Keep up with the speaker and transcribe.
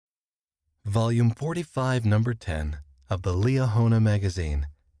Volume 45, Number 10 of the Liahona magazine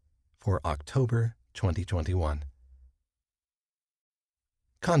for October 2021.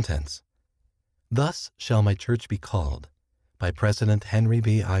 Contents: Thus Shall My Church Be Called by President Henry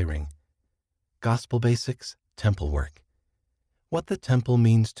B. Eyring. Gospel Basics, Temple Work. What the Temple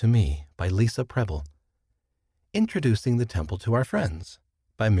Means to Me by Lisa Preble. Introducing the Temple to Our Friends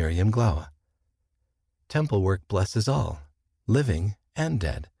by Miriam Glawa. Temple Work Blesses All, Living and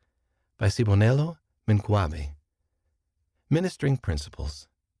Dead by Sibonelo Minkwabe. Ministering Principles,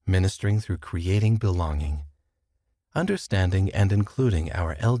 Ministering Through Creating Belonging. Understanding and Including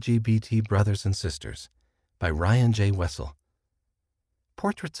Our LGBT Brothers and Sisters by Ryan J. Wessel.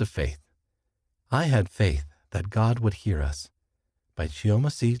 Portraits of Faith. I Had Faith That God Would Hear Us by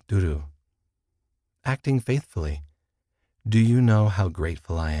Chiomasi Duru. Acting Faithfully. Do You Know How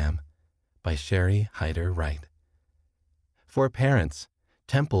Grateful I Am by Sherry Hyder Wright. For Parents,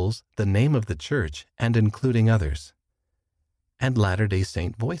 Temples, the Name of the Church, and Including Others. And Latter-day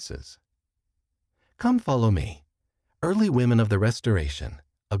Saint Voices. Come Follow Me. Early Women of the Restoration,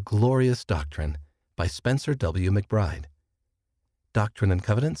 A Glorious Doctrine by Spencer W. McBride. Doctrine and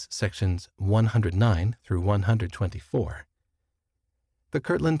Covenants, sections 109 through 124. The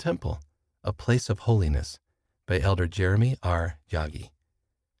Kirtland Temple, A Place of Holiness by Elder Jeremy R. Yagi.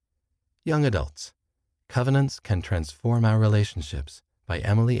 Young Adults, Covenants Can Transform Our Relationships by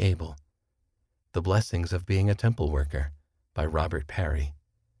Emily Abel. The Blessings of Being a Temple Worker by Robert Parry.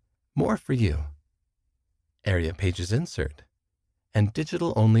 More for You. Area Pages Insert, and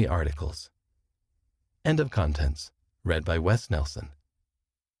digital-only articles. End of contents, read by Wes Nelson.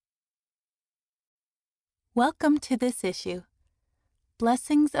 Welcome to this issue,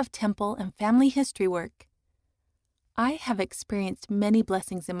 Blessings of Temple and Family History Work. I have experienced many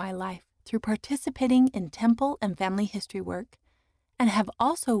blessings in my life through participating in temple and family history work, and have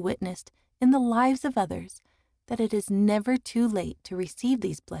also witnessed in the lives of others that it is never too late to receive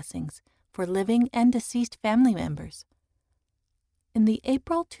these blessings for living and deceased family members. In the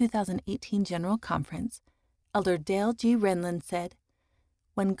April 2018 General Conference, Elder Dale G. Renlund said,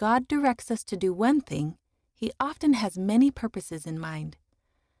 "When God directs us to do one thing, He often has many purposes in mind.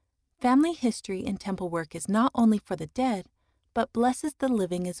 Family history and temple work is not only for the dead, but blesses the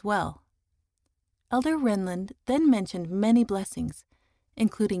living as well." Elder Renlund then mentioned many blessings,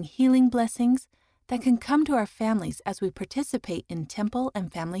 including healing blessings, that can come to our families as we participate in temple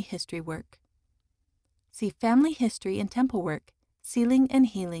and family history work. See Family History and Temple Work, Sealing and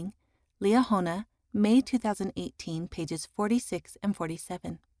Healing, Liahona, May 2018, pages 46 and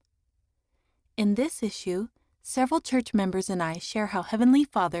 47. In this issue, several church members and I share how Heavenly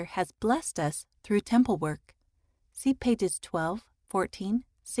Father has blessed us through temple work. See pages 12, 14,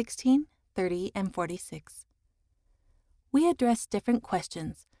 16, 30, and 46. We address different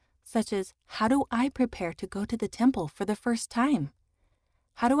questions, such as, how do I prepare to go to the temple for the first time?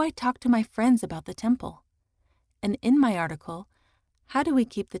 How do I talk to my friends about the temple? And in my article, how do we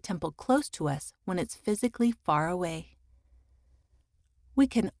keep the temple close to us when it's physically far away? We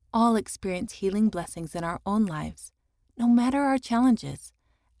can all experience healing blessings in our own lives, no matter our challenges,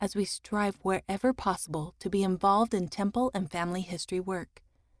 as we strive wherever possible to be involved in temple and family history work.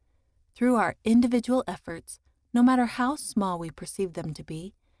 Through our individual efforts, no matter how small we perceive them to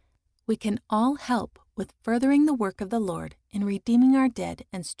be, we can all help with furthering the work of the Lord in redeeming our dead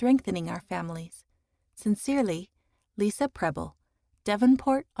and strengthening our families. Sincerely, Lisa Preble,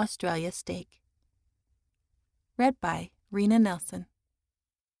 Devonport, Australia Stake. Read by Rena Nelson.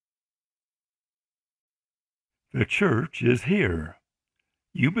 The church is here.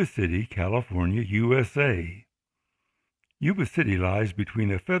 Yuba City, California, USA. Yuba City lies between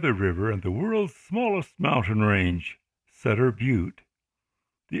the Feather River and the world's smallest mountain range, Sutter Butte.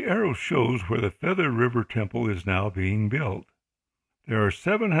 The arrow shows where the Feather River Temple is now being built. There are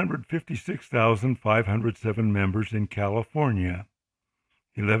 756,507 members in California,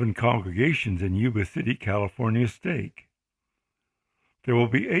 11 congregations in Yuba City, California Stake. There will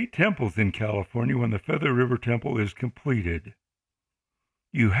be 8 temples in California when the Feather River Temple is completed.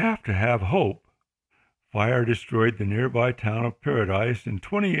 You have to have hope. Fire destroyed the nearby town of Paradise in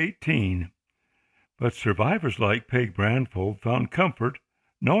 2018, but survivors like Peg Brandfold found comfort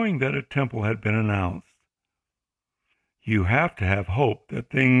knowing that a temple had been announced. You have to have hope that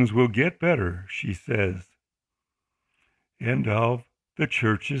things will get better, she says. End of The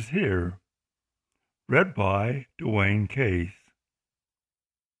Church is Here. Read by Dwayne Case.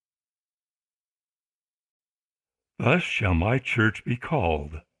 Thus Shall My Church Be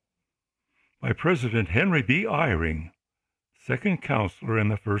Called by President Henry B. Eyring, second counselor in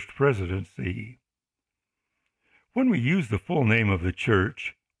the First Presidency. When we use the full name of the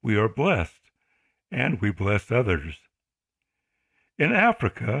church, we are blessed. and we bless others. In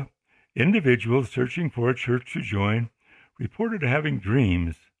Africa, individuals searching for a church to join reported having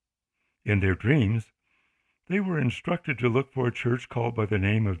dreams. In their dreams, they were instructed to look for a church called by the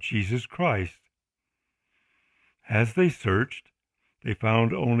name of Jesus Christ. As they searched, they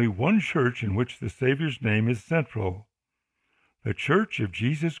found only one church in which the Savior's name is central, the Church of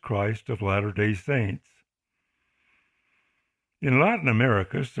Jesus Christ of Latter-day Saints. In Latin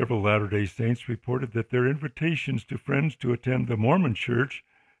America, several Latter-day Saints reported that their invitations to friends to attend the Mormon Church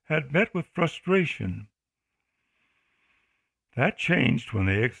had met with frustration. That changed when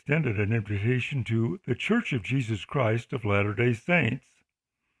they extended an invitation to the Church of Jesus Christ of Latter-day Saints.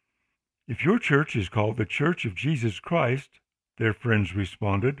 If your church is called the Church of Jesus Christ, their friends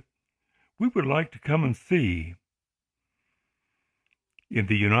responded, we would like to come and see. In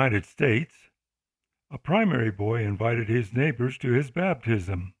the United States, a primary boy invited his neighbors to his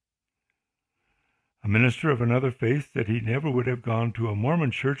baptism. A minister of another faith said he never would have gone to a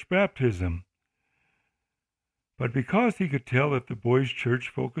Mormon church baptism. But because he could tell that the boy's church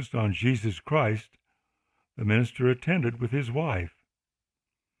focused on Jesus Christ, the minister attended with his wife.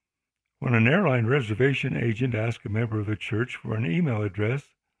 When an airline reservation agent asked a member of the church for an email address,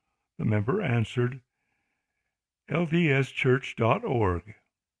 the member answered, ldschurch.org.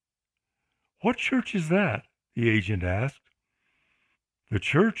 What church is that? The agent asked. The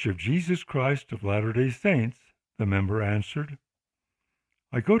Church of Jesus Christ of Latter-day Saints, the member answered.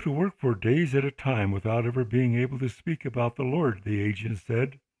 I go to work for days at a time without ever being able to speak about the Lord, the agent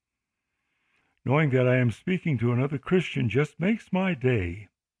said. Knowing that I am speaking to another Christian just makes my day.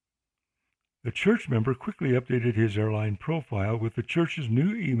 The church member quickly updated his airline profile with the church's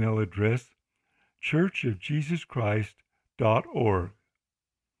new email address, churchofjesuschrist.org.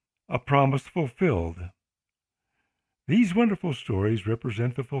 A promise fulfilled. These wonderful stories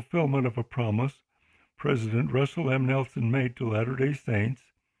represent the fulfillment of a promise President Russell M. Nelson made to Latter-day Saints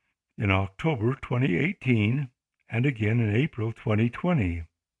in October 2018 and again in April 2020.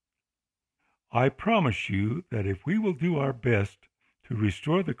 I promise you that if we will do our best to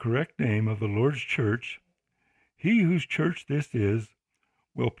restore the correct name of the Lord's church, He whose church this is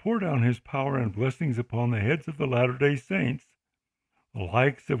will pour down His power and blessings upon the heads of the Latter-day Saints, the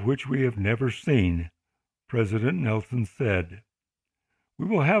likes of which we have never seen, President Nelson said. We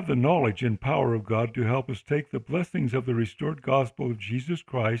will have the knowledge and power of God to help us take the blessings of the restored gospel of Jesus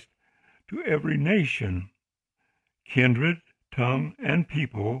Christ to every nation, kindred, tongue, and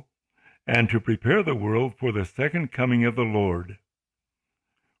people, and to prepare the world for the second coming of the Lord.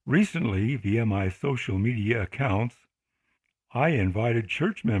 Recently, via my social media accounts, I invited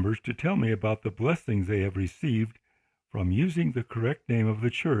church members to tell me about the blessings they have received from using the correct name of the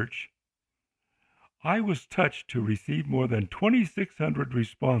church. I was touched to receive more than 2,600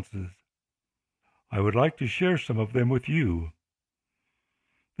 responses. I would like to share some of them with you.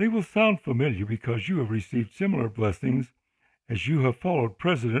 They will sound familiar because you have received similar blessings as you have followed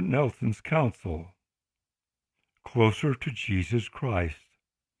President Nelson's counsel. Closer to Jesus Christ.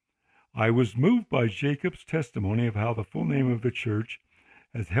 I was moved by Jacob's testimony of how the full name of the church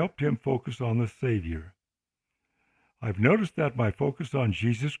has helped him focus on the Savior. I've noticed that my focus on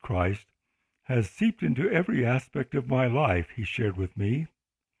Jesus Christ has seeped into every aspect of my life, he shared with me.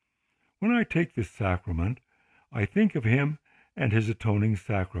 When I take this sacrament, I think of him and his atoning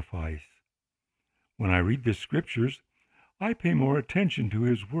sacrifice. When I read the scriptures, I pay more attention to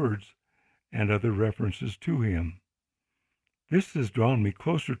his words and other references to him. This has drawn me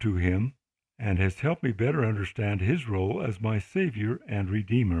closer to him and has helped me better understand his role as my Savior and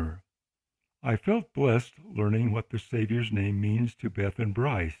Redeemer. I felt blessed learning what the Savior's name means to Beth and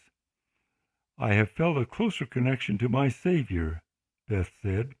Bryce. I have felt a closer connection to my Savior, Beth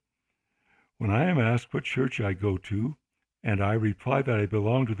said. When I am asked what church I go to, and I reply that I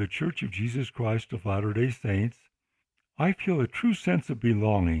belong to the Church of Jesus Christ of Latter-day Saints, I feel a true sense of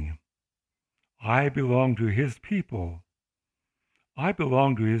belonging. I belong to His people. I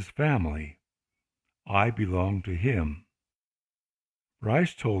belong to His family. I belong to Him.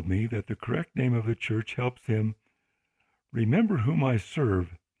 Bryce told me that the correct name of the church helps him remember whom I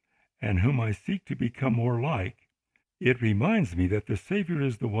serve and whom I seek to become more like. It reminds me that the Savior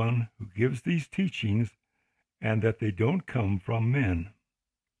is the one who gives these teachings and that they don't come from men.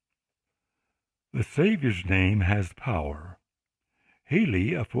 The Savior's name has power.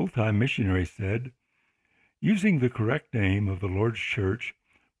 Haley, a full-time missionary, said, using the correct name of the Lord's church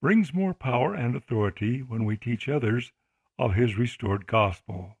brings more power and authority when we teach others of His restored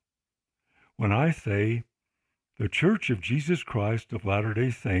gospel. When I say, the Church of Jesus Christ of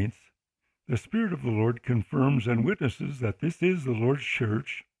Latter-day Saints, the Spirit of the Lord confirms and witnesses that this is the Lord's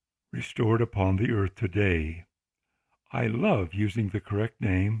church, restored upon the earth today. I love using the correct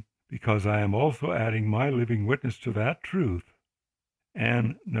name because I am also adding my living witness to that truth.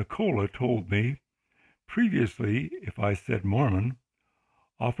 And Nicola told me, previously, if I said Mormon,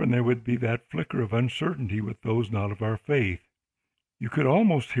 often there would be that flicker of uncertainty with those not of our faith. You could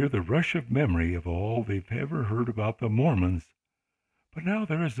almost hear the rush of memory of all they've ever heard about the Mormons. But now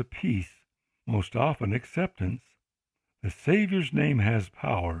there is a peace, most often acceptance. The Savior's name has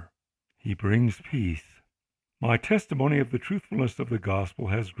power. He brings peace. My testimony of the truthfulness of the gospel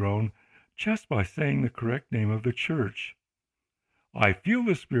has grown just by saying the correct name of the church. I feel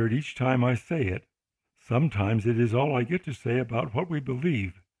the Spirit each time I say it. Sometimes it is all I get to say about what we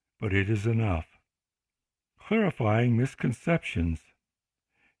believe, but it is enough. Clarifying misconceptions.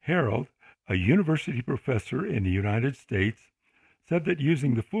 Harold, a university professor in the United States, said that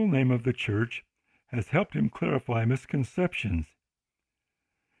using the full name of the church has helped him clarify misconceptions.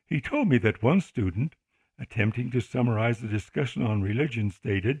 He told me that one student, attempting to summarize the discussion on religion,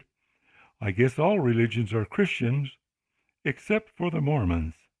 stated, "I guess all religions are Christians, except for the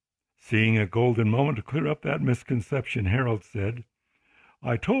Mormons." Seeing a golden moment to clear up that misconception, Harold said,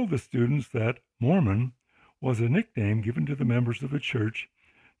 "I told the students that Mormon was a nickname given to the members of the church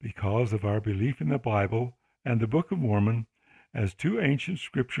because of our belief in the Bible and the Book of Mormon as two ancient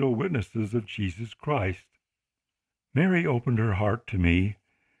scriptural witnesses of Jesus Christ." Mary opened her heart to me,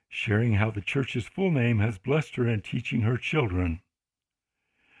 sharing how the church's full name has blessed her in teaching her children.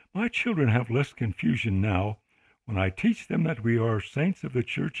 My children have less confusion now when I teach them that we are saints of the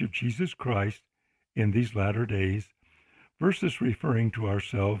Church of Jesus Christ in these latter days, versus referring to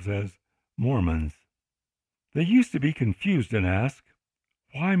ourselves as Mormons. They used to be confused and ask,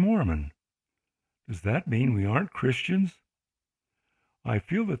 "Why Mormon? Does that mean we aren't Christians?" I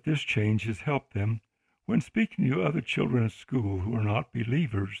feel that this change has helped them when speaking to other children at school who are not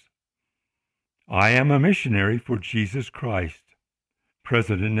believers. I am a missionary for Jesus Christ.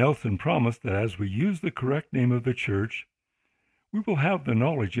 President Nelson promised that as we use the correct name of the church, we will have the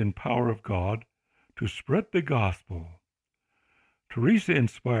knowledge and power of God to spread the gospel. Teresa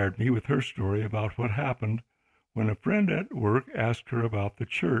inspired me with her story about what happened when a friend at work asked her about the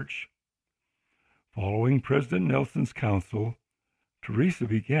church. Following President Nelson's counsel, Teresa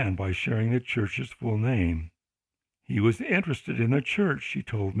began by sharing the church's full name. He was interested in the church, she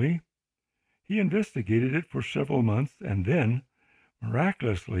told me. He investigated it for several months, and then,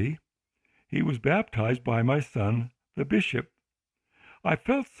 miraculously, he was baptized by my son, the bishop. I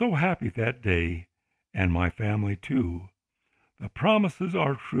felt so happy that day, and my family too. The promises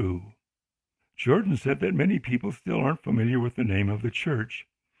are true. Jordan said that many people still aren't familiar with the name of the church.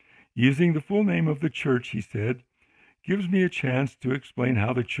 Using the full name of the church, he said, gives me a chance to explain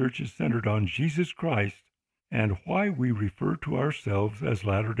how the church is centered on Jesus Christ and why we refer to ourselves as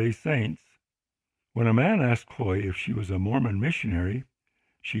Latter-day Saints. When a man asked Chloe if she was a Mormon missionary,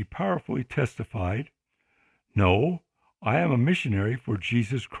 she powerfully testified, "No, I am a missionary for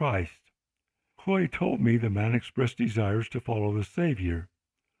Jesus Christ." Chloe told me the man expressed desires to follow the Savior,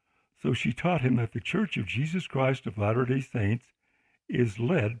 so she taught him that the Church of Jesus Christ of Latter-day Saints is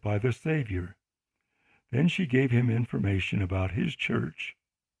led by the Savior. Then she gave him information about his church.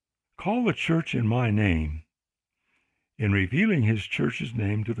 "Call the church in my name." In revealing his church's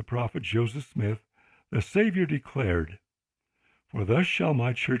name to the prophet Joseph Smith, the Savior declared, "For thus shall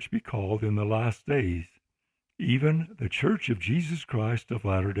my church be called in the last days, even the Church of Jesus Christ of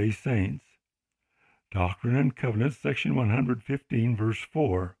Latter-day Saints." Doctrine and Covenants, section 115, verse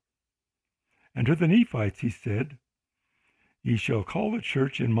 4. And to the Nephites he said, "Ye shall call the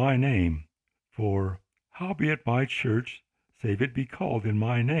church in my name, for howbeit my church, save it be called in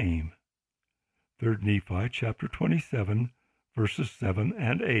my name." 3 Nephi chapter 27, verses 7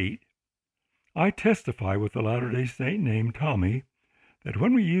 and 8. I testify with a Latter-day Saint named Tommy that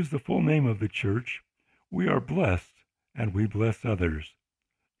when we use the full name of the church, we are blessed and we bless others.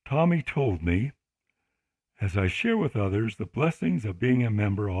 Tommy told me, "As I share with others the blessings of being a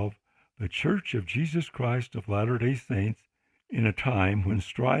member of the Church of Jesus Christ of Latter-day Saints in a time when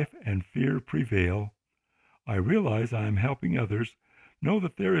strife and fear prevail, I realize I am helping others know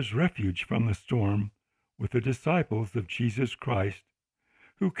that there is refuge from the storm with the disciples of Jesus Christ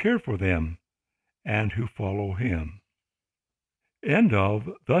who care for them and who follow him." End of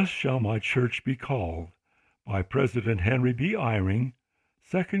Thus Shall My Church Be Called by President Henry B. Eyring,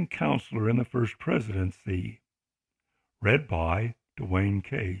 second counselor in the First Presidency. Read by Dwayne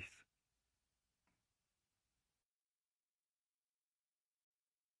Case.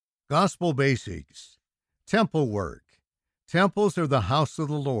 Gospel Basics. Temple work. Temples are the house of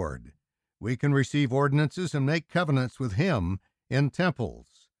the Lord. We can receive ordinances and make covenants with Him in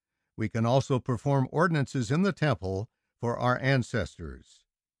temples. we can also perform ordinances in the temple for our ancestors.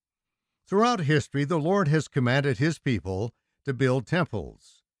 Throughout history, the Lord has commanded His people to build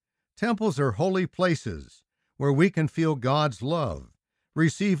temples. Temples are holy places where we can feel God's love,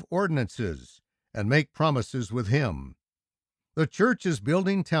 receive ordinances, and make promises with Him. The church is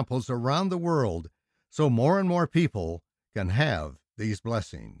building temples around the world so more and more people can have these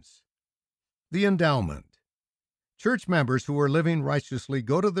blessings. The endowment. Church members who are living righteously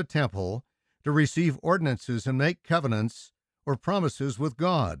go to the temple to receive ordinances and make covenants or promises with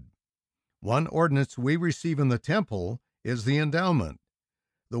God. One ordinance we receive in the temple is the endowment.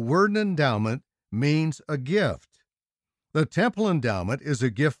 The word endowment means a gift. The temple endowment is a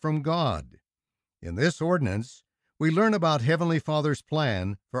gift from God. In this ordinance, we learn about Heavenly Father's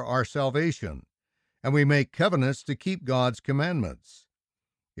plan for our salvation, and we make covenants to keep God's commandments.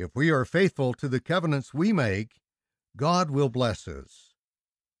 If we are faithful to the covenants we make, God will bless us.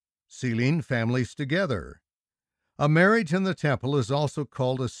 Sealing families together. A marriage in the temple is also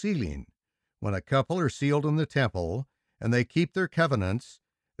called a sealing. When a couple are sealed in the temple and they keep their covenants,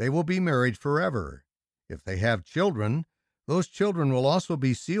 they will be married forever. If they have children, those children will also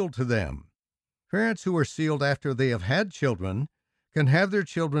be sealed to them. Parents who are sealed after they have had children can have their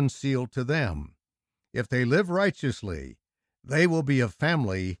children sealed to them. If they live righteously, they will be a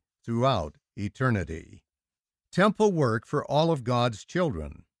family throughout eternity. Temple work for all of God's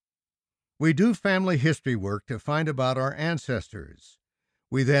children. We do family history work to find about our ancestors.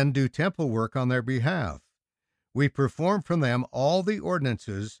 We then do temple work on their behalf. We perform from them all the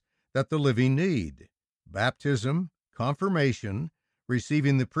ordinances that the living need: baptism, confirmation,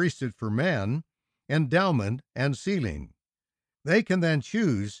 receiving the priesthood for men, endowment, and sealing. They can then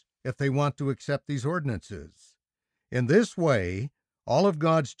choose if they want to accept these ordinances. In this way, all of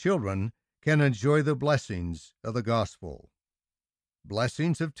God's children can enjoy the blessings of the gospel.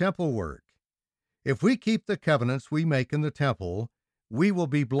 Blessings of temple work. If we keep the covenants we make in the temple, we will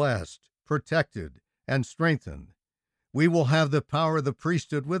be blessed, protected, and strengthened. We will have the power of the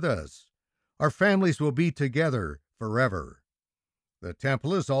priesthood with us. Our families will be together forever. The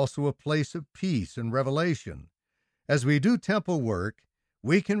temple is also a place of peace and revelation. As we do temple work,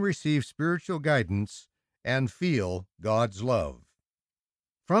 we can receive spiritual guidance and feel God's love.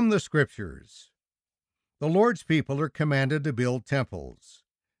 From the Scriptures. The Lord's people are commanded to build temples.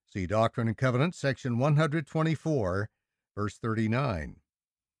 See Doctrine and Covenants, section 124, verse 39.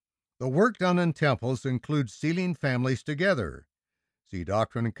 The work done in temples includes sealing families together. See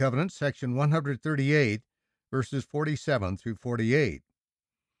Doctrine and Covenants, section 138, verses 47 through 48.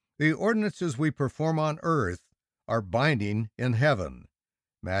 The ordinances we perform on earth are binding in heaven.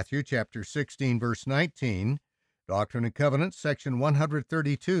 Matthew chapter 16, verse 19, Doctrine and Covenants, section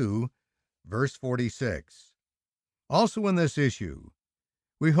 132, verse 46. Also in this issue,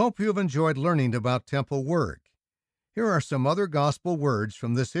 we hope you have enjoyed learning about temple work. Here are some other gospel words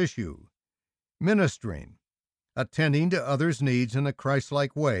from this issue. Ministering, attending to others' needs in a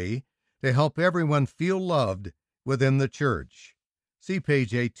Christ-like way to help everyone feel loved within the church. See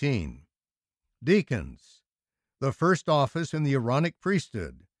page 18. Deacons, the first office in the Aaronic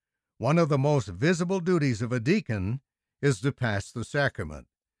priesthood. One of the most visible duties of a deacon is to pass the sacrament.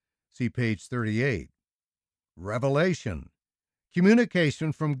 See page 38. Revelation,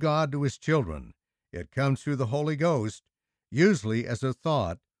 communication from God to His children. It comes through the Holy Ghost, usually as a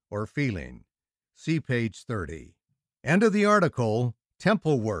thought or feeling. See page 30. End of the article,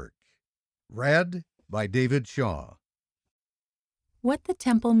 Temple Work. Read by David Shaw. What the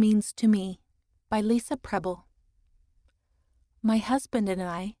Temple Means to Me by Lisa Preble. My husband and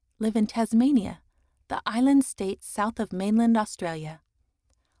I live in Tasmania, the island state south of mainland Australia.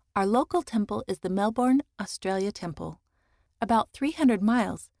 Our local temple is the Melbourne, Australia Temple, about 300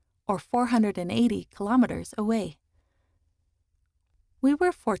 miles or 480 kilometers away. We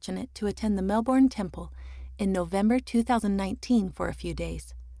were fortunate to attend the Melbourne Temple in November 2019 for a few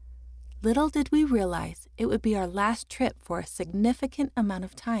days. Little did we realize it would be our last trip for a significant amount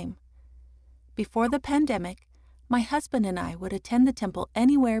of time. Before the pandemic, my husband and I would attend the temple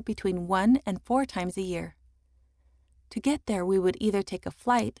anywhere between 1 and 4 times a year. To get there, we would either take a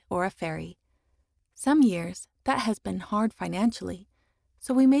flight or a ferry. Some years, that has been hard financially,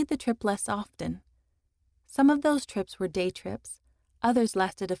 so we made the trip less often. Some of those trips were day trips, others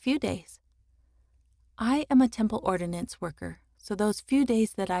lasted a few days. I am a temple ordinance worker, so those few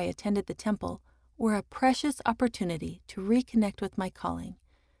days that I attended the temple were a precious opportunity to reconnect with my calling,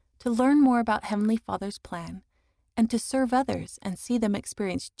 to learn more about Heavenly Father's plan, and to serve others and see them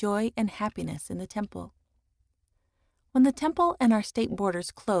experience joy and happiness in the temple. When the temple and our state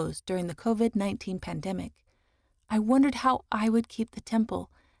borders closed during the COVID-19 pandemic, I wondered how I would keep the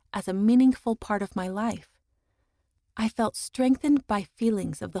temple as a meaningful part of my life. I felt strengthened by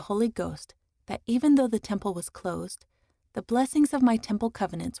feelings of the Holy Ghost that even though the temple was closed, the blessings of my temple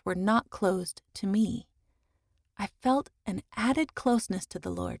covenants were not closed to me. I felt an added closeness to the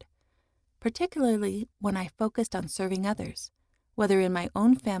Lord, particularly when I focused on serving others, whether in my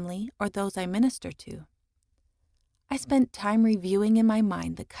own family or those I minister to. I spent time reviewing in my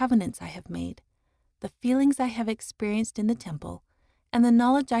mind the covenants I have made, the feelings I have experienced in the temple, and the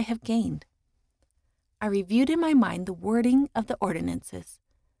knowledge I have gained. I reviewed in my mind the wording of the ordinances.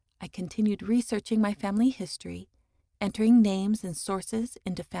 I continued researching my family history, entering names and sources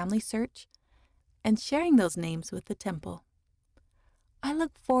into Family Search, and sharing those names with the temple. I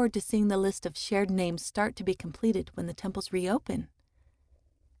look forward to seeing the list of shared names start to be completed when the temples reopen.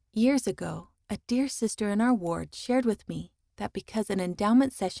 Years ago, a dear sister in our ward shared with me that because an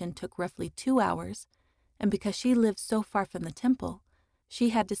endowment session took roughly 2 hours, and because she lived so far from the temple, she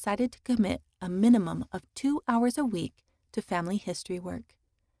had decided to commit a minimum of 2 hours a week to family history work.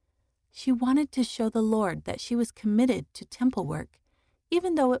 She wanted to show the Lord that she was committed to temple work,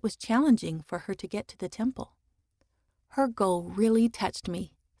 even though it was challenging for her to get to the temple. Her goal really touched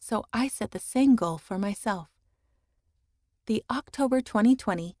me, so I set the same goal for myself. The October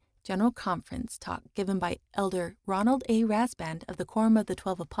 2020 General Conference talk given by Elder Ronald A. Rasband of the Quorum of the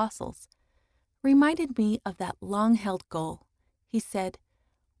 12 Apostles reminded me of that long-held goal. He said,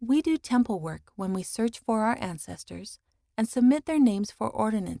 "We do temple work when we search for our ancestors and submit their names for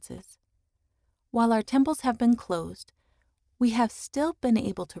ordinances. While our temples have been closed, we have still been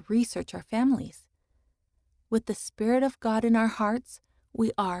able to research our families. With the Spirit of God in our hearts,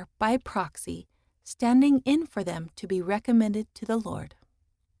 we are, by proxy, standing in for them to be recommended to the Lord."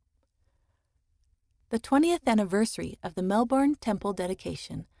 The 20th anniversary of the Melbourne Temple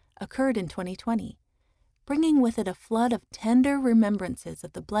dedication occurred in 2020, bringing with it a flood of tender remembrances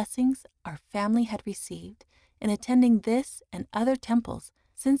of the blessings our family had received in attending this and other temples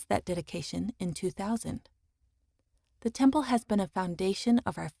since that dedication in 2000. The temple has been a foundation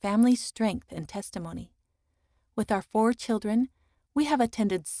of our family's strength and testimony. With our 4 children, we have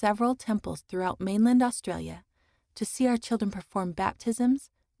attended several temples throughout mainland Australia to see our children perform baptisms,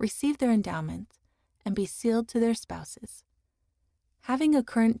 receive their endowments, and be sealed to their spouses. Having a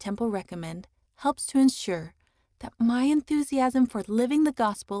current temple recommend helps to ensure that my enthusiasm for living the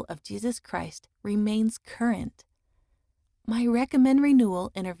gospel of Jesus Christ remains current. My recommend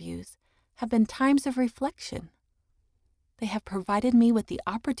renewal interviews have been times of reflection. They have provided me with the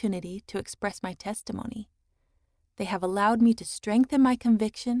opportunity to express my testimony. They have allowed me to strengthen my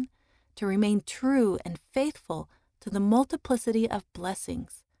conviction to remain true and faithful to the multiplicity of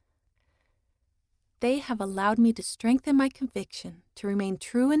blessings. They have allowed me to strengthen my conviction to remain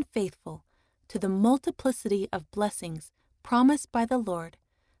true and faithful to the multiplicity of blessings promised by the Lord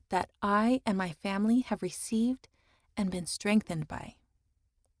that I and my family have received and been strengthened by.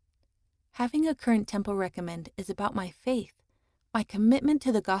 Having a current temple recommend is about my faith, my commitment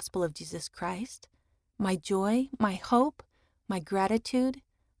to the gospel of Jesus Christ, my joy, my hope, my gratitude,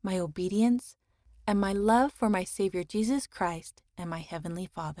 my obedience, and my love for my Savior Jesus Christ and my Heavenly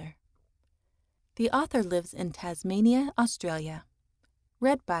Father. The author lives in Tasmania, Australia.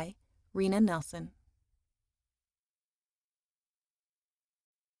 Read by Rena Nelson.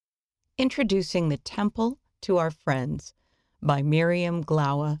 Introducing the Temple to Our Friends by Miriam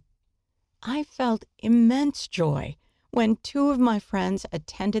Glaua. I felt immense joy when 2 of my friends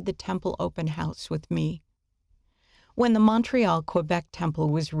attended the temple open house with me. When the Montreal, Quebec temple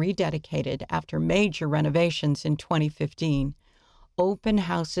was rededicated after major renovations in 2015, open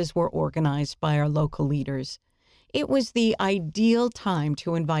houses were organized by our local leaders. It was the ideal time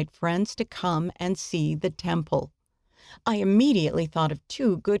to invite friends to come and see the temple. I immediately thought of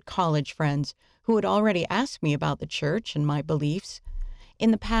 2 good college friends who had already asked me about the church and my beliefs.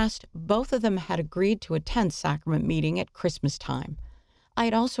 In the past, both of them had agreed to attend sacrament meeting at Christmas time. I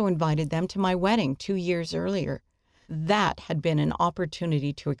had also invited them to my wedding 2 years earlier. That had been an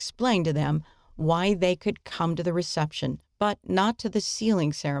opportunity to explain to them why they could come to the reception, but not to the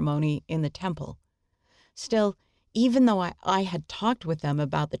sealing ceremony in the temple. Still, even though I had talked with them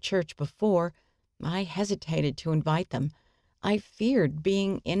about the church before, I hesitated to invite them. I feared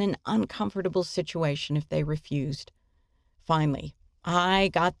being in an uncomfortable situation if they refused. Finally, I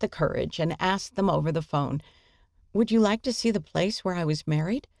got the courage and asked them over the phone, "Would you like to see the place where I was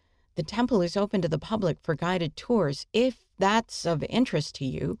married? The temple is open to the public for guided tours. If that's of interest to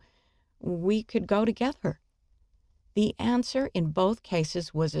you, we could go together." The answer in both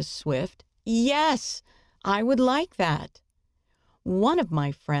cases was a swift, "Yes, I would like that." One of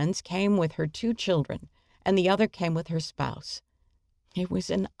my friends came with her 2 children, and the other came with her spouse. It was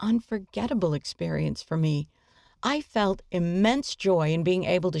an unforgettable experience for me. I felt immense joy in being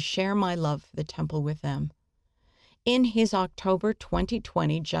able to share my love for the temple with them. In his October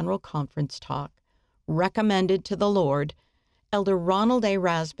 2020 General Conference talk, recommended to the Lord, Elder Ronald A.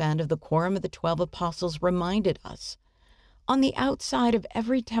 Rasband of the Quorum of the 12 Apostles reminded us, on the outside of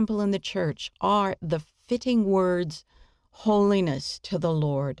every temple in the church are the fitting words, holiness to the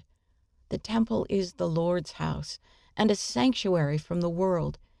Lord. The temple is the Lord's house and a sanctuary from the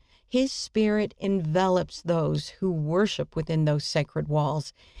world. His Spirit envelops those who worship within those sacred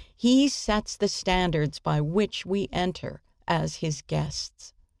walls. He sets the standards by which we enter as His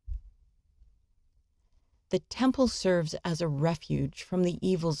guests. The temple serves as a refuge from the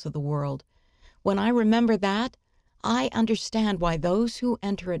evils of the world. When I remember that, I understand why those who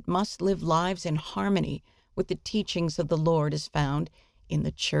enter it must live lives in harmony with the teachings of the Lord as found in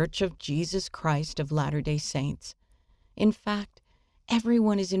the Church of Jesus Christ of Latter-day Saints. In fact,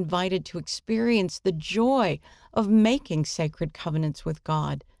 everyone is invited to experience the joy of making sacred covenants with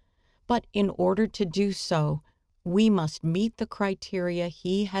God. But in order to do so, we must meet the criteria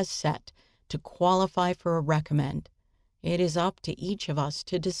He has set to qualify for a recommend. It is up to each of us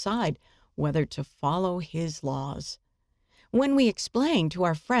to decide whether to follow His laws. When we explain to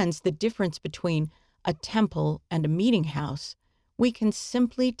our friends the difference between a temple and a meeting house, we can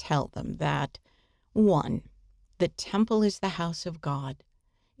simply tell them that 1. The temple is the house of God.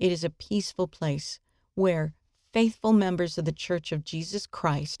 It is a peaceful place where faithful members of the Church of Jesus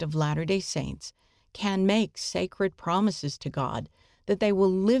Christ of Latter-day Saints can make sacred promises to God that they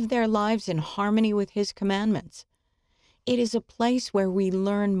will live their lives in harmony with His commandments. It is a place where we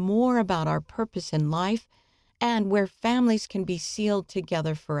learn more about our purpose in life and where families can be sealed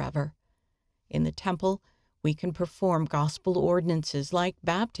together forever. In the temple, we can perform gospel ordinances like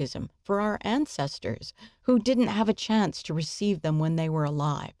baptism for our ancestors who didn't have a chance to receive them when they were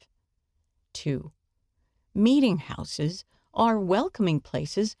alive. 2. Meeting houses are welcoming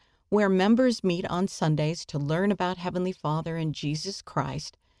places where members meet on Sundays to learn about Heavenly Father and Jesus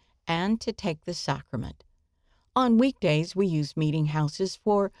Christ and to take the sacrament. On weekdays, we use meeting houses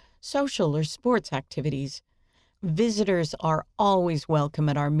for social or sports activities. Visitors are always welcome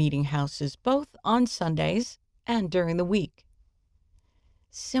at our meeting houses, both on Sundays and during the week.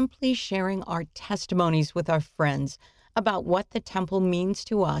 Simply sharing our testimonies with our friends about what the temple means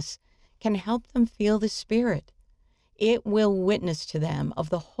to us can help them feel the Spirit. It will witness to them of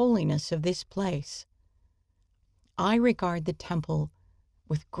the holiness of this place. I regard the temple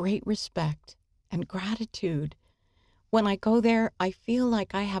with great respect and gratitude. When I go there, I feel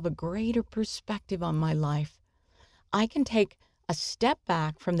like I have a greater perspective on my life. I can take a step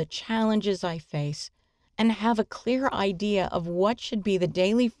back from the challenges I face and have a clear idea of what should be the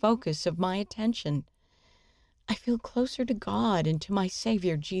daily focus of my attention. I feel closer to God and to my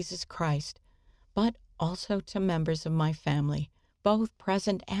Savior, Jesus Christ, but also to members of my family, both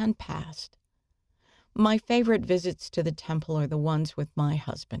present and past. My favorite visits to the temple are the ones with my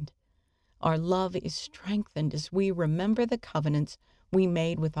husband. Our love is strengthened as we remember the covenants we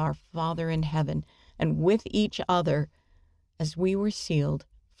made with our Father in heaven and with each other as we were sealed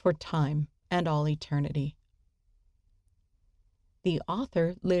for time and all eternity. The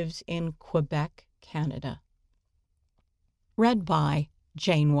author lives in Quebec, Canada. Read by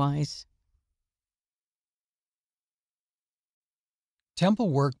Jane Wise.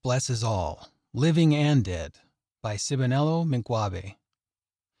 Temple Work Blesses All, Living and Dead by Sibonello Mingwabe.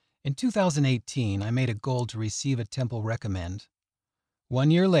 In 2018, I made a goal to receive a temple recommend. 1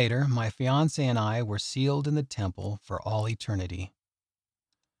 year later, my fiancé and I were sealed in the temple for all eternity.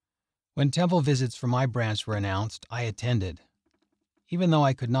 When temple visits for my branch were announced, I attended. Even though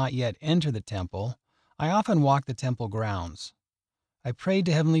I could not yet enter the temple, I often walked the temple grounds. I prayed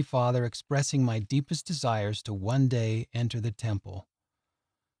to Heavenly Father, expressing my deepest desires to one day enter the temple.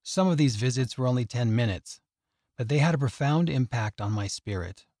 Some of these visits were only 10 minutes, but they had a profound impact on my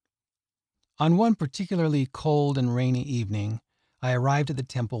spirit. On one particularly cold and rainy evening, I arrived at the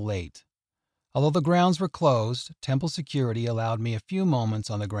temple late. Although the grounds were closed, temple security allowed me a few moments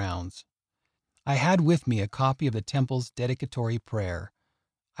on the grounds. I had with me a copy of the temple's dedicatory prayer.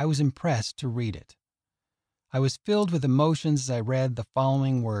 I was impressed to read it. I was filled with emotions as I read the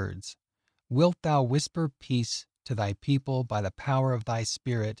following words: "Wilt thou whisper peace to thy people by the power of thy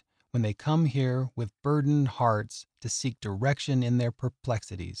Spirit when they come here with burdened hearts to seek direction in their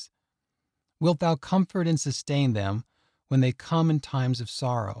perplexities? Wilt thou comfort and sustain them when they come in times of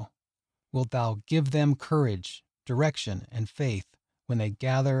sorrow? Wilt thou give them courage, direction, and faith when they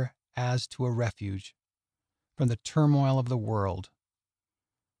gather as to a refuge from the turmoil of the world?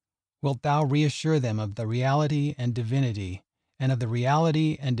 Wilt thou reassure them of the reality and divinity and of the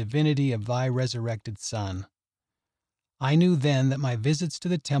reality and divinity of thy resurrected Son. I knew then that my visits to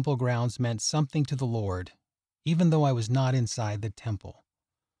the temple grounds meant something to the Lord, even though I was not inside the temple.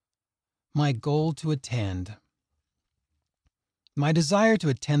 My goal to attend. My desire to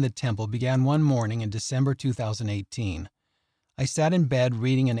attend the temple began one morning in December 2018. I sat in bed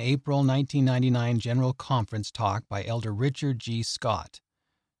reading an April 1999 General Conference talk by Elder Richard G. Scott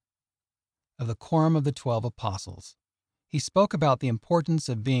of the Quorum of the 12 Apostles. He spoke about the importance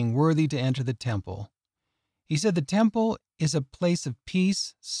of being worthy to enter the temple. He said the temple is a place of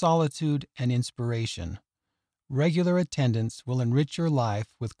peace, solitude, and inspiration. Regular attendance will enrich your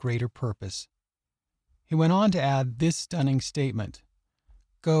life with greater purpose. He went on to add this stunning statement: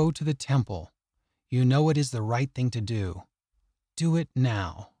 Go to the temple. You know it is the right thing to do. Do it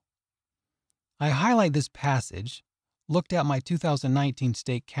now. I highlight this passage, looked at my 2019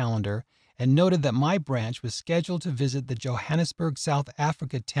 stake calendar, and noted that my branch was scheduled to visit the Johannesburg, South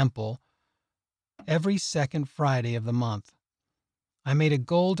Africa temple every second Friday of the month. I made a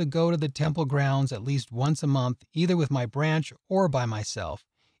goal to go to the temple grounds at least once a month, either with my branch or by myself,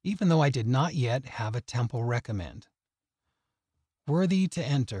 even though I did not yet have a temple recommend. Worthy to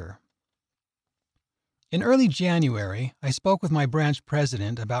enter. In early January, I spoke with my branch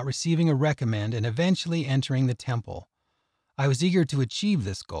president about receiving a recommend and eventually entering the temple. I was eager to achieve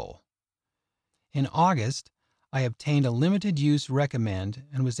this goal. In August, I obtained a limited use recommend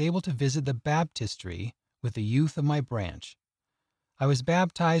and was able to visit the baptistry with the youth of my branch. I was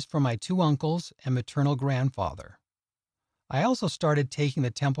baptized for my two uncles and maternal grandfather. I also started taking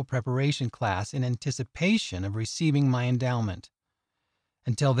the temple preparation class in anticipation of receiving my endowment.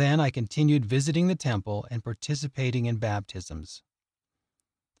 Until then, I continued visiting the temple and participating in baptisms.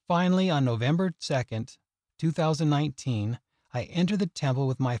 Finally, on November 2nd, 2019, I entered the temple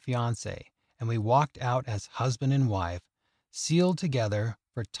with my fiancée, and we walked out as husband and wife, sealed together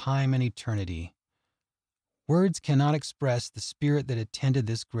for time and eternity. Words cannot express the spirit that attended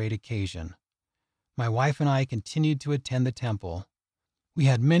this great occasion. My wife and I continued to attend the temple. We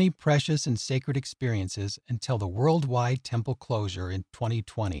had many precious and sacred experiences until the worldwide temple closure in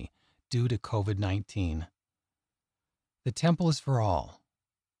 2020 due to COVID-19. The temple is for all.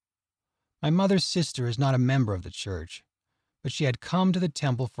 My mother's sister is not a member of the church, but she had come to the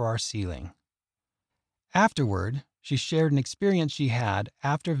temple for our sealing. Afterward, she shared an experience she had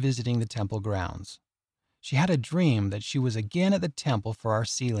after visiting the temple grounds. She had a dream that she was again at the temple for our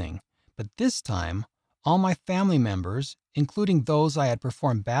sealing, but this time, all my family members, including those I had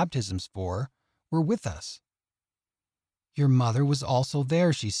performed baptisms for, were with us. Your mother was also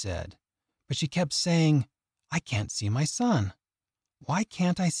there, she said, but she kept saying, I can't see my son. Why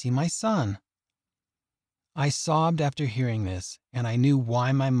can't I see my son? I sobbed after hearing this, and I knew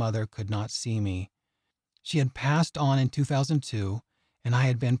why my mother could not see me. She had passed on in 2002, and I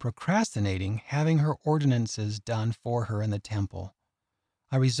had been procrastinating having her ordinances done for her in the temple.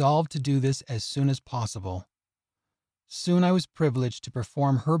 I resolved to do this as soon as possible. Soon I was privileged to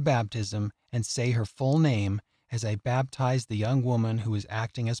perform her baptism and say her full name as I baptized the young woman who was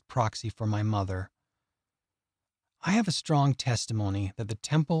acting as proxy for my mother. I have a strong testimony that the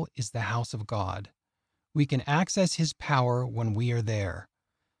temple is the house of God. We can access His power when we are there.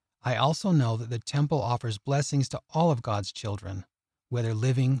 I also know that the temple offers blessings to all of God's children, whether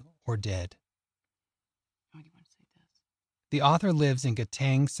living or dead. Why do you want to say this? The author lives in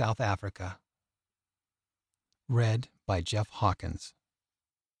Gauteng, South Africa. Read by Jeff Hawkins.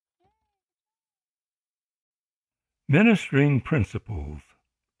 Ministering principles.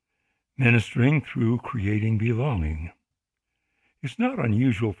 Ministering through creating belonging. It's not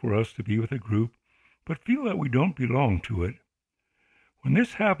unusual for us to be with a group but feel that we don't belong to it. When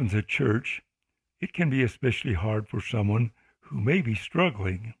this happens at church, it can be especially hard for someone who may be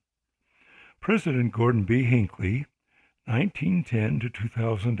struggling. President Gordon B. Hinckley, 1910 to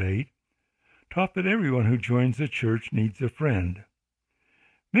 2008, taught that everyone who joins the church needs a friend.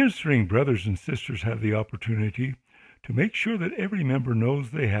 Ministering brothers and sisters have the opportunity to make sure that every member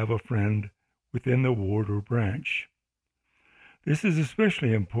knows they have a friend within the ward or branch. This is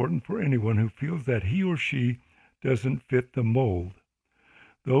especially important for anyone who feels that he or she doesn't fit the mold.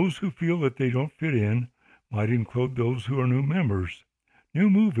 Those who feel that they don't fit in might include those who are new members, new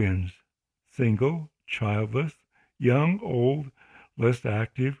move-ins, single, childless, young, old, less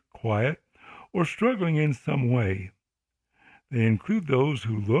active, quiet, or struggling in some way. They include those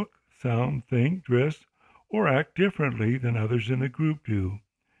who look, sound, think, dress, or act differently than others in the group do.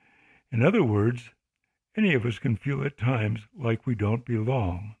 In other words, any of us can feel at times like we don't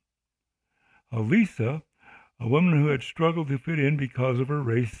belong. Alisa, a woman who had struggled to fit in because of her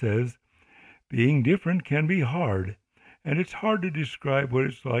race, says, being different can be hard, and it's hard to describe what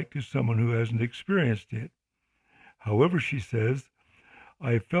it's like to someone who hasn't experienced it. However, she says,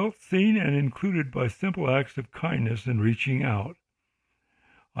 I felt seen and included by simple acts of kindness and reaching out.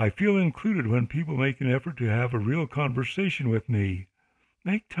 I feel included when people make an effort to have a real conversation with me,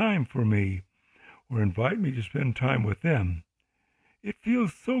 make time for me, or invite me to spend time with them. It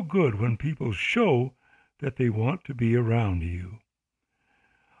feels so good when people show that they want to be around you.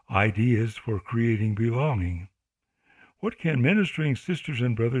 Ideas for creating belonging. What can ministering sisters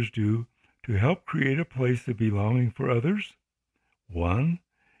and brothers do to help create a place of belonging for others? 1.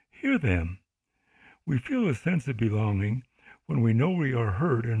 Hear them. We feel a sense of belonging when we know we are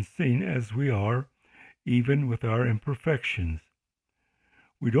heard and seen as we are, even with our imperfections.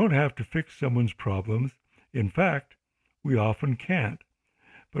 We don't have to fix someone's problems. In fact, we often can't.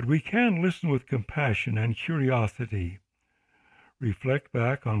 But we can listen with compassion and curiosity. Reflect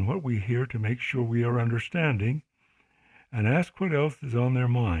back on what we hear to make sure we are understanding, and ask what else is on their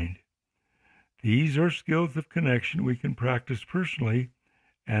mind. These are skills of connection we can practice personally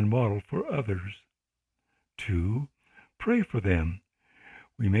and model for others. 2. Pray for them.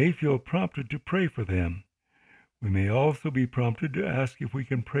 We may feel prompted to pray for them. We may also be prompted to ask if we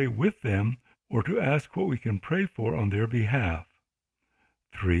can pray with them or to ask what we can pray for on their behalf.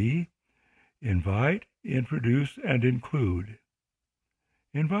 3. Invite, introduce, and include.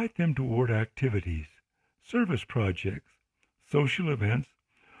 Invite them toward activities, service projects, social events,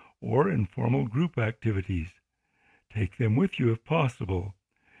 or informal group activities. Take them with you if possible.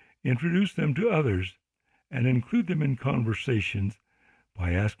 Introduce them to others, and include them in conversations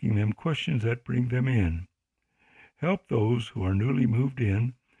by asking them questions that bring them in. Help those who are newly moved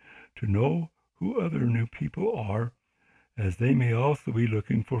in to know who other new people are, as they may also be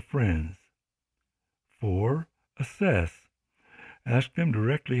looking for friends. 4. Assess. Ask them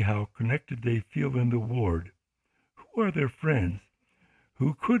directly how connected they feel in the ward. Who are their friends?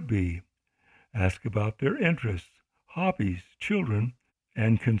 Who could be? Ask about their interests, hobbies, children,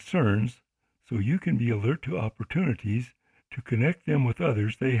 and concerns so you can be alert to opportunities to connect them with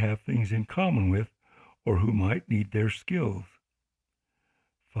others they have things in common with or who might need their skills.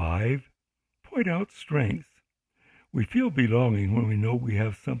 5. Point out strengths. We feel belonging when we know we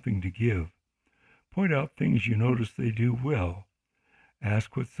have something to give. Point out things you notice they do well.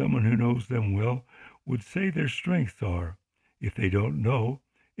 Ask what someone who knows them well would say their strengths are. If they don't know,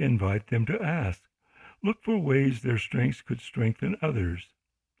 invite them to ask. Look for ways their strengths could strengthen others.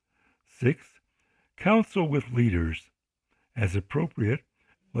 6. Counsel with leaders. As appropriate,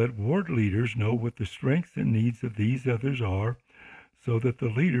 let ward leaders know what the strengths and needs of these others are so that the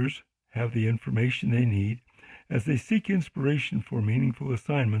leaders have the information they need as they seek inspiration for meaningful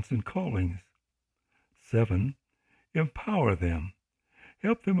assignments and callings. 7. Empower them.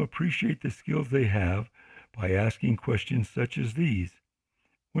 Help them appreciate the skills they have by asking questions such as these.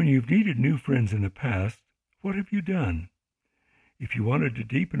 When you've needed new friends in the past, what have you done? If you wanted to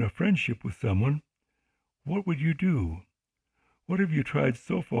deepen a friendship with someone, what would you do? What have you tried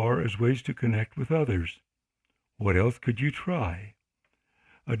so far as ways to connect with others? What else could you try?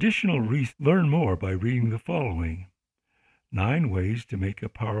 Learn more by reading the following. 9 Ways to Make a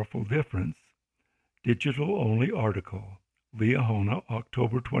Powerful Difference. Digital-only article. Liahona,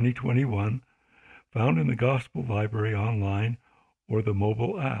 October 2021, found in the Gospel Library online or the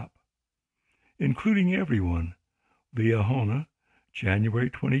mobile app. Including Everyone. Liahona, January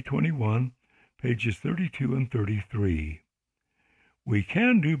 2021, pages 32 and 33. We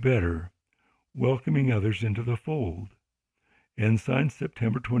Can Do Better. Welcoming Others into the Fold. Ensign,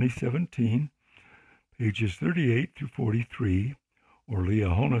 September 2017, pages 38 through 43, or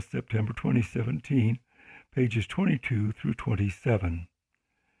Liahona, September 2017, pages 22 through 27.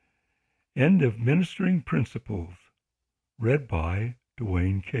 End of Ministering Principles. Read by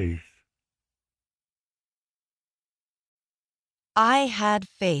Dwayne Case. I Had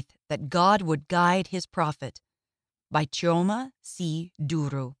Faith That God Would Guide His Prophet by Chioma C.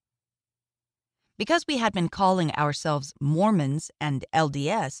 Duru. Because we had been calling ourselves Mormons and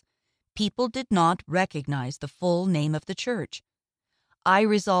LDS, people did not recognize the full name of the church. I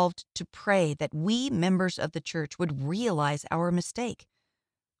resolved to pray that we members of the church would realize our mistake.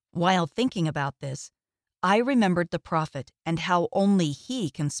 While thinking about this, I remembered the prophet and how only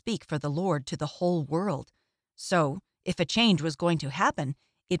he can speak for the Lord to the whole world. So, if a change was going to happen,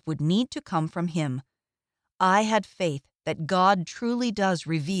 it would need to come from him. I had faith that God truly does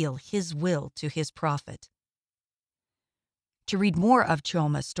reveal his will to his prophet. To read more of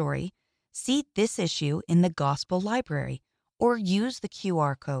Chioma's story, see this issue in the Gospel Library or use the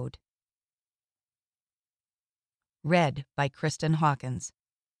QR code. Read by Kristen Hawkins.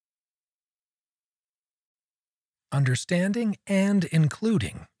 Understanding and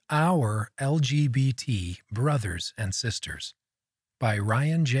Including Our LGBT Brothers and Sisters by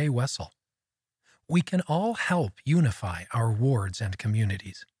Ryan J. Wessel. We can all help unify our wards and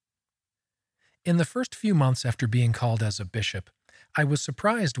communities. In the first few months after being called as a bishop, I was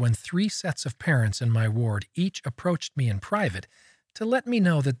surprised when 3 sets of parents in my ward each approached me in private to let me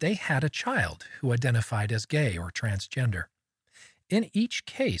know that they had a child who identified as gay or transgender. In each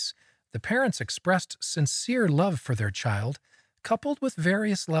case, the parents expressed sincere love for their child, coupled with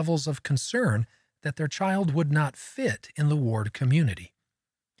various levels of concern that their child would not fit in the ward community.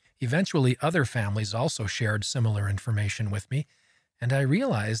 Eventually, other families also shared similar information with me, and I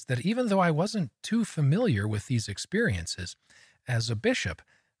realized that even though I wasn't too familiar with these experiences, as a bishop,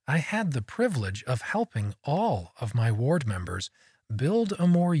 I had the privilege of helping all of my ward members build a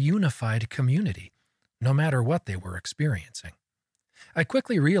more unified community, no matter what they were experiencing. I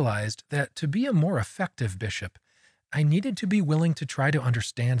quickly realized that to be a more effective bishop, I needed to be willing to try to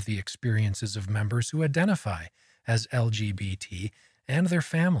understand the experiences of members who identify as LGBT and their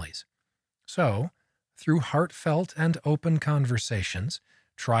families. So, through heartfelt and open conversations,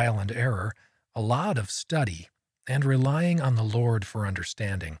 trial and error, a lot of study, and relying on the Lord for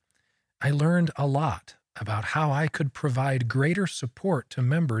understanding, I learned a lot about how I could provide greater support to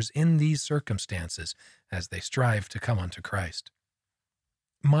members in these circumstances as they strive to come unto Christ.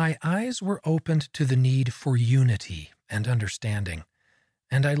 My eyes were opened to the need for unity and understanding,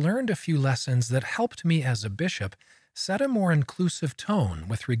 and I learned a few lessons that helped me as a bishop set a more inclusive tone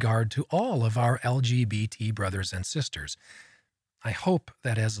with regard to all of our LGBT brothers and sisters. I hope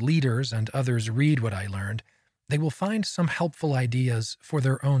that as leaders and others read what I learned, they will find some helpful ideas for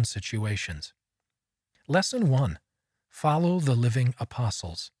their own situations. Lesson 1. Follow the living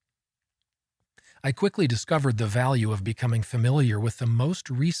apostles. I quickly discovered the value of becoming familiar with the most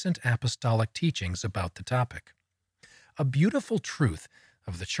recent apostolic teachings about the topic. A beautiful truth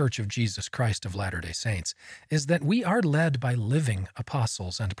of the Church of Jesus Christ of Latter-day Saints is that we are led by living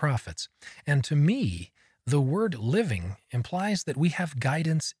apostles and prophets, and to me, the word living implies that we have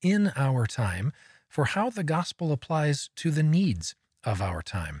guidance in our time for how the gospel applies to the needs of our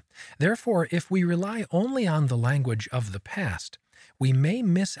time. Therefore, if we rely only on the language of the past, we may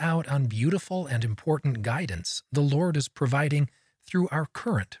miss out on beautiful and important guidance the Lord is providing through our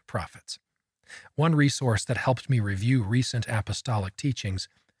current prophets. One resource that helped me review recent apostolic teachings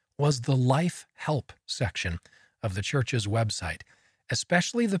was the Life Help section of the church's website,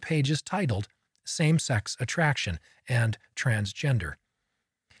 especially the pages titled Same-Sex Attraction and Transgender.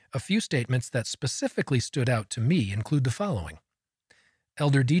 A few statements that specifically stood out to me include the following.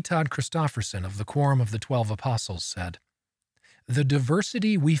 Elder D. Todd Christofferson of the Quorum of the 12 Apostles said, "The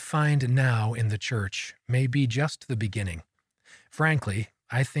diversity we find now in the church may be just the beginning. Frankly,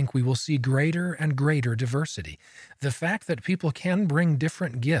 I think we will see greater and greater diversity. The fact that people can bring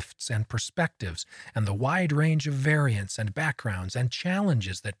different gifts and perspectives and the wide range of variants and backgrounds and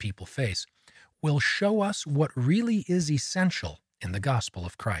challenges that people face will show us what really is essential in the gospel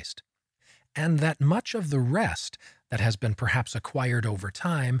of Christ. And that much of the rest that has been perhaps acquired over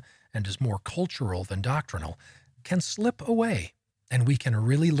time and is more cultural than doctrinal can slip away, and we can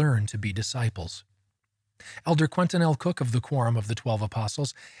really learn to be disciples." Elder Quentin L. Cook of the Quorum of the 12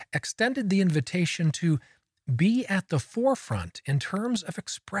 Apostles extended the invitation to be at the forefront in terms of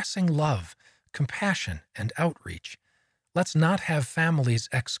expressing love, compassion, and outreach. Let's not have families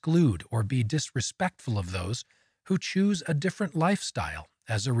exclude or be disrespectful of those who choose a different lifestyle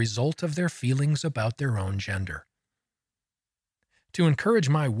as a result of their feelings about their own gender. To encourage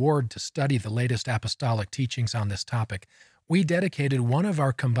my ward to study the latest apostolic teachings on this topic, we dedicated one of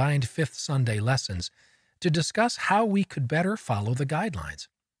our combined Fifth Sunday lessons to discuss how we could better follow the guidelines.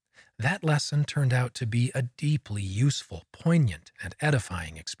 That lesson turned out to be a deeply useful, poignant, and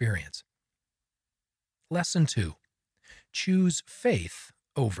edifying experience. Lesson 2. Choose faith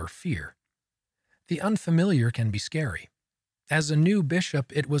over fear. The unfamiliar can be scary. As a new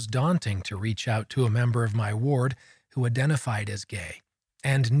bishop, it was daunting to reach out to a member of my ward who identified as gay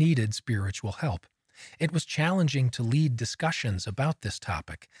and needed spiritual help. It was challenging to lead discussions about this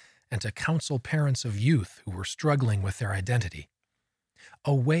topic and to counsel parents of youth who were struggling with their identity.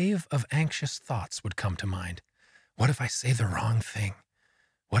 A wave of anxious thoughts would come to mind. What if I say the wrong thing?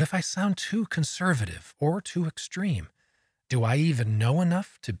 What if I sound too conservative or too extreme? Do I even know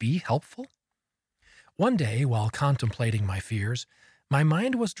enough to be helpful? One day, while contemplating my fears, my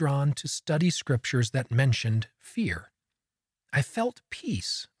mind was drawn to study scriptures that mentioned fear. I felt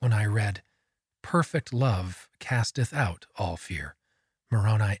peace when I read, "Perfect love casteth out all fear,"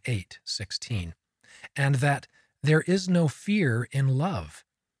 Moroni 8:16, and that there is no fear in love,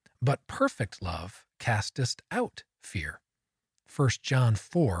 but perfect love castest out fear. 1 John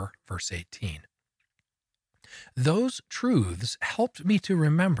 4, verse 18. Those truths helped me to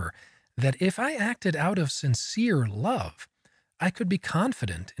remember that if I acted out of sincere love, I could be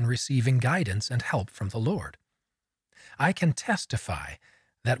confident in receiving guidance and help from the Lord. I can testify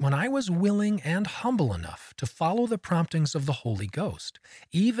that when I was willing and humble enough to follow the promptings of the Holy Ghost,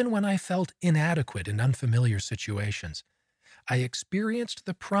 even when I felt inadequate in unfamiliar situations, I experienced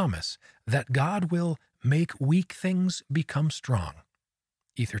the promise that God will make weak things become strong.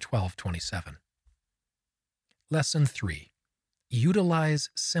 Ether 12:27. Lesson 3.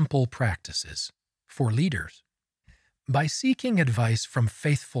 Utilize simple practices for leaders. By seeking advice from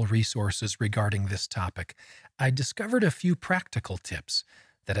faithful resources regarding this topic, I discovered a few practical tips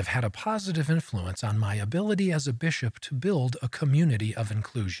that have had a positive influence on my ability as a bishop to build a community of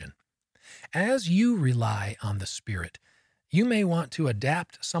inclusion. As you rely on the Spirit, you may want to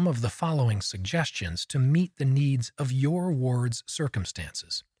adapt some of the following suggestions to meet the needs of your ward's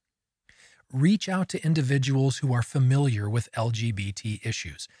circumstances. Reach out to individuals who are familiar with LGBT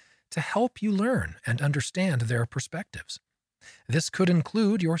issues to help you learn and understand their perspectives. This could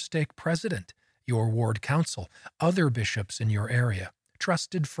include your stake president, your ward council, other bishops in your area,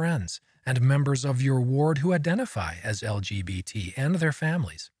 trusted friends, and members of your ward who identify as LGBT and their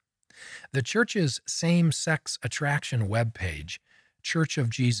families. The church's same-sex attraction webpage,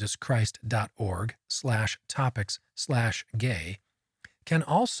 churchofjesuschrist.org/topics/gay, can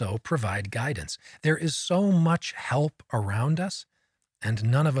also provide guidance. There is so much help around us, and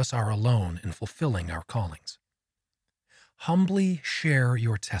none of us are alone in fulfilling our callings. Humbly share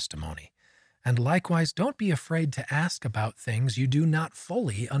your testimony, and likewise don't be afraid to ask about things you do not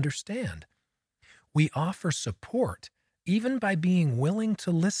fully understand. We offer support even by being willing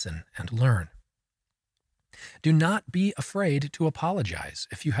to listen and learn. Do not be afraid to apologize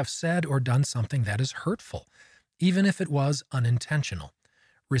if you have said or done something that is hurtful, even if it was unintentional.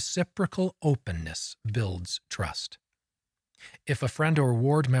 Reciprocal openness builds trust. If a friend or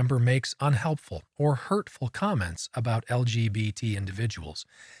ward member makes unhelpful or hurtful comments about LGBT individuals,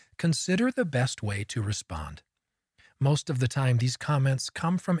 consider the best way to respond. Most of the time, these comments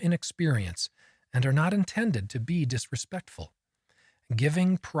come from inexperience and are not intended to be disrespectful.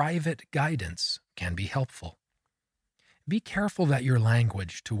 Giving private guidance can be helpful. Be careful that your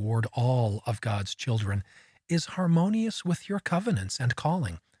language toward all of God's children is harmonious with your covenants and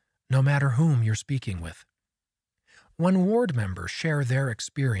calling, no matter whom you're speaking with. When ward members share their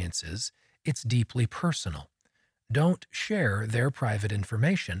experiences, it's deeply personal. Don't share their private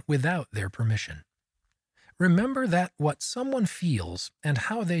information without their permission. Remember that what someone feels and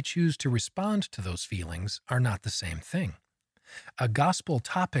how they choose to respond to those feelings are not the same thing. A Gospel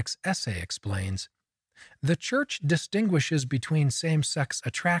Topics essay explains, "The Church distinguishes between same-sex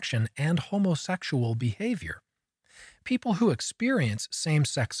attraction and homosexual behavior. People who experience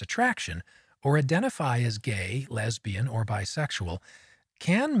same-sex attraction or identify as gay, lesbian, or bisexual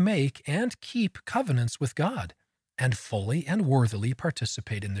can make and keep covenants with God and fully and worthily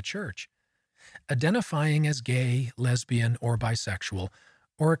participate in the church. Identifying as gay, lesbian, or bisexual,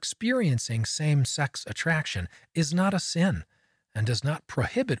 or experiencing same-sex attraction is not a sin and does not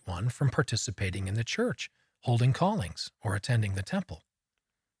prohibit one from participating in the church, holding callings, or attending the temple.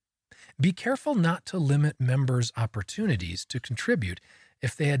 Be careful not to limit members' opportunities to contribute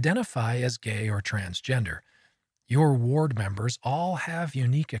if they identify as gay or transgender. Your ward members all have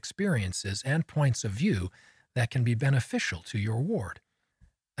unique experiences and points of view that can be beneficial to your ward.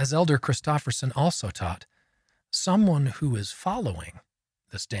 As Elder Christofferson also taught, someone who is following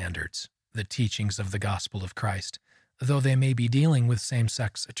the standards, the teachings of the gospel of Christ, though they may be dealing with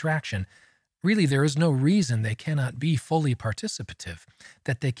same-sex attraction, really there is no reason they cannot be fully participative,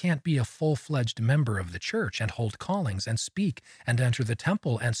 that they can't be a full-fledged member of the church and hold callings and speak and enter the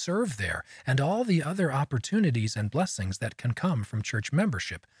temple and serve there, and all the other opportunities and blessings that can come from church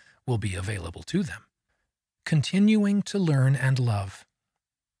membership will be available to them. Continuing to learn and love.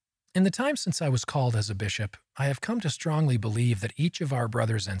 In the time since I was called as a bishop, I have come to strongly believe that each of our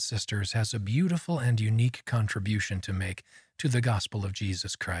brothers and sisters has a beautiful and unique contribution to make to the gospel of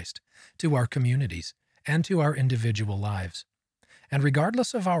Jesus Christ, to our communities, and to our individual lives. And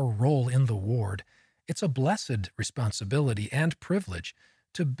regardless of our role in the ward, it's a blessed responsibility and privilege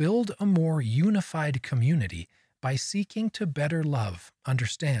to build a more unified community by seeking to better love,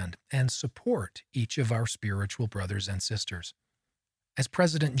 understand, and support each of our spiritual brothers and sisters. As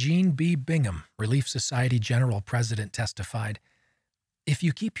President Gene B. Bingham, Relief Society General President, testified, "If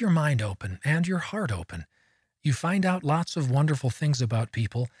you keep your mind open and your heart open, you find out lots of wonderful things about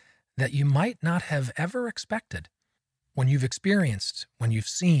people that you might not have ever expected. When you've experienced, when you've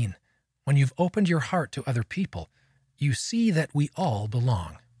seen, when you've opened your heart to other people, you see that we all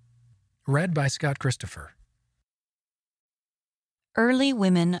belong. Read by Scott Christopher. Early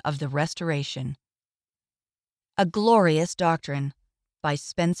Women of the Restoration. A Glorious Doctrine by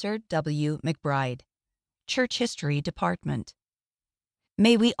Spencer W. McBride, Church History Department.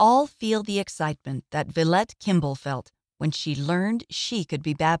 May we all feel the excitement that Villette Kimball felt when she learned she could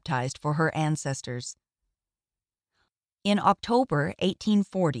be baptized for her ancestors. In October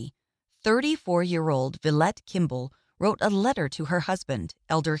 1840, 34-year-old Villette Kimball wrote a letter to her husband,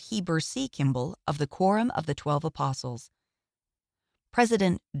 Elder Heber C. Kimball of the Quorum of the 12 Apostles.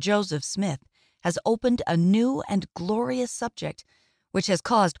 President Joseph Smith has opened a new and glorious subject, which has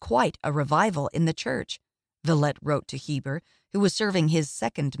caused quite a revival in the church, Villette wrote to Heber, who was serving his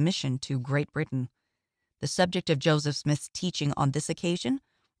second mission to Great Britain. The subject of Joseph Smith's teaching on this occasion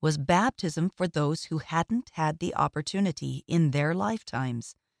was baptism for those who hadn't had the opportunity in their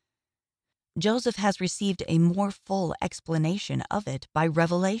lifetimes. Joseph has received a more full explanation of it by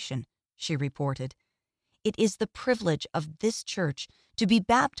revelation, she reported. It is the privilege of this church to be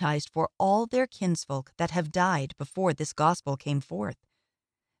baptized for all their kinsfolk that have died before this gospel came forth.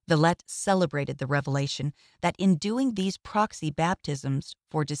 Villette celebrated the revelation that in doing these proxy baptisms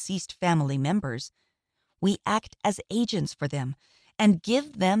for deceased family members, we act as agents for them and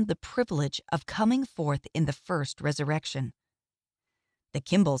give them the privilege of coming forth in the first resurrection. The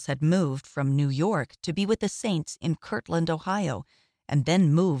Kimballs had moved from New York to be with the saints in Kirtland, Ohio, and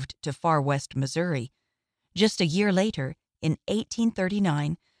then moved to far west Missouri. Just a year later, in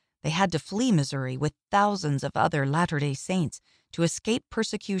 1839, they had to flee Missouri with thousands of other Latter-day Saints to escape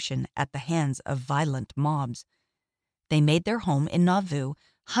persecution at the hands of violent mobs. They made their home in Nauvoo,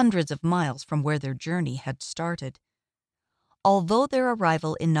 hundreds of miles from where their journey had started. Although their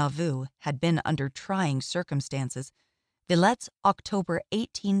arrival in Nauvoo had been under trying circumstances, Villette's October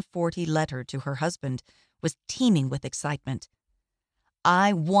 1840 letter to her husband was teeming with excitement.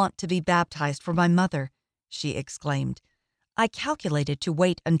 "I want to be baptized for my mother," she exclaimed. "I calculated to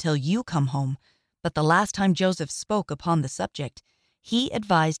wait until you come home, but the last time Joseph spoke upon the subject, he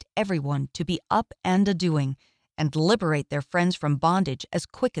advised everyone to be up and a-doing and liberate their friends from bondage as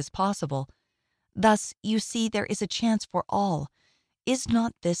quick as possible. Thus, you see, there is a chance for all. Is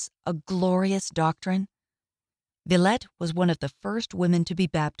not this a glorious doctrine?" Villette was one of the first women to be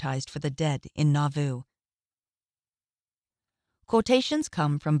baptized for the dead in Nauvoo. Quotations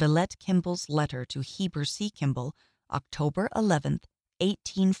come from Villette Kimball's letter to Heber C. Kimball, October 11,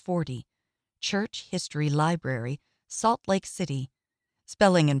 1840, Church History Library, Salt Lake City,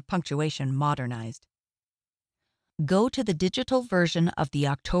 spelling and punctuation modernized. Go to the digital version of the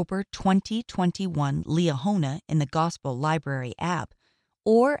October 2021 Liahona in the Gospel Library app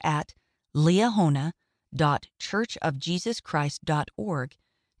or at liahona.churchofjesuschrist.org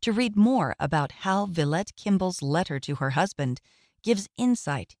to read more about how Villette Kimball's letter to her husband gives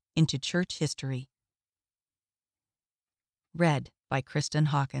insight into church history. Read by Kristen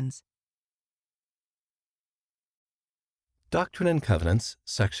Hawkins. Doctrine and Covenants,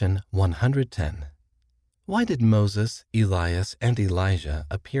 Section 110. Why did Moses, Elias, and Elijah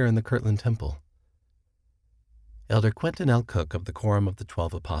appear in the Kirtland Temple? Elder Quentin L. Cook of the Quorum of the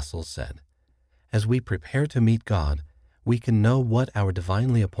 12 Apostles said, "As we prepare to meet God, we can know what our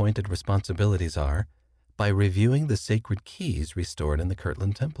divinely appointed responsibilities are by reviewing the sacred keys restored in the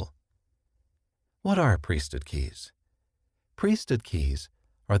Kirtland Temple." What are priesthood keys? Priesthood keys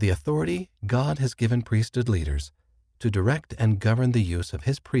are the authority God has given priesthood leaders to direct and govern the use of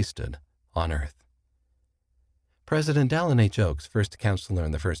his priesthood on earth. President Dallin H. Oaks, first counselor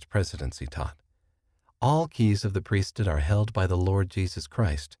in the First Presidency, taught, "All keys of the priesthood are held by the Lord Jesus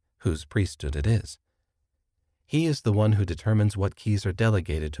Christ, whose priesthood it is. He is the one who determines what keys are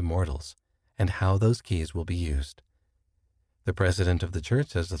delegated to mortals and how those keys will be used. The president of the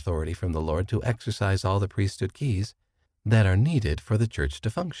church has authority from the Lord to exercise all the priesthood keys that are needed for the church to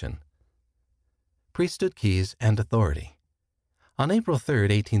function." Priesthood keys and authority. On April 3,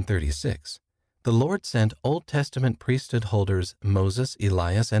 1836, the Lord sent Old Testament priesthood holders Moses,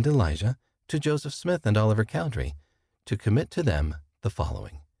 Elias, and Elijah to Joseph Smith and Oliver Cowdery to commit to them the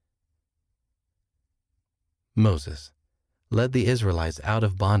following. Moses led the Israelites out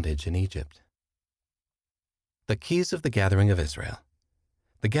of bondage in Egypt. The keys of the gathering of Israel.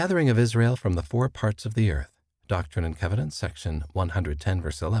 The gathering of Israel from the four parts of the earth. Doctrine and Covenants, section 110,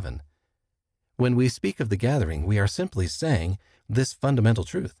 verse 11. When we speak of the gathering, we are simply saying this fundamental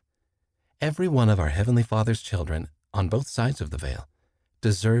truth. Every one of our Heavenly Father's children, on both sides of the veil,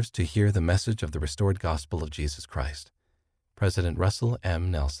 deserves to hear the message of the restored gospel of Jesus Christ. President Russell M.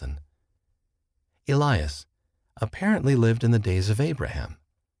 Nelson. Elias apparently lived in the days of Abraham.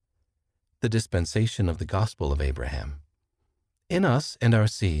 the dispensation of the gospel of Abraham. In us and our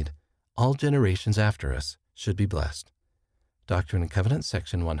seed, all generations after us should be blessed. Doctrine and Covenants,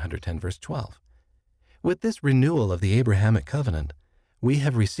 section 110, verse 12. With this renewal of the Abrahamic covenant, we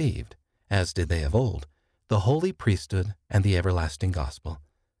have received, as did they of old, the holy priesthood and the everlasting gospel.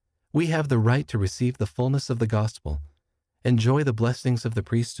 We have the right to receive the fullness of the gospel, enjoy the blessings of the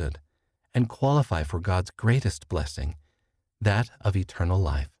priesthood, and qualify for God's greatest blessing, that of eternal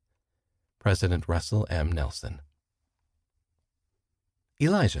life. President Russell M. Nelson.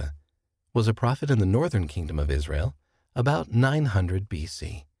 Elijah was a prophet in the northern kingdom of Israel about 900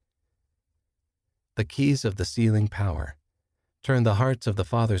 BC. The keys of the sealing power turn the hearts of the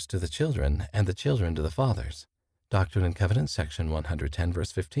fathers to the children and the children to the fathers. Doctrine and Covenants, section 110,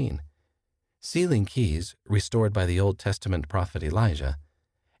 verse 15. Sealing keys, restored by the Old Testament prophet Elijah,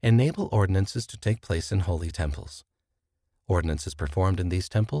 enable ordinances to take place in holy temples. Ordinances performed in these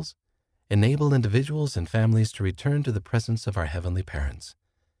temples enable individuals and families to return to the presence of our heavenly parents.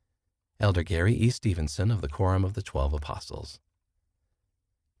 Elder Gary E. Stevenson of the Quorum of the 12 Apostles.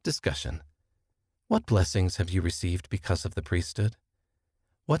 Discussion. What blessings have you received because of the priesthood?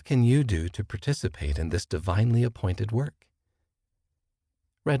 What can you do to participate in this divinely appointed work?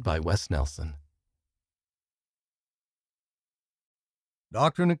 Read by Wes Nelson.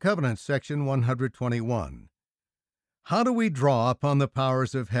 Doctrine and Covenants, section 121. How do we draw upon the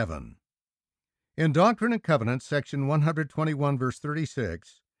powers of heaven? In Doctrine and Covenants, section 121, verse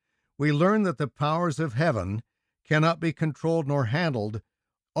 36, we learn that the powers of heaven cannot be controlled nor handled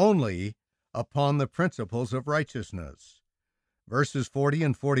only upon the principles of righteousness. Verses 40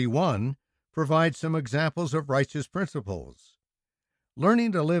 and 41 provide some examples of righteous principles.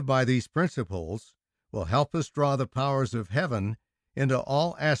 Learning to live by these principles will help us draw the powers of heaven into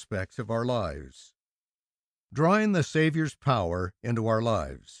all aspects of our lives. Drawing the Savior's power into our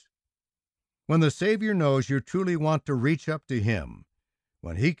lives. When the Savior knows you truly want to reach up to Him,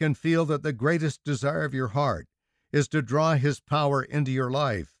 when He can feel that the greatest desire of your heart is to draw His power into your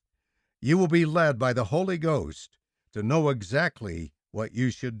life, you will be led by the Holy Ghost to know exactly what you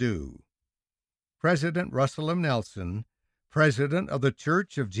should do. President Russell M. Nelson, President of the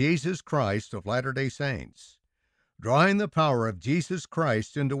Church of Jesus Christ of Latter-day Saints. Drawing the power of Jesus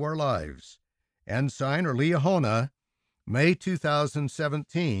Christ into our lives. Ensign or Liahona, May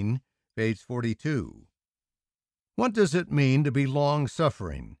 2017, page 42. What does it mean to be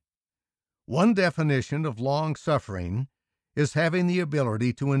long-suffering? One definition of long-suffering is having the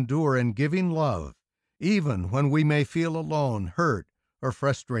ability to endure and giving love, even when we may feel alone, hurt, or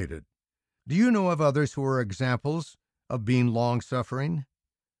frustrated. Do you know of others who are examples of being long-suffering?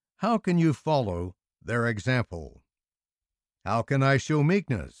 How can you follow their example? How can I show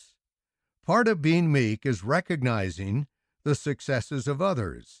meekness? Part of being meek is recognizing the successes of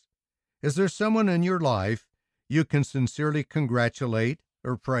others. Is there someone in your life you can sincerely congratulate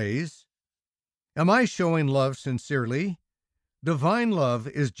or praise? Am I showing love sincerely? Divine love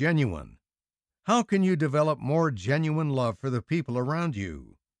is genuine. How can you develop more genuine love for the people around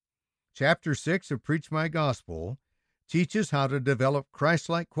you? Chapter 6 of Preach My Gospel teaches how to develop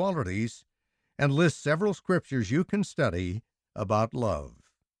Christ-like qualities and lists several scriptures you can study about love.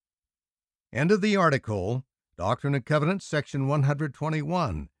 End of the article, Doctrine and Covenants, section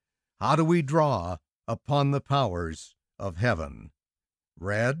 121. How do we draw upon the powers of heaven?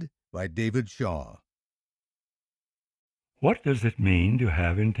 Read by David Shaw. What does it mean to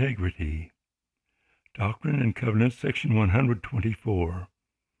have integrity? Doctrine and Covenants, section 124.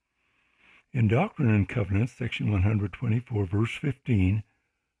 In Doctrine and Covenants, section 124, verse 15,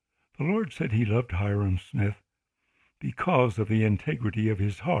 the Lord said He loved Hiram Smith because of the integrity of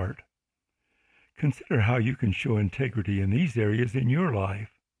his heart. Consider how you can show integrity in these areas in your life.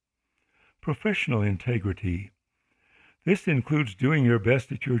 Professional integrity. This includes doing your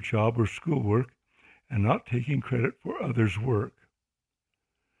best at your job or schoolwork and not taking credit for others' work.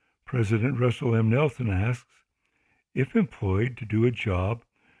 President Russell M. Nelson asks, if employed to do a job,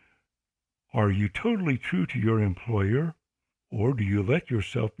 are you totally true to your employer, or do you let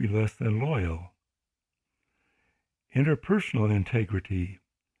yourself be less than loyal? Interpersonal integrity.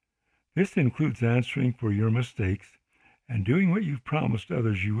 This includes answering for your mistakes and doing what you've promised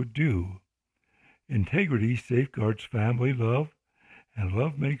others you would do. Integrity safeguards family love, and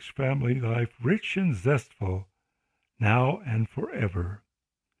love makes family life rich and zestful, now and forever.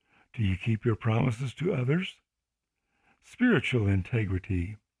 Do you keep your promises to others? Spiritual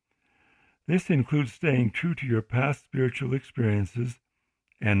integrity. This includes staying true to your past spiritual experiences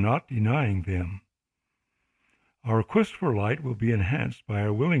and not denying them. Our quest for light will be enhanced by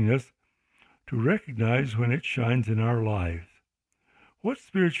our willingness to recognize when it shines in our lives. What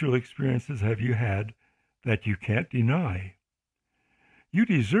spiritual experiences have you had that you can't deny? You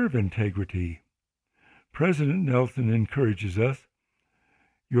deserve integrity. President Nelson encourages us,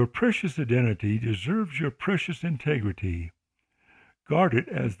 your precious identity deserves your precious integrity. Guard it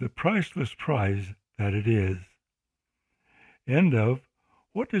as the priceless prize that it is. End of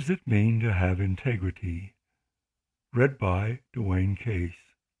What Does It Mean to Have Integrity? Read by Dwayne Case.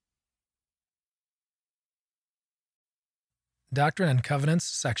 Doctrine and Covenants,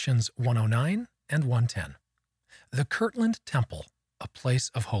 sections 109 and 110. The Kirtland Temple, a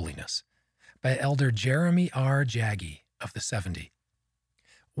Place of Holiness, by Elder Jeremy R. Jaggi of the 70.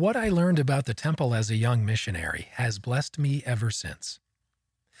 What I learned about the temple as a young missionary has blessed me ever since.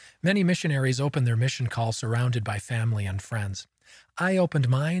 Many missionaries open their mission call surrounded by family and friends. I opened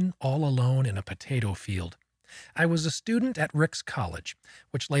mine all alone in a potato field. I was a student at Ricks College,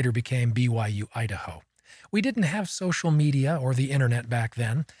 which later became BYU Idaho. We didn't have social media or the internet back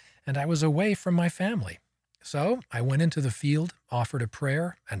then, and I was away from my family. So I went into the field, offered a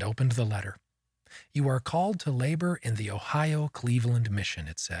prayer, and opened the letter. You are called to labor in the Ohio Cleveland Mission,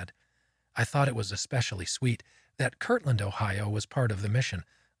 it said. I thought it was especially sweet that Kirtland, Ohio was part of the mission,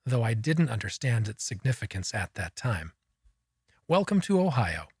 though I didn't understand its significance at that time. Welcome to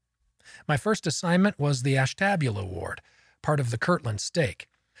Ohio. My first assignment was the Ashtabula Ward, part of the Kirtland stake.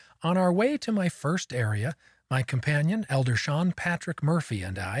 On our way to my first area, my companion, Elder Sean Patrick Murphy,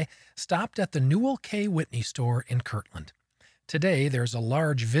 and I stopped at the Newell K. Whitney store in Kirtland. Today, there's a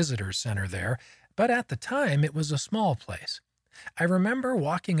large visitor center there, but at the time, it was a small place. I remember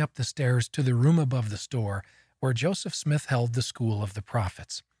walking up the stairs to the room above the store where Joseph Smith held the School of the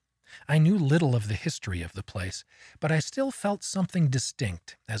Prophets. I knew little of the history of the place, but I still felt something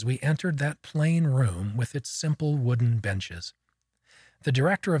distinct as we entered that plain room with its simple wooden benches. The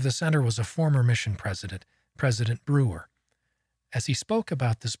director of the center was a former mission president, President Brewer. As he spoke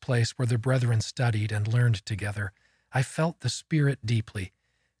about this place where the brethren studied and learned together, I felt the Spirit deeply.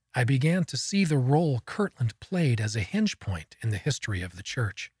 I began to see the role Kirtland played as a hinge point in the history of the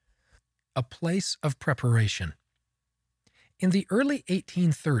church. A place of preparation. In the early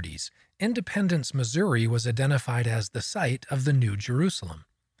 1830s, Independence, Missouri was identified as the site of the New Jerusalem.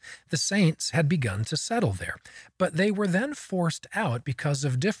 The saints had begun to settle there, but they were then forced out because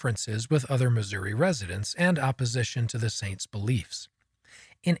of differences with other Missouri residents and opposition to the saints' beliefs.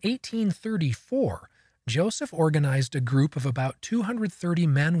 In 1834, Joseph organized a group of about 230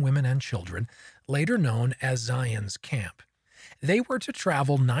 men, women, and children, later known as Zion's Camp. They were to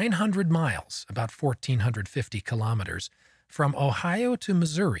travel 900 miles, about 1,450 kilometers, from Ohio to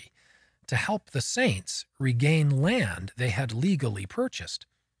Missouri to help the saints regain land they had legally purchased.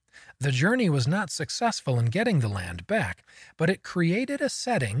 The journey was not successful in getting the land back, but it created a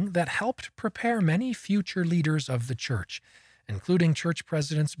setting that helped prepare many future leaders of the church, including church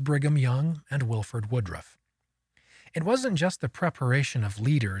presidents Brigham Young and Wilford Woodruff. It wasn't just the preparation of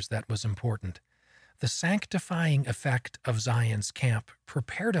leaders that was important. The sanctifying effect of Zion's Camp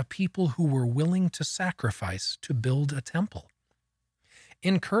prepared a people who were willing to sacrifice to build a temple.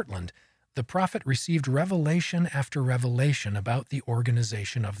 In Kirtland, the prophet received revelation after revelation about the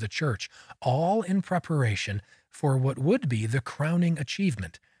organization of the church, all in preparation for what would be the crowning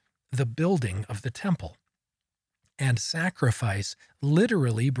achievement, the building of the temple. And sacrifice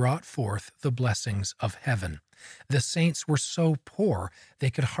literally brought forth the blessings of heaven. The saints were so poor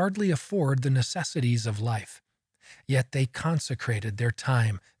they could hardly afford the necessities of life. Yet they consecrated their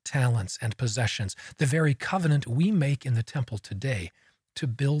time, talents, and possessions, the very covenant we make in the temple today, to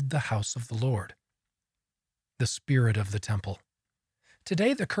build the house of the Lord. The spirit of the temple.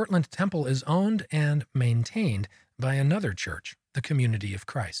 Today, the Kirtland Temple is owned and maintained by another church, the Community of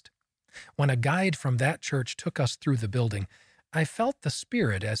Christ. When a guide from that church took us through the building, I felt the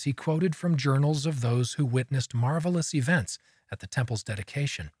Spirit as he quoted from journals of those who witnessed marvelous events at the temple's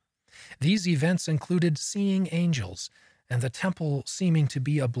dedication. These events included seeing angels and the temple seeming to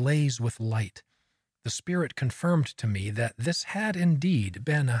be ablaze with light. The Spirit confirmed to me that this had indeed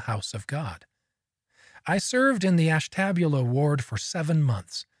been a house of God. I served in the Ashtabula Ward for 7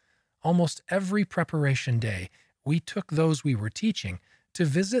 months. Almost every preparation day, we took those we were teaching to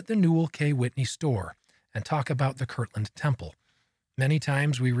visit the Newell K. Whitney store and talk about the Kirtland Temple. Many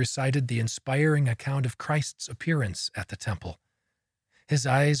times we recited the inspiring account of Christ's appearance at the temple. His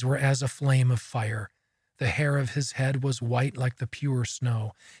eyes were as a flame of fire. The hair of his head was white like the pure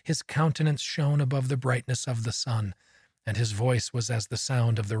snow. His countenance shone above the brightness of the sun, and his voice was as the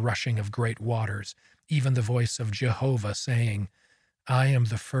sound of the rushing of great waters, even the voice of Jehovah, saying, I am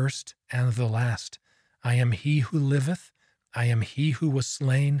the first and the last. I am he who liveth. I am he who was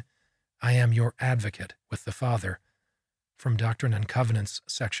slain. I am your advocate with the Father. from Doctrine and Covenants,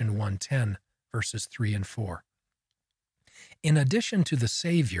 section 110, verses 3 and 4. In addition to the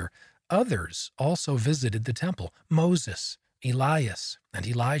Savior, others also visited the temple: Moses, Elias, and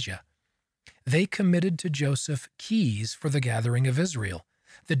Elijah. They committed to Joseph keys for the gathering of Israel,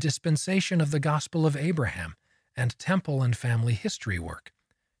 the dispensation of the gospel of Abraham, and temple and family history work.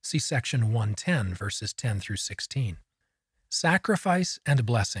 See section 110, verses 10 through 16. Sacrifice and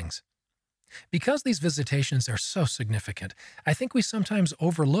blessings. Because these visitations are so significant, I think we sometimes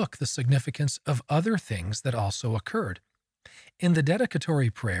overlook the significance of other things that also occurred. In the dedicatory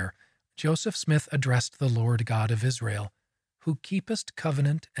prayer, Joseph Smith addressed the Lord God of Israel, who keepest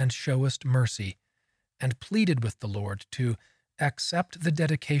covenant and showest mercy, and pleaded with the Lord to accept the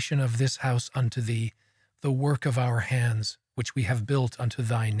dedication of this house unto thee, the work of our hands, which we have built unto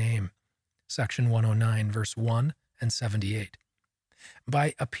thy name. Section 109, verse 1 and 78.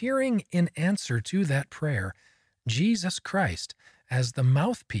 By appearing in answer to that prayer, Jesus Christ, as the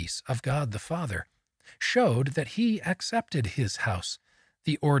mouthpiece of God the Father, showed that he accepted his house,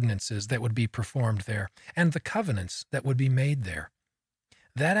 the ordinances that would be performed there, and the covenants that would be made there.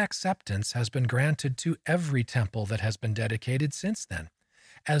 That acceptance has been granted to every temple that has been dedicated since then,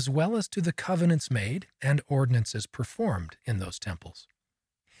 as well as to the covenants made and ordinances performed in those temples.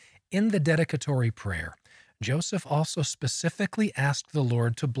 In the dedicatory prayer, Joseph also specifically asked the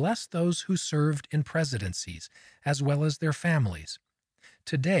Lord to bless those who served in presidencies, as well as their families.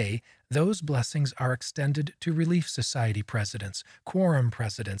 Today, those blessings are extended to Relief Society presidents, quorum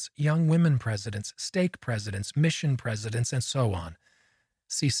presidents, young women presidents, stake presidents, mission presidents, and so on.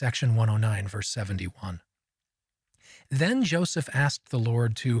 See section 109, verse 71. Then Joseph asked the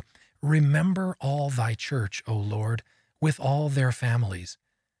Lord to remember all thy church, O Lord, with all their families,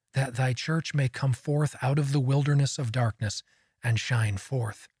 that thy church may come forth out of the wilderness of darkness and shine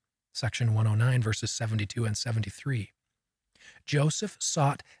forth. Section 109, verses 72 and 73. Joseph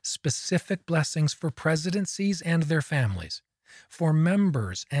sought specific blessings for presidencies and their families, for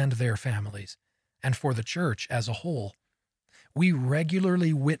members and their families, and for the church as a whole. We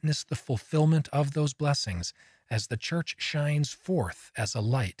regularly witness the fulfillment of those blessings as the church shines forth as a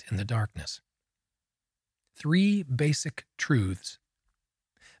light in the darkness. 3 basic truths.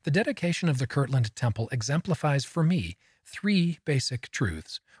 The dedication of the Kirtland Temple exemplifies for me 3 basic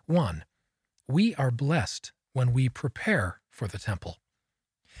truths. 1. We are blessed when we prepare for the temple.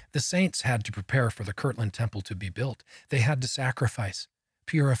 The saints had to prepare for the Kirtland Temple to be built. They had to sacrifice,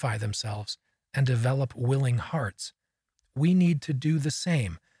 purify themselves, and develop willing hearts. We need to do the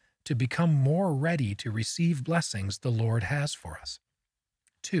same to become more ready to receive blessings the Lord has for us.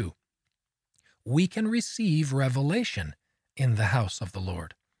 2. We can receive revelation in the house of the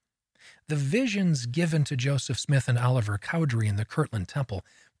Lord. The visions given to Joseph Smith and Oliver Cowdery in the Kirtland Temple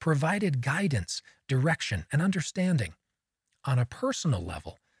provided guidance, direction, and understanding. On a personal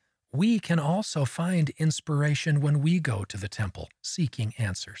level, we can also find inspiration when we go to the temple seeking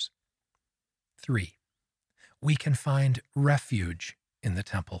answers. 3. We can find refuge in the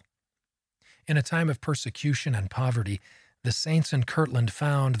temple. In a time of persecution and poverty, the saints in Kirtland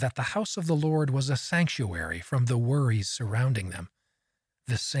found that the house of the Lord was a sanctuary from the worries surrounding them.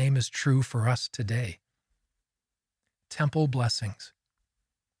 The same is true for us today. Temple blessings.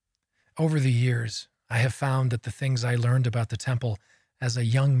 Over the years, I have found that the things I learned about the temple as a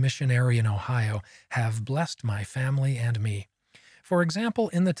young missionary in Ohio have blessed my family and me. For example,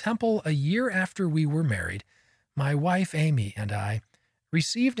 in the temple a year after we were married, my wife Amy and I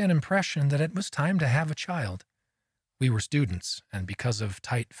received an impression that it was time to have a child. We were students, and because of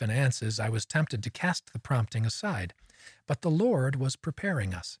tight finances, I was tempted to cast the prompting aside, but the Lord was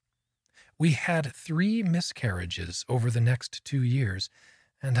preparing us. We had 3 miscarriages over the next 2 years,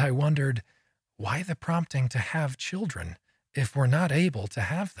 and I wondered, why the prompting to have children if we're not able to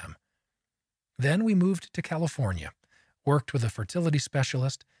have them? Then we moved to California, worked with a fertility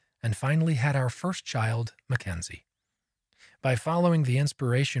specialist, and finally had our first child, Mackenzie. By following the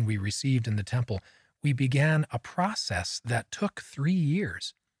inspiration we received in the temple, we began a process that took 3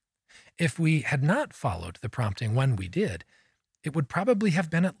 years. If we had not followed the prompting when we did, it would probably have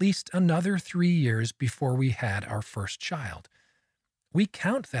been at least another 3 years before we had our first child. We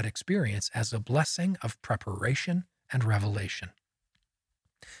count that experience as a blessing of preparation and revelation.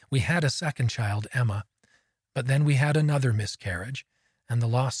 We had a second child, Emma, but then we had another miscarriage and the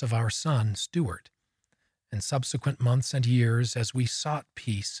loss of our son, Stuart. In subsequent months and years, as we sought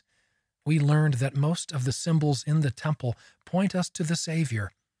peace, we learned that most of the symbols in the temple point us to the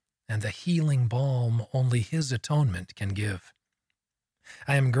Savior and the healing balm only His atonement can give.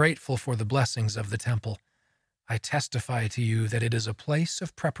 I am grateful for the blessings of the temple. I testify to you that it is a place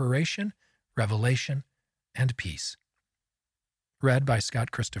of preparation, revelation, and peace. Read by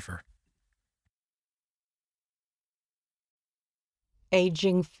Scott Christopher.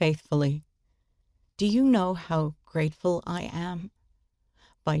 Aging Faithfully. Do you know how grateful I am?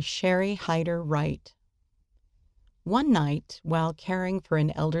 By Sherry Hyder Wright. One night, while caring for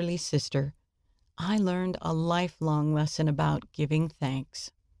an elderly sister, I learned a lifelong lesson about giving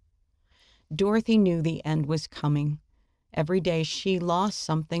thanks. Dorothy knew the end was coming. Every day she lost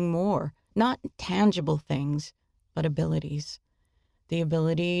something more, not tangible things, but abilities. The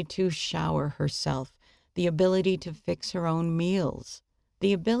ability to shower herself, the ability to fix her own meals,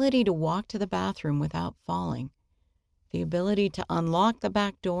 the ability to walk to the bathroom without falling, the ability to unlock the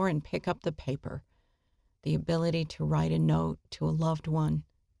back door and pick up the paper, the ability to write a note to a loved one.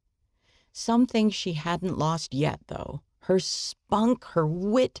 Some things she hadn't lost yet, though: her spunk, her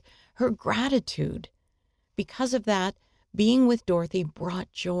wit, her gratitude. Because of that, being with Dorothy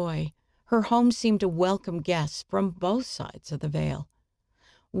brought joy. Her home seemed to welcome guests from both sides of the veil.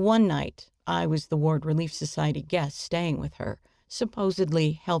 One night, I was the Ward Relief Society guest staying with her,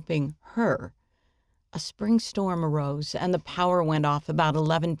 supposedly helping her. A spring storm arose, and the power went off about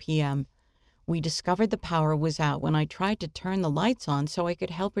 11 p.m. We discovered the power was out when I tried to turn the lights on so I could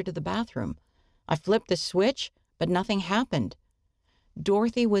help her to the bathroom. I flipped the switch, but nothing happened.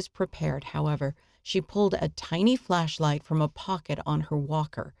 Dorothy was prepared, however. She pulled a tiny flashlight from a pocket on her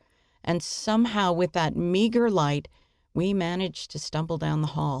walker, and somehow with that meager light, we managed to stumble down the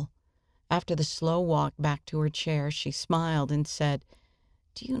hall. After the slow walk back to her chair, she smiled and said,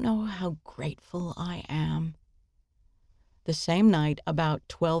 "Do you know how grateful I am?" The same night, about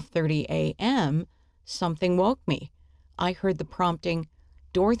 12:30 a.m., something woke me. I heard the prompting,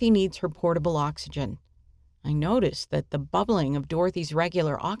 "Dorothy needs her portable oxygen." I noticed that the bubbling of Dorothy's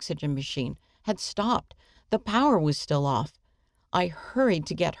regular oxygen machine had stopped. The power was still off. I hurried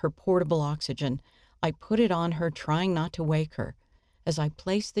to get her portable oxygen. I put it on her, trying not to wake her. As I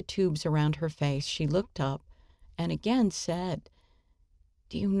placed the tubes around her face, she looked up and again said,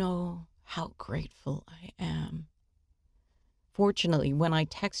 "Do you know how grateful I am?" Fortunately, when I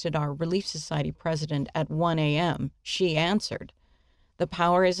texted our Relief Society president at 1 a.m., she answered, "The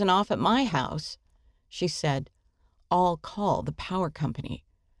power isn't off at my house." She said, "I'll call the power company."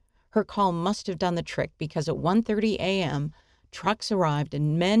 Her call must have done the trick, because at 1:30 a.m., trucks arrived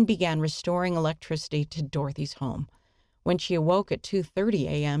and men began restoring electricity to Dorothy's home. When she awoke at 2:30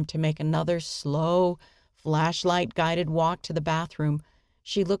 a.m. to make another slow, flashlight-guided walk to the bathroom,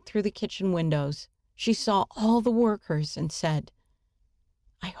 she looked through the kitchen windows. She saw all the workers and said,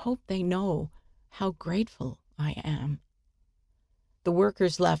 "I hope they know how grateful I am." The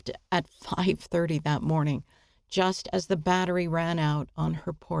workers left at 5:30 that morning, just as the battery ran out on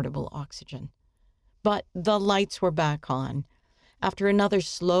her portable oxygen. But the lights were back on. After another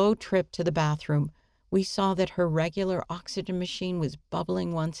slow trip to the bathroom, we saw that her regular oxygen machine was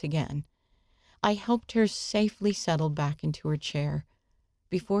bubbling once again. I helped her safely settle back into her chair.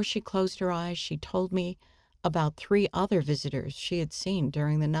 Before she closed her eyes, she told me about 3 other visitors she had seen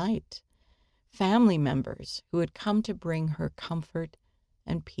during the night, family members who had come to bring her comfort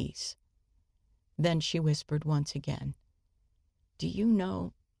and peace. Then she whispered once again, "Do you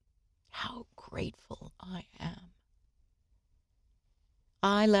know how grateful I am?"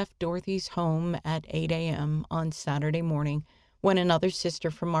 I left Dorothy's home at 8 a.m. on Saturday morning, when another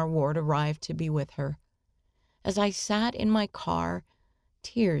sister from our ward arrived to be with her. As I sat in my car,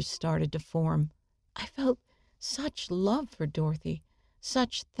 tears started to form. I felt such love for Dorothy,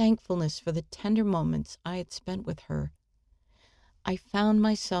 such thankfulness for the tender moments I had spent with her. I found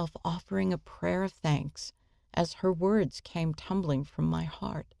myself offering a prayer of thanks as her words came tumbling from my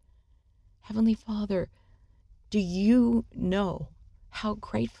heart. "Heavenly Father, do you know how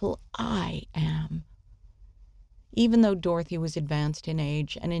grateful I am?" Even though Dorothy was advanced in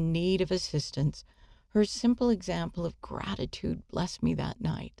age and in need of assistance, her simple example of gratitude blessed me that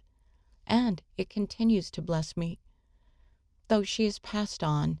night, and it continues to bless me. Though she has passed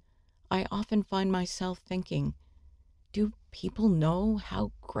on, I often find myself thinking, do people know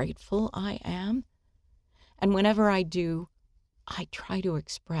how grateful I am? And whenever I do, I try to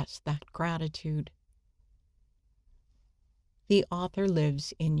express that gratitude. The author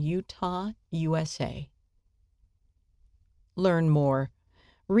lives in Utah, USA. Learn more.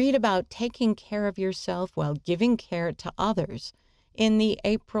 Read about taking care of yourself while giving care to others in the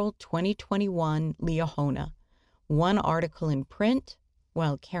April 2021 Liahona. One article in print,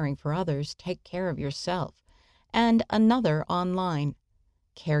 While Caring for Others, Take Care of Yourself, and another online,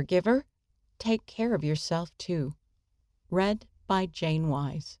 Caregiver, Take Care of Yourself Too. Read by Jane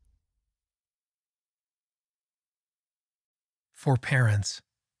Wise. For parents,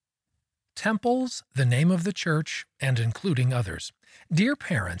 Temples, the name of the church, and including others. Dear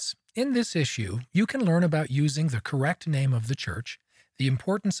parents, in this issue, you can learn about using the correct name of the church, the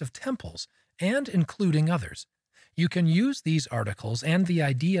importance of temples, and including others. You can use these articles and the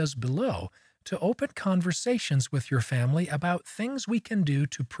ideas below to open conversations with your family about things we can do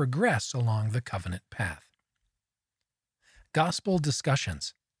to progress along the covenant path. Gospel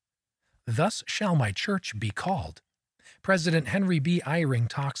discussions. Thus shall my church be called. President Henry B. Eyring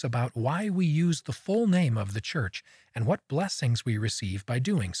talks about why we use the full name of the church and what blessings we receive by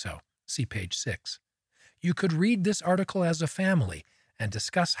doing so. See page 6. You could read this article as a family and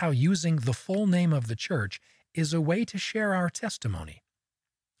discuss how using the full name of the church is a way to share our testimony.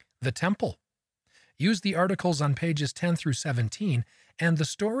 The temple. Use the articles on pages 10 through 17 and the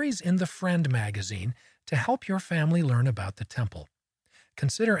stories in the Friend magazine to help your family learn about the temple.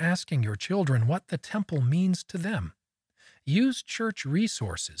 Consider asking your children what the temple means to them. Use church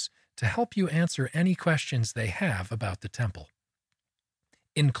resources to help you answer any questions they have about the temple.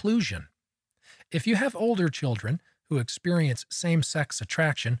 Inclusion. If you have older children who experience same-sex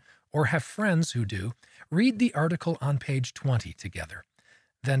attraction or have friends who do, read the article on page 20 together.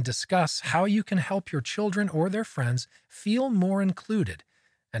 Then discuss how you can help your children or their friends feel more included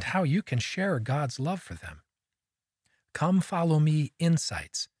and how you can share God's love for them. Come Follow Me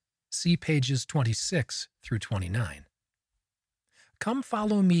Insights. See pages 26 through 29. Come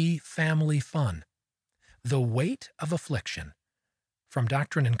Follow Me Family Fun. The Weight of Affliction. From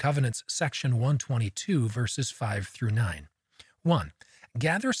Doctrine and Covenants, section 122, verses 5 through 9. 1.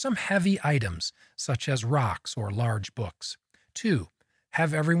 Gather some heavy items, such as rocks or large books. 2.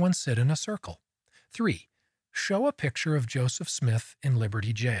 Have everyone sit in a circle. 3. Show a picture of Joseph Smith in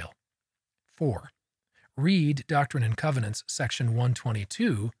Liberty Jail. 4. Read Doctrine and Covenants, section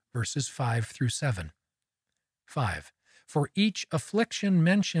 122, verses 5 through 7. 5. For each affliction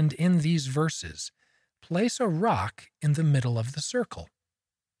mentioned in these verses, place a rock in the middle of the circle.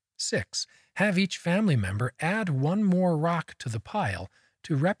 6. Have each family member add one more rock to the pile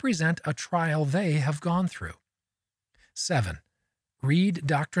to represent a trial they have gone through. 7. Read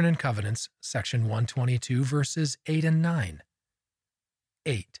Doctrine and Covenants, section 122, verses 8 and 9.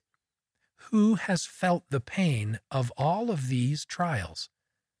 8. Who has felt the pain of all of these trials?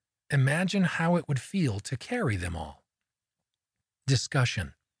 Imagine how it would feel to carry them all.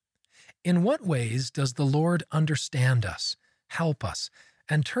 Discussion. In what ways does the Lord understand us, help us,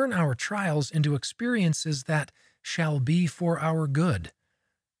 and turn our trials into experiences that shall be for our good?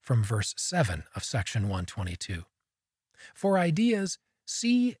 From verse 7 of section 122. For ideas,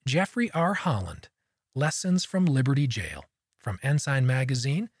 see Jeffrey R. Holland, Lessons from Liberty Jail, from Ensign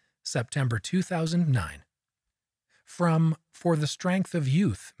Magazine, September 2009. From For the Strength of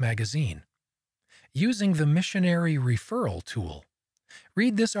Youth magazine. Using the Missionary Referral Tool.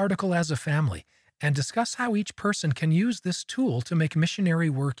 Read this article as a family and discuss how each person can use this tool to make missionary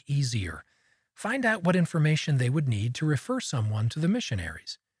work easier. Find out what information they would need to refer someone to the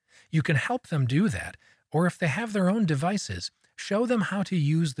missionaries. You can help them do that, or if they have their own devices, show them how to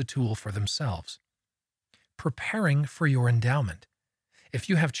use the tool for themselves. Preparing for your endowment. If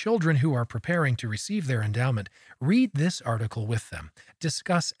you have children who are preparing to receive their endowment, read this article with them.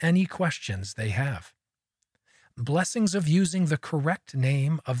 Discuss any questions they have. Blessings of using the correct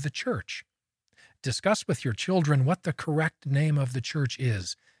name of the church. Discuss with your children what the correct name of the church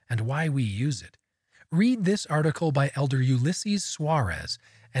is and why we use it. Read this article by Elder Ulysses Suarez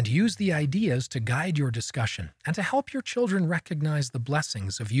and use the ideas to guide your discussion and to help your children recognize the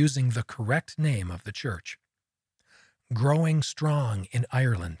blessings of using the correct name of the church. Growing strong in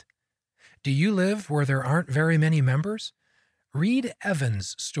Ireland. Do you live where there aren't very many members? Read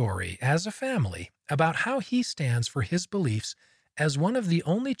Evan's story as a family about how he stands for his beliefs as one of the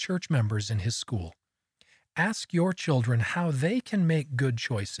only church members in his school. Ask your children how they can make good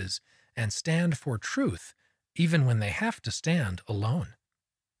choices and stand for truth even when they have to stand alone.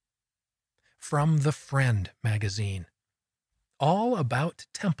 From the Friend magazine. All about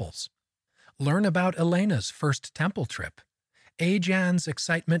temples. Learn about Elena's first temple trip, Ajan's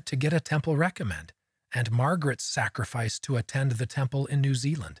excitement to get a temple recommend, and Margaret's sacrifice to attend the temple in New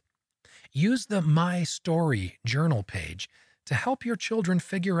Zealand. Use the My Story journal page to help your children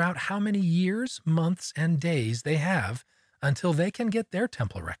figure out how many years, months, and days they have until they can get their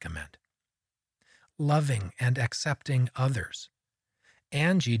temple recommend. Loving and accepting others.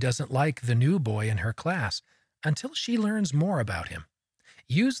 Angie doesn't like the new boy in her class until she learns more about him.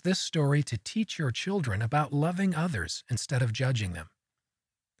 Use this story to teach your children about loving others instead of judging them.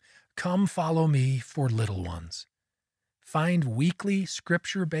 Come Follow Me for little ones. Find weekly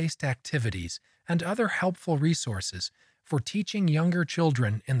scripture-based activities and other helpful resources for teaching younger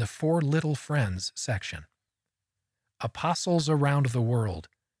children in the Four Little Friends section. Apostles Around the World.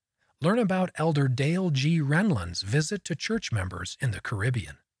 Learn about Elder Dale G. Renlund's visit to church members in the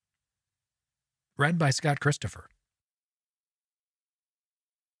Caribbean. Read by Scott Christopher.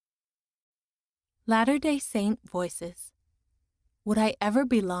 Latter-day Saint Voices. Would I Ever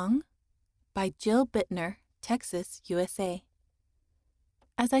Belong? By Jill Bittner, Texas, USA.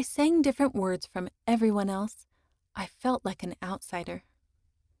 As I sang different words from everyone else, I felt like an outsider.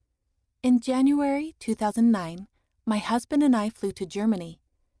 In January 2009, my husband and I flew to Germany.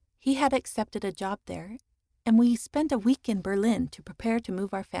 He had accepted a job there, and we spent a week in Berlin to prepare to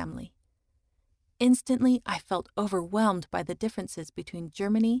move our family. Instantly, I felt overwhelmed by the differences between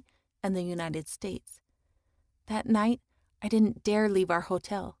Germany and the United States. That night, I didn't dare leave our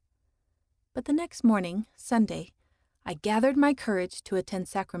hotel. But the next morning, Sunday, I gathered my courage to attend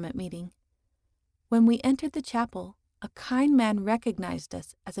sacrament meeting. When we entered the chapel, a kind man recognized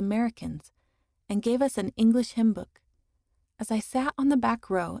us as Americans and gave us an English hymn book. As I sat on the back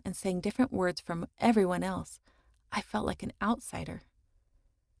row and sang different words from everyone else, I felt like an outsider.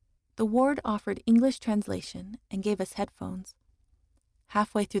 The ward offered English translation and gave us headphones.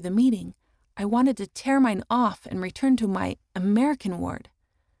 Halfway through the meeting, I wanted to tear mine off and return to my American ward.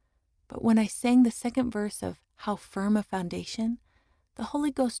 But when I sang the second verse of How Firm a Foundation, the Holy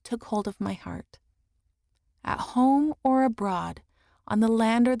Ghost took hold of my heart. At home or abroad, on the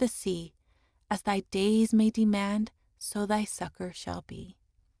land or the sea, as thy days may demand, so thy succor shall be.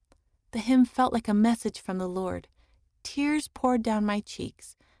 The hymn felt like a message from the Lord. Tears poured down my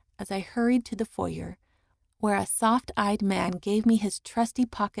cheeks as I hurried to the foyer, where a soft-eyed man gave me his trusty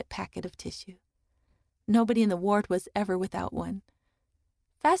pocket packet of tissue. Nobody in the ward was ever without one.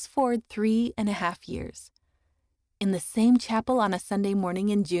 Fast forward 3.5 years. In the same chapel on a Sunday morning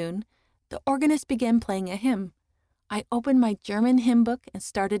in June, the organist began playing a hymn. I opened my German hymn book and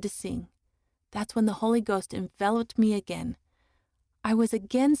started to sing. That's when the Holy Ghost enveloped me again. I was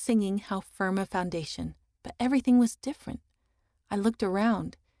again singing How Firm a Foundation, but everything was different. I looked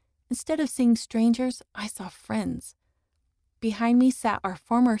around. Instead of seeing strangers, I saw friends. Behind me sat our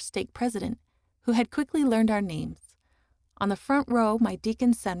former stake president, who had quickly learned our names. On the front row, my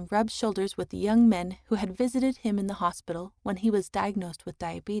deacon's son rubbed shoulders with the young men who had visited him in the hospital when he was diagnosed with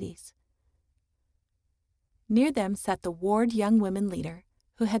diabetes. Near them sat the ward young women leader,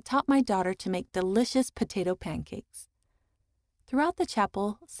 who had taught my daughter to make delicious potato pancakes. Throughout the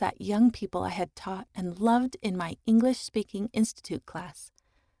chapel sat young people I had taught and loved in my English-speaking institute class,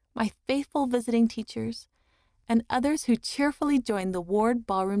 my faithful visiting teachers, and others who cheerfully joined the ward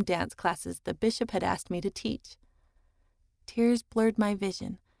ballroom dance classes the bishop had asked me to teach. Tears blurred my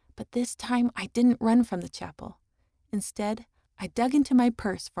vision, but this time I didn't run from the chapel. Instead, I dug into my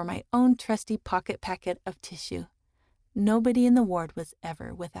purse for my own trusty pocket packet of tissue. Nobody in the ward was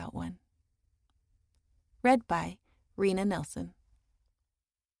ever without one. Read by Rena Nelson.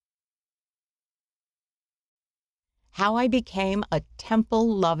 How I Became a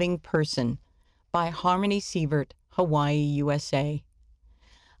Temple-Loving Person by Harmony Sievert, Hawaii, USA.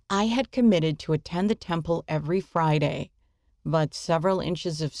 I had committed to attend the temple every Friday, but several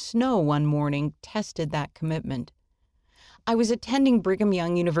inches of snow one morning tested that commitment. I was attending Brigham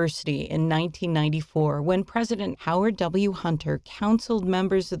Young University in 1994 when President Howard W. Hunter counseled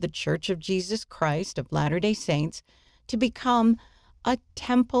members of the Church of Jesus Christ of Latter-day Saints to become a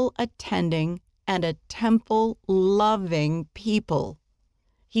temple-attending and a temple-loving people.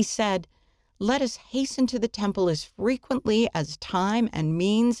 He said, "Let us hasten to the temple as frequently as time and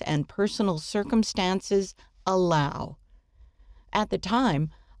means and personal circumstances allow." At the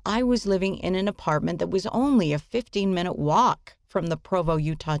time, I was living in an apartment that was only a 15-minute walk from the Provo,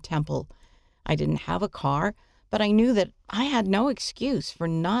 Utah temple. I didn't have a car, but I knew that I had no excuse for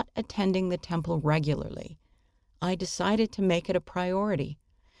not attending the temple regularly. I decided to make it a priority.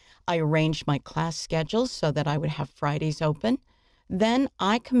 I arranged my class schedule so that I would have Fridays open. Then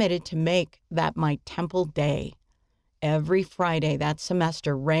I committed to make that my temple day. Every Friday that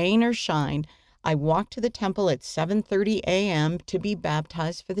semester, rain or shine, I walked to the temple at 7:30 a.m. to be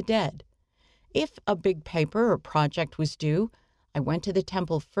baptized for the dead. If a big paper or project was due, I went to the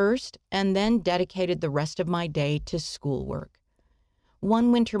temple first and then dedicated the rest of my day to schoolwork.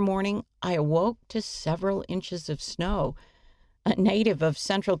 One winter morning, I awoke to several inches of snow. A native of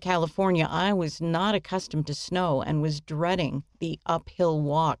Central California, I was not accustomed to snow and was dreading the uphill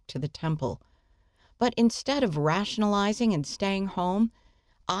walk to the temple. But instead of rationalizing and staying home,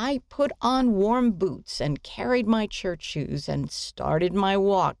 I put on warm boots and carried my church shoes and started my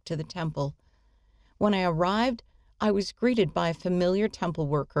walk to the temple. When I arrived, I was greeted by a familiar temple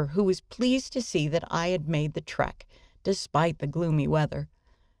worker who was pleased to see that I had made the trek despite the gloomy weather.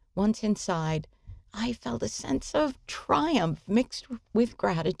 Once inside, I felt a sense of triumph mixed with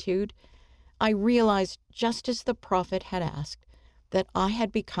gratitude. I realized, just as the prophet had asked, that I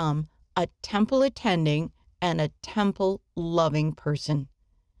had become a temple-attending and a temple-loving person.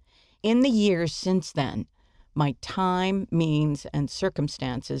 In the years since then, my time, means, and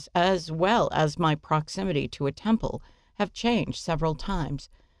circumstances, as well as my proximity to a temple, have changed several times.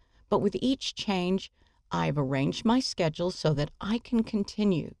 But with each change, I've arranged my schedule so that I can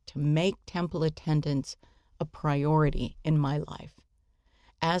continue to make temple attendance a priority in my life.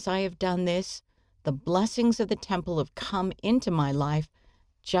 As I have done this, the blessings of the temple have come into my life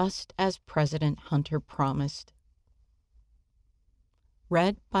just as President Hunter promised.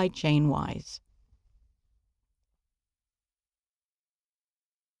 Read by Jane Wise.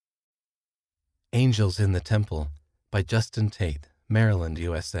 Angels in the Temple by Justin Tate, Maryland,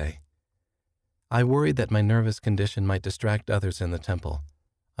 USA. I worried that my nervous condition might distract others in the temple,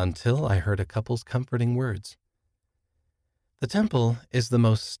 until I heard a couple's comforting words. The temple is the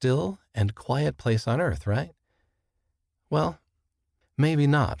most still and quiet place on earth, right? Well, maybe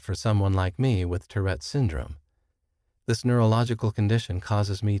not for someone like me with Tourette's syndrome. This neurological condition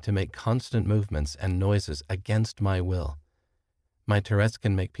causes me to make constant movements and noises against my will. My Tourette's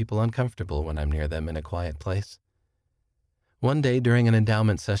can make people uncomfortable when I'm near them in a quiet place. One day during an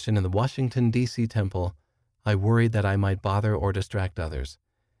endowment session in the Washington, D.C. temple, I worried that I might bother or distract others.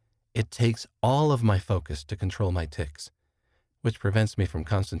 It takes all of my focus to control my tics, which prevents me from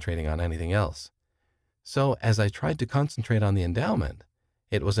concentrating on anything else. So as I tried to concentrate on the endowment,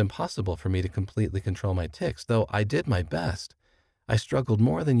 it was impossible for me to completely control my tics, though I did my best. I struggled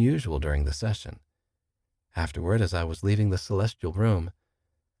more than usual during the session. Afterward, as I was leaving the celestial room,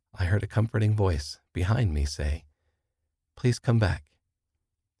 I heard a comforting voice behind me say, "Please come back.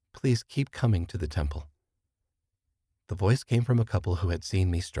 Please keep coming to the temple." The voice came from a couple who had seen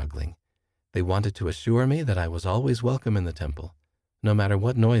me struggling. They wanted to assure me that I was always welcome in the temple, no matter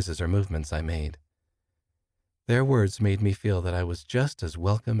what noises or movements I made. Their words made me feel that I was just as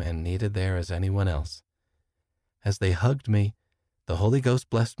welcome and needed there as anyone else. As they hugged me, the Holy Ghost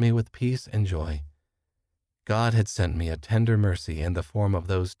blessed me with peace and joy. God had sent me a tender mercy in the form of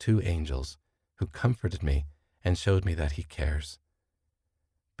those two angels who comforted me and showed me that He cares.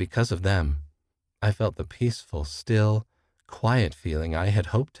 Because of them, I felt the peaceful, still, quiet feeling I had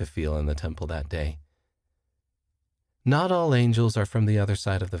hoped to feel in the temple that day. Not all angels are from the other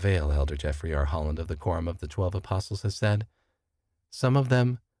side of the veil, Elder Jeffrey R. Holland of the Quorum of the 12 Apostles has said. Some of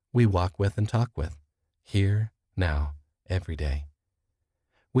them we walk with and talk with, here, now, every day.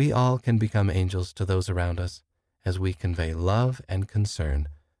 We all can become angels to those around us as we convey love and concern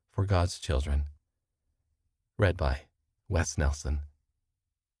for God's children. Read by Wes Nelson.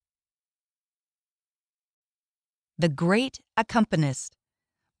 The Great Accompanist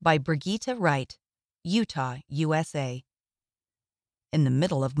by Brigitte Wright, Utah, USA. In the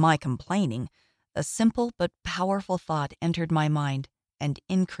middle of my complaining, a simple but powerful thought entered my mind and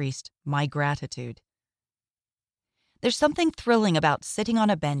increased my gratitude. There's something thrilling about sitting on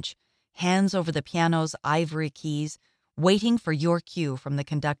a bench, hands over the piano's ivory keys, waiting for your cue from the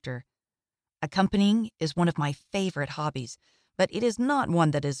conductor. Accompanying is one of my favorite hobbies, but it is not one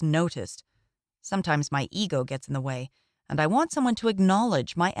that is noticed. Sometimes my ego gets in the way, and I want someone to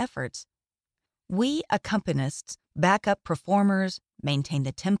acknowledge my efforts. We accompanists back up performers, maintain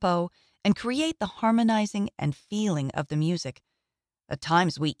the tempo, and create the harmonizing and feeling of the music. At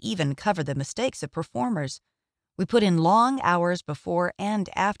times, we even cover the mistakes of performers. We put in long hours before and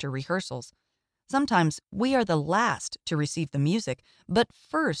after rehearsals. Sometimes we are the last to receive the music, but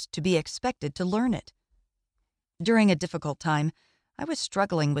first to be expected to learn it. During a difficult time, I was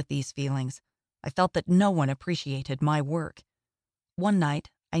struggling with these feelings. I felt that no one appreciated my work. One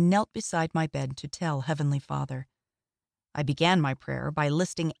night, I knelt beside my bed to tell Heavenly Father. I began my prayer by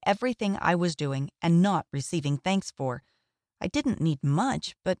listing everything I was doing and not receiving thanks for. I didn't need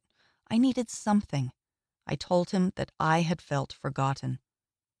much, but I needed something. I told Him that I had felt forgotten.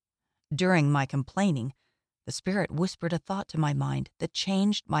 During my complaining, the Spirit whispered a thought to my mind that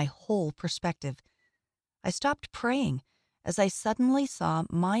changed my whole perspective. I stopped praying as I suddenly saw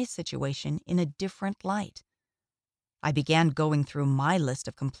my situation in a different light. I began going through my list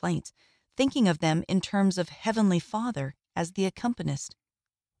of complaints, thinking of them in terms of Heavenly Father as the accompanist.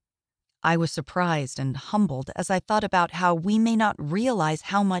 I was surprised and humbled as I thought about how we may not realize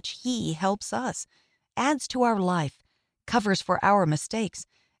how much He helps us, adds to our life, covers for our mistakes,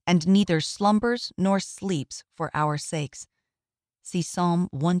 and neither slumbers nor sleeps for our sakes. See Psalm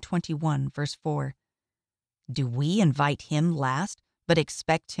 121, verse 4. Do we invite Him last, but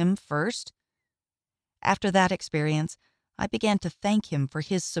expect Him first? After that experience, I began to thank him for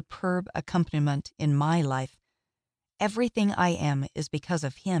his superb accompaniment in my life. Everything I am is because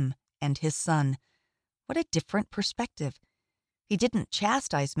of him and his son. What a different perspective. He didn't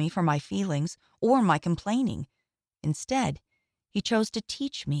chastise me for my feelings or my complaining. Instead, he chose to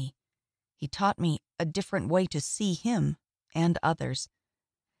teach me. He taught me a different way to see him and others.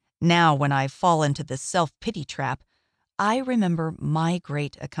 Now, when I fall into this self-pity trap, I remember my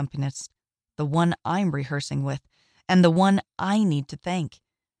great accompanist, the one I'm rehearsing with, and the one I need to thank.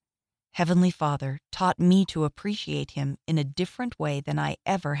 Heavenly Father taught me to appreciate him in a different way than I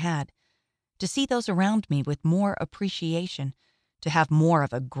ever had, to see those around me with more appreciation, to have more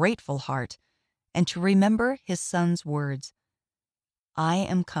of a grateful heart, and to remember his son's words, "I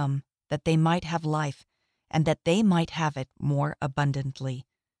am come that they might have life, and that they might have it more abundantly."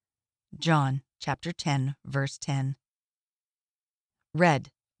 John chapter 10, verse 10.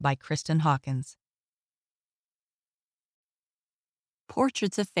 Read by Kristen Hawkins.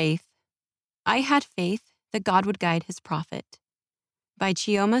 Portraits of Faith. I Had Faith That God Would Guide His Prophet by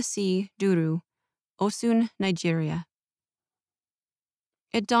Chioma C. Duru, Osun, Nigeria.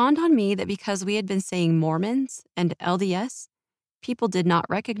 It dawned on me that because we had been saying Mormons and LDS, people did not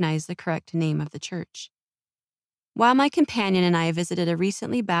recognize the correct name of the church. While my companion and I visited a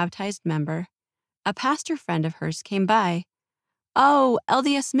recently baptized member, a pastor friend of hers came by. "Oh,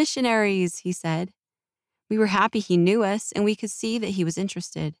 LDS missionaries," he said. We were happy he knew us, and we could see that he was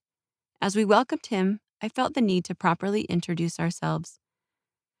interested. As we welcomed him, I felt the need to properly introduce ourselves.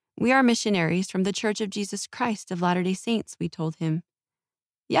 "We are missionaries from the Church of Jesus Christ of Latter-day Saints," we told him.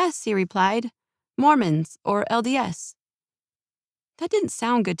 "Yes," he replied, "Mormons or LDS." That didn't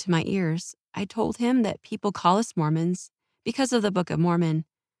sound good to my ears. I told him that people call us Mormons because of the Book of Mormon.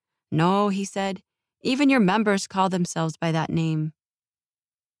 "No," he said, "even your members call themselves by that name."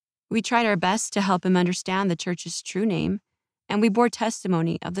 We tried our best to help him understand the church's true name, and we bore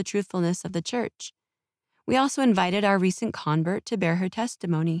testimony of the truthfulness of the church. We also invited our recent convert to bear her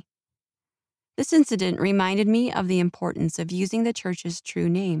testimony. This incident reminded me of the importance of using the church's true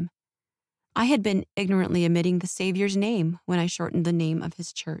name. I had been ignorantly omitting the Savior's name when I shortened the name of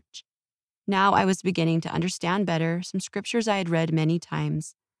his church. Now I was beginning to understand better some scriptures I had read many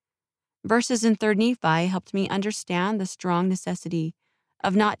times. Verses in 3 Nephi helped me understand the strong necessity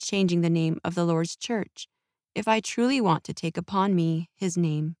of not changing the name of the Lord's church if I truly want to take upon me his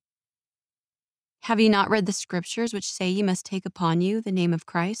name. Have ye not read the scriptures which say ye must take upon you the name of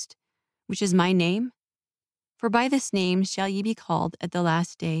Christ, which is my name? For by this name shall ye be called at the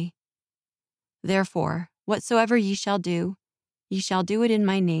last day. Therefore, whatsoever ye shall do it in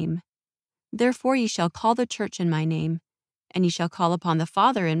my name. Therefore ye shall call the church in my name, and ye shall call upon the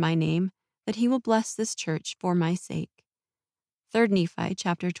Father in my name, that he will bless this church for my sake. 3 Nephi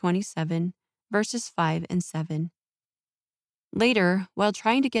chapter 27, verses 5 and 7. Later, while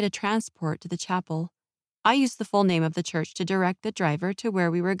trying to get a transport to the chapel, I used the full name of the church to direct the driver to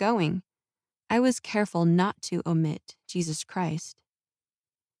where we were going. I was careful not to omit Jesus Christ.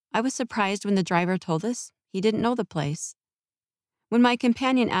 I was surprised when the driver told us he didn't know the place. When my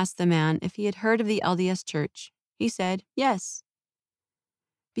companion asked the man if he had heard of the LDS church, he said yes.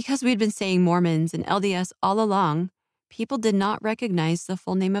 Because we'd been saying Mormons and LDS all along, people did not recognize the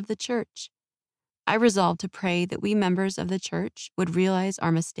full name of the church. I resolved to pray that we members of the church would realize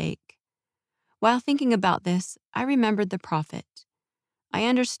our mistake. While thinking about this, I remembered the prophet. I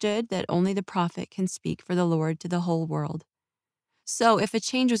understood that only the prophet can speak for the Lord to the whole world. So if a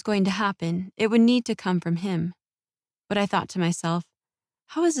change was going to happen, it would need to come from him. But I thought to myself,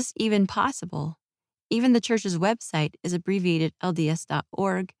 how is this even possible? Even the church's website is abbreviated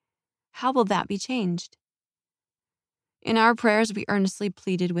LDS.org. How will that be changed? In our prayers, we earnestly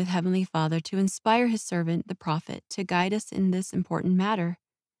pleaded with Heavenly Father to inspire his servant, the prophet, to guide us in this important matter.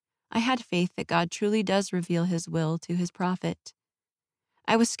 I had faith that God truly does reveal his will to his prophet.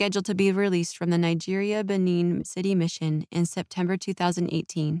 I was scheduled to be released from the Nigeria Benin City Mission in September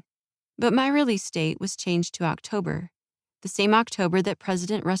 2018, but my release date was changed to October, the same October that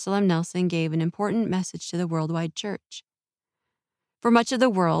President Russell M. Nelson gave an important message to the worldwide church. For much of the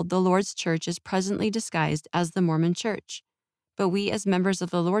world, the Lord's Church is presently disguised as the Mormon Church, but we as members of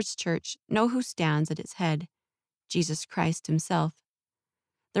the Lord's Church know who stands at its head, Jesus Christ himself.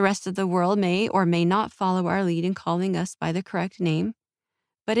 The rest of the world may or may not follow our lead in calling us by the correct name,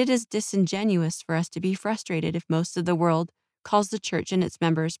 but it is disingenuous for us to be frustrated if most of the world calls the church and its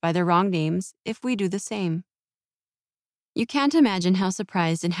members by the wrong names if we do the same. You can't imagine how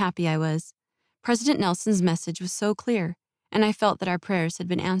surprised and happy I was. President Nelson's message was so clear, and I felt that our prayers had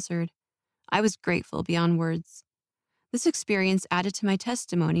been answered. I was grateful beyond words. This experience added to my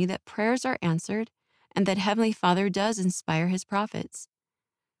testimony that prayers are answered and that Heavenly Father does inspire his prophets,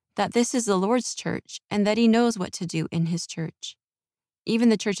 that this is the Lord's church, and that he knows what to do in his church. Even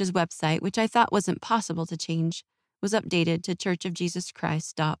the church's website, which I thought wasn't possible to change, was updated to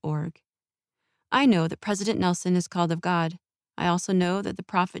churchofjesuschrist.org. I know that President Nelson is called of God. I also know that the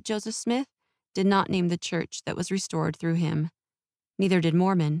prophet Joseph Smith did not name the church that was restored through him. Neither did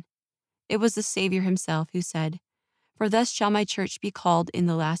Mormon. It was the Savior himself who said, "For thus shall my church be called in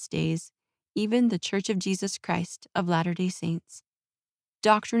the last days, even the Church of Jesus Christ of Latter-day Saints."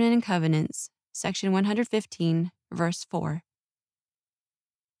 Doctrine and Covenants, section 115, verse 4.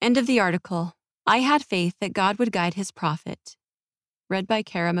 End of the article. I had faith that God would guide his prophet. Read by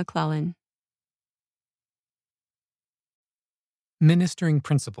Kara McClellan. Ministering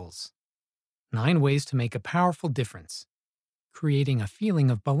Principles. 9 ways to make a powerful difference. Creating a feeling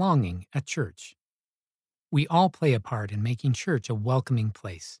of belonging at church. We all play a part in making church a welcoming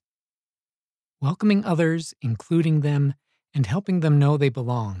place. Welcoming others, including them, and helping them know they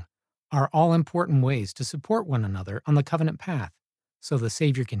belong are all important ways to support one another on the covenant path so the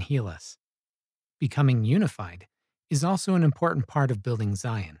Savior can heal us. Becoming unified is also an important part of building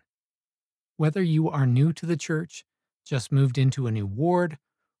Zion. Whether you are new to the church, just moved into a new ward,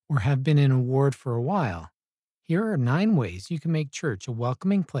 or have been in a ward for a while, here are 9 ways you can make church a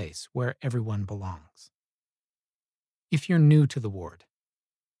welcoming place where everyone belongs. If you're new to the ward,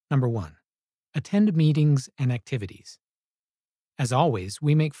 number 1, attend meetings and activities. As always,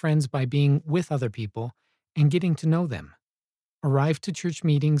 we make friends by being with other people and getting to know them. Arrive to church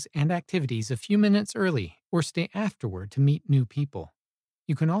meetings and activities a few minutes early or stay afterward to meet new people.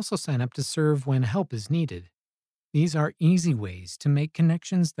 You can also sign up to serve when help is needed. These are easy ways to make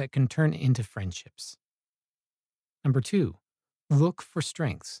connections that can turn into friendships. Number 2, look for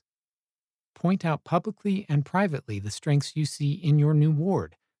strengths. Point out publicly and privately the strengths you see in your new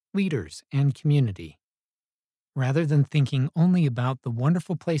ward, leaders, and community. Rather than thinking only about the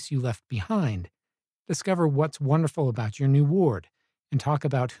wonderful place you left behind, discover what's wonderful about your new ward and talk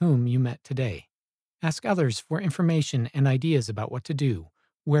about whom you met today. Ask others for information and ideas about what to do,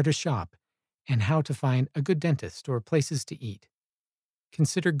 where to shop, and how to find a good dentist or places to eat.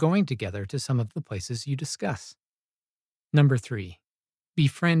 Consider going together to some of the places you discuss. Number 3,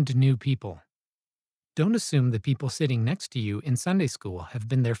 befriend new people. Don't assume the people sitting next to you in Sunday school have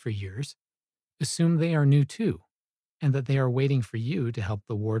been there for years. Assume they are new too, and that they are waiting for you to help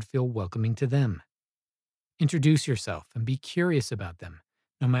the ward feel welcoming to them. Introduce yourself and be curious about them,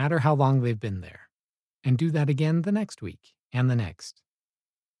 no matter how long they've been there. And do that again the next week and the next.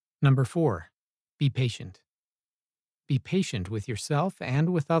 Number 4, be patient. Be patient with yourself and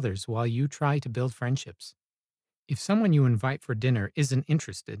with others while you try to build friendships. If someone you invite for dinner isn't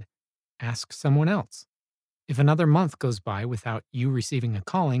interested, ask someone else. If another month goes by without you receiving a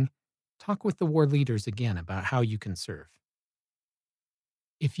calling, talk with the ward leaders again about how you can serve.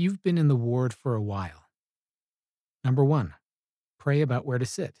 If you've been in the ward for a while, number 1, pray about where to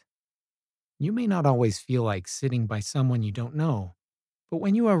sit. You may not always feel like sitting by someone you don't know, but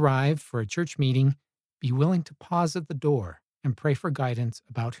when you arrive for a church meeting, be willing to pause at the door and pray for guidance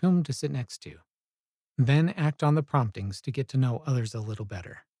about whom to sit next to. Then act on the promptings to get to know others a little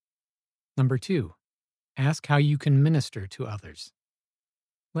better. Number 2, ask how you can minister to others.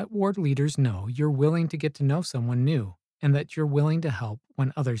 Let ward leaders know you're willing to get to know someone new and that you're willing to help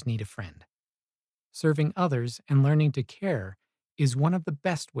when others need a friend. Serving others and learning to care is one of the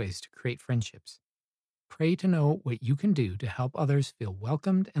best ways to create friendships. Pray to know what you can do to help others feel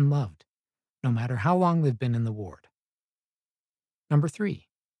welcomed and loved, no matter how long they've been in the ward. Number 3,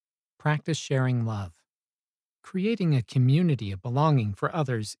 practice sharing love. Creating a community of belonging for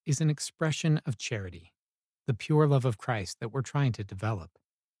others is an expression of charity, the pure love of Christ that we're trying to develop.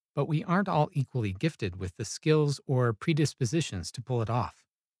 But we aren't all equally gifted with the skills or predispositions to pull it off.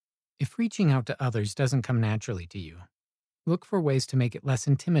 If reaching out to others doesn't come naturally to you, look for ways to make it less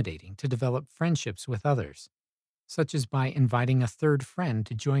intimidating to develop friendships with others, such as by inviting a third friend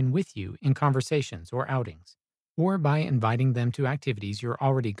to join with you in conversations or outings, or by inviting them to activities you're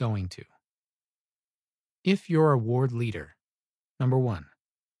already going to. If you're a ward leader, number 1,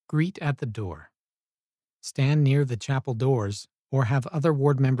 greet at the door. Stand near the chapel doors or have other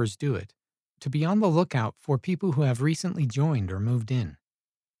ward members do it, to be on the lookout for people who have recently joined or moved in.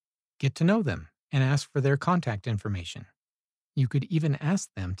 Get to know them and ask for their contact information. You could even ask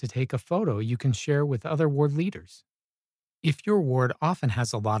them to take a photo you can share with other ward leaders. If your ward often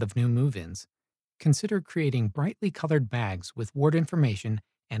has a lot of new move-ins, consider creating brightly colored bags with ward information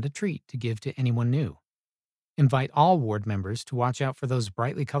and a treat to give to anyone new. Invite all ward members to watch out for those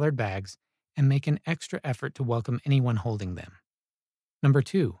brightly colored bags and make an extra effort to welcome anyone holding them. Number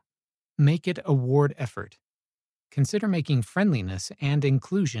 2, Make it a ward effort. Consider making friendliness and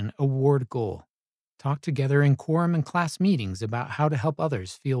inclusion a ward goal. Talk together in quorum and class meetings about how to help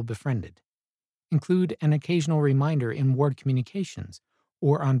others feel befriended. Include an occasional reminder in ward communications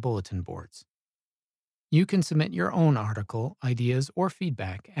or on bulletin boards. You can submit your own article, ideas, or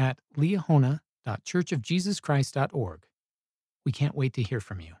feedback at liahona.churchofjesuschrist.org. We can't wait to hear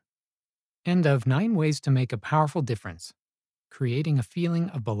from you. End of 9 Ways to Make a Powerful Difference, Creating a Feeling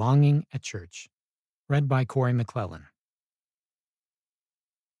of Belonging at Church. Read by Corey McClellan.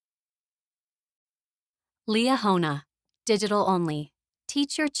 Liahona, digital only.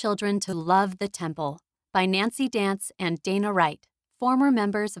 Teach Your Children to Love the Temple by Nancy Dance and Dana Wright, former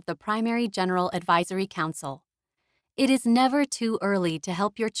members of the Primary General Advisory Council. It is never too early to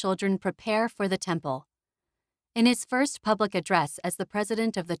help your children prepare for the temple. In his first public address as the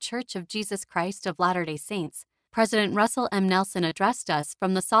president of the Church of Jesus Christ of Latter-day Saints, President Russell M. Nelson addressed us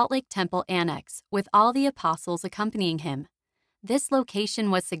from the Salt Lake Temple Annex with all the apostles accompanying him. This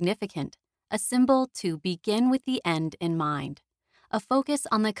location was significant, a symbol to begin with the end in mind, a focus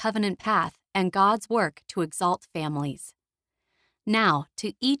on the covenant path and God's work to exalt families. Now,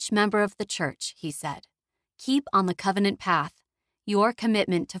 to each member of the church, he said, keep on the covenant path. Your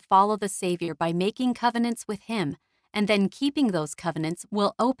commitment to follow the Savior by making covenants with Him and then keeping those covenants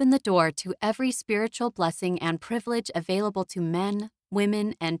will open the door to every spiritual blessing and privilege available to men,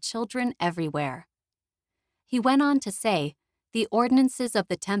 women, and children everywhere. He went on to say, the ordinances of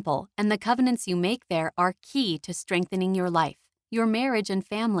the temple and the covenants you make there are key to strengthening your life, your marriage and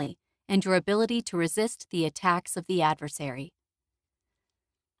family, and your ability to resist the attacks of the adversary.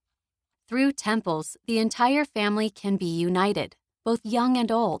 Through temples, the entire family can be united, both young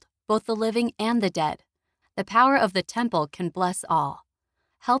and old, both the living and the dead. The power of the temple can bless all.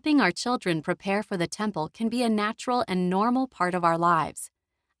 Helping our children prepare for the temple can be a natural and normal part of our lives.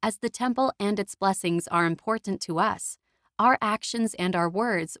 As the temple and its blessings are important to us, our actions and our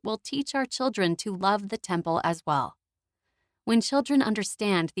words will teach our children to love the temple as well. When children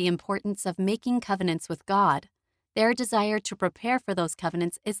understand the importance of making covenants with God, their desire to prepare for those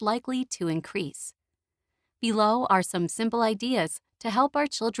covenants is likely to increase. Below are some simple ideas to help our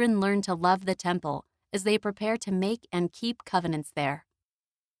children learn to love the temple as they prepare to make and keep covenants there.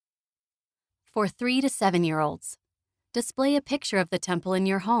 For 3 to 7-year-olds, display a picture of the temple in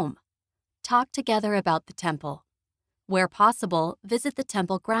your home. Talk together about the temple. Where possible, visit the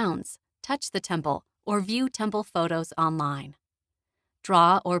temple grounds, touch the temple, or view temple photos online.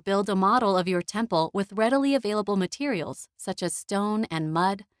 Draw or build a model of your temple with readily available materials such as stone and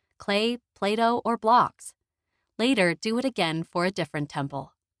mud, clay, Play-Doh, or blocks. Later, do it again for a different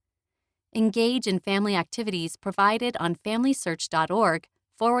temple. Engage in family activities provided on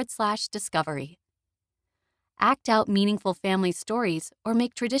familysearch.org/discovery. Act out meaningful family stories or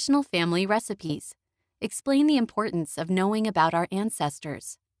make traditional family recipes. Explain the importance of knowing about our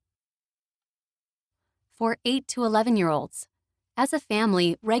ancestors. For 8 to 11-year-olds, as a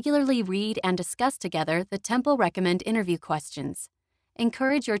family, regularly read and discuss together the Temple Recommend interview questions.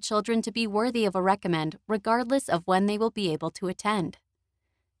 Encourage your children to be worthy of a recommend regardless of when they will be able to attend.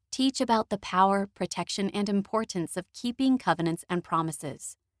 Teach about the power, protection, and importance of keeping covenants and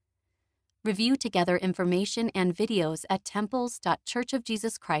promises. Review together information and videos at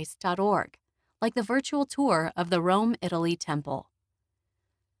temples.churchofjesuschrist.org, like the virtual tour of the Rome, Italy temple.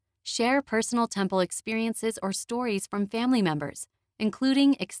 Share personal temple experiences or stories from family members,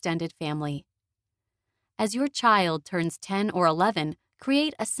 including extended family. As your child turns 10 or 11,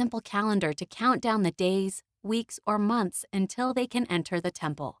 create a simple calendar to count down the days, weeks, or months until they can enter the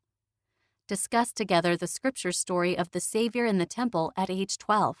temple. Discuss together the scripture story of the Savior in the temple at age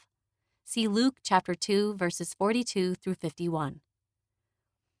 12. See Luke chapter 2, verses 42 through 51.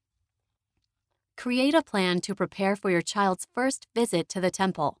 Create a plan to prepare for your child's first visit to the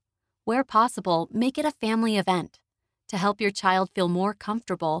temple. Where possible, make it a family event. To help your child feel more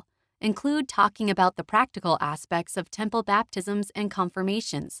comfortable, include talking about the practical aspects of temple baptisms and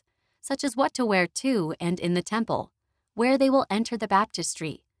confirmations, such as what to wear to and in the temple, where they will enter the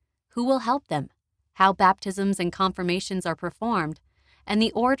baptistry, who will help them, how baptisms and confirmations are performed, and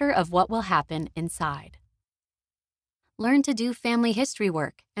the order of what will happen inside. Learn to do family history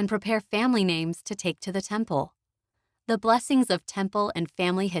work and prepare family names to take to the temple. The blessings of temple and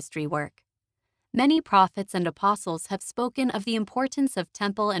family history work. Many prophets and apostles have spoken of the importance of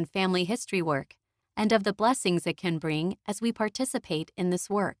temple and family history work and of the blessings it can bring as we participate in this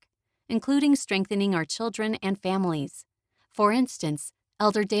work, including strengthening our children and families. For instance,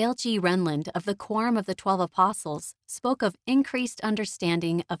 Elder Dale G. Renlund of the Quorum of the 12 Apostles spoke of increased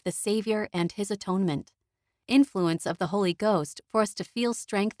understanding of the Savior and His atonement. influence of the Holy Ghost for us to feel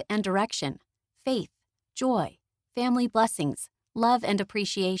strength and direction, faith, joy, family blessings, love and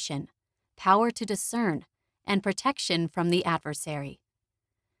appreciation, power to discern, and protection from the adversary.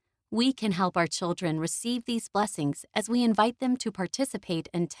 We can help our children receive these blessings as we invite them to participate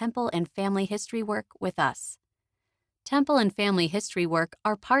in temple and family history work with us. Temple and family history work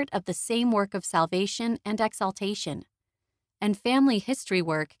are part of the same work of salvation and exaltation, and family history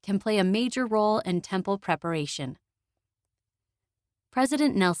work can play a major role in temple preparation.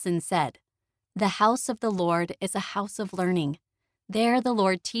 President Nelson said, "The house of the Lord is a house of learning. There the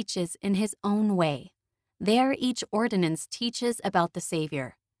Lord teaches in his own way. There each ordinance teaches about the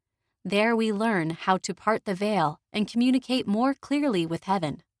Savior. There we learn how to part the veil and communicate more clearly with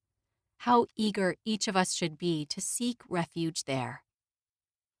heaven. How eager each of us should be to seek refuge there."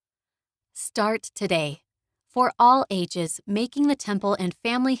 Start today. For all ages, making the temple and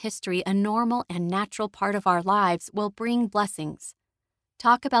family history a normal and natural part of our lives will bring blessings.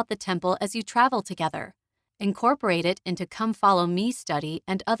 Talk about the temple as you travel together. Incorporate it into Come Follow Me study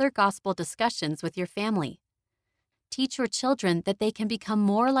and other gospel discussions with your family. Teach your children that they can become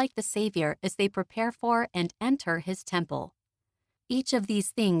more like the Savior as they prepare for and enter his temple. Each of these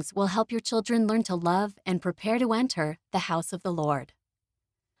things will help your children learn to love and prepare to enter the house of the Lord.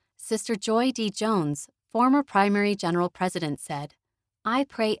 Sister Joy D. Jones, former primary general president, said, "I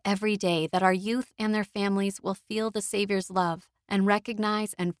pray every day that our youth and their families will feel the Savior's love and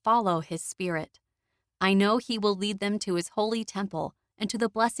recognize and follow his Spirit. I know he will lead them to his holy temple and to the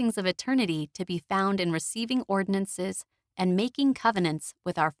blessings of eternity to be found in receiving ordinances and making covenants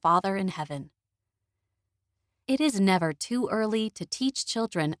with our Father in heaven." It is never too early to teach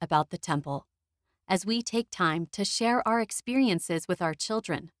children about the temple. As we take time to share our experiences with our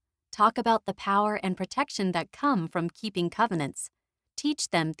children, talk about the power and protection that come from keeping covenants, teach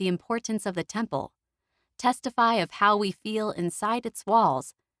them the importance of the temple, testify of how we feel inside its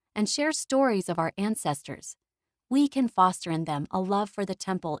walls, and share stories of our ancestors, we can foster in them a love for the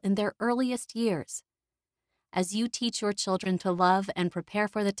temple in their earliest years. As you teach your children to love and prepare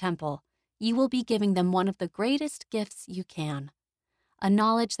for the temple, you will be giving them one of the greatest gifts you can, a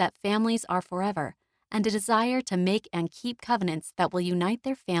knowledge that families are forever and a desire to make and keep covenants that will unite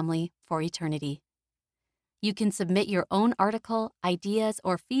their family for eternity. You can submit your own article, ideas,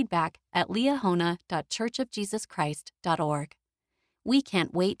 or feedback at liahona.churchofjesuschrist.org. We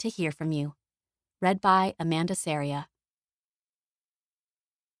can't wait to hear from you. Read by Amanda Saria.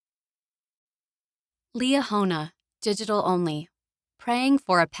 Liahona, digital only. Praying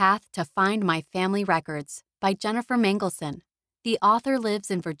for a Path to Find My Family Records by Jennifer Mangelson. The author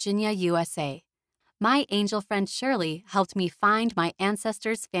lives in Virginia, USA. My angel friend Shirley helped me find my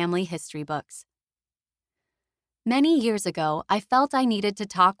ancestors' family history books. Many years ago, I felt I needed to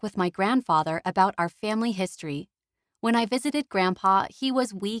talk with my grandfather about our family history. When I visited Grandpa, he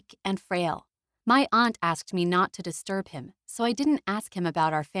was weak and frail. My aunt asked me not to disturb him, so I didn't ask him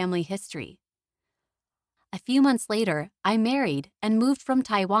about our family history. A few months later, I married and moved from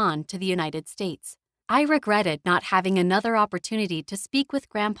Taiwan to the United States. I regretted not having another opportunity to speak with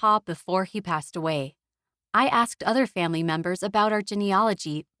Grandpa before he passed away. I asked other family members about our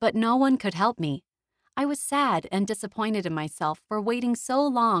genealogy, but no one could help me. I was sad and disappointed in myself for waiting so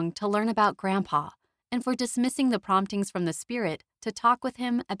long to learn about Grandpa and for dismissing the promptings from the Spirit to talk with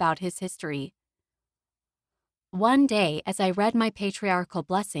him about his history. One day, as I read my patriarchal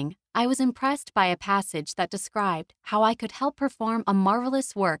blessing, I was impressed by a passage that described how I could help perform a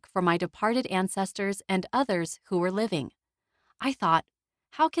marvelous work for my departed ancestors and others who were living. I thought,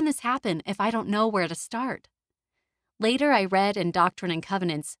 how can this happen if I don't know where to start? Later, I read in Doctrine and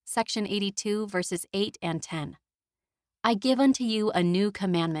Covenants, section 82, verses 8 and 10. "I give unto you a new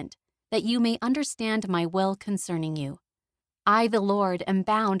commandment, that you may understand my will concerning you. I, the Lord, am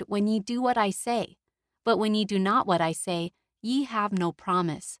bound when ye do what I say, but when ye do not what I say, ye have no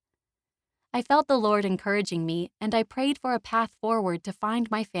promise." I felt the Lord encouraging me, and I prayed for a path forward to find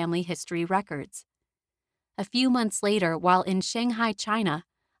my family history records. A few months later, while in Shanghai, China,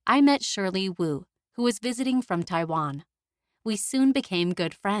 I met Shirley Wu, who was visiting from Taiwan. We soon became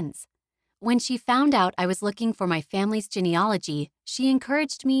good friends. When she found out I was looking for my family's genealogy, she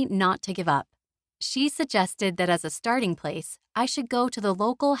encouraged me not to give up. She suggested that as a starting place, I should go to the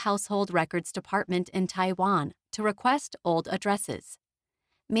local household records department in Taiwan to request old addresses.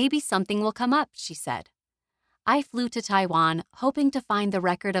 "Maybe something will come up," she said. I flew to Taiwan, hoping to find the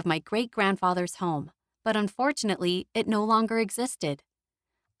record of my great-grandfather's home, but unfortunately, it no longer existed.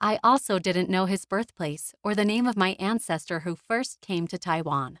 I also didn't know his birthplace or the name of my ancestor who first came to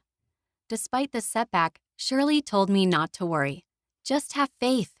Taiwan. Despite this setback, Shirley told me not to worry. "Just have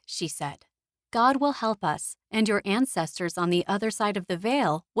faith," she said. God will help us, and your ancestors on the other side of the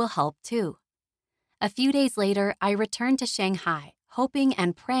veil will help too. A few days later, I returned to Shanghai, hoping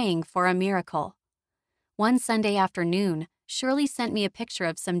and praying for a miracle. One Sunday afternoon, Shirley sent me a picture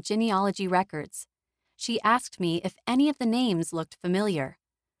of some genealogy records. She asked me if any of the names looked familiar.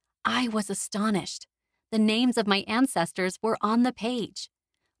 I was astonished. The names of my ancestors were on the page.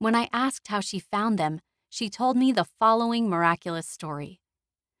 When I asked how she found them, she told me the following miraculous story.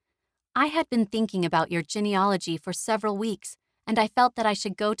 I had been thinking about your genealogy for several weeks, and I felt that I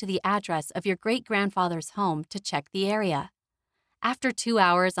should go to the address of your great-grandfather's home to check the area. After 2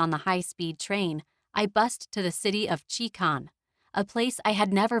 hours on the high-speed train, I bussed to the city of Chikan, a place I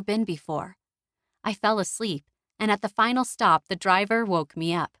had never been before. I fell asleep, and at the final stop, the driver woke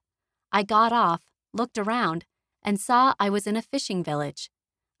me up. I got off, looked around, and saw I was in a fishing village.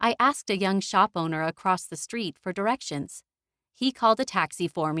 I asked a young shop owner across the street for directions. He called a taxi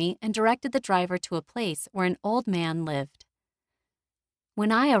for me and directed the driver to a place where an old man lived.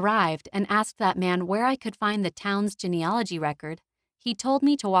 When I arrived and asked that man where I could find the town's genealogy record, he told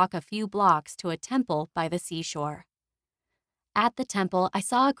me to walk a few blocks to a temple by the seashore. At the temple, I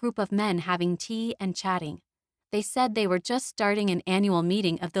saw a group of men having tea and chatting. They said they were just starting an annual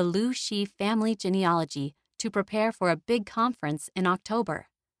meeting of the Lu Shi family genealogy to prepare for a big conference in October.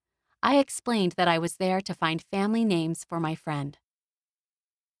 I explained that I was there to find family names for my friend.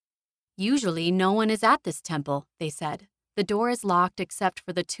 Usually, no one is at this temple, they said. The door is locked except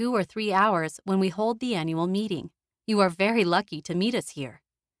for the 2 or 3 hours when we hold the annual meeting. You are very lucky to meet us here.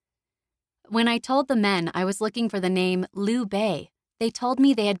 When I told the men I was looking for the name Liu Bei, they told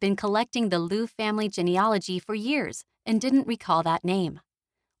me they had been collecting the Liu family genealogy for years and didn't recall that name.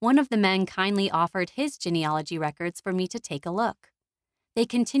 One of the men kindly offered his genealogy records for me to take a look. They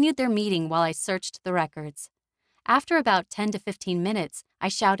continued their meeting while I searched the records. After about 10 to 15 minutes, I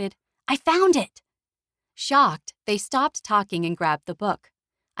shouted, "I found it!" Shocked, they stopped talking and grabbed the book.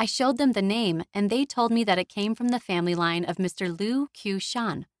 I showed them the name, and they told me that it came from the family line of Mr. Liu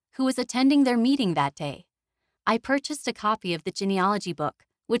Qiushan, who was attending their meeting that day. I purchased a copy of the genealogy book,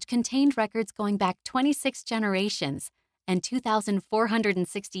 which contained records going back 26 generations and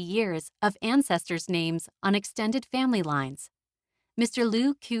 2,460 years of ancestors' names on extended family lines. Mr.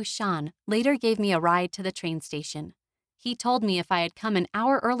 Liu Qiushan later gave me a ride to the train station. He told me if I had come an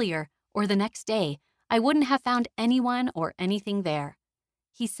hour earlier or the next day, I wouldn't have found anyone or anything there.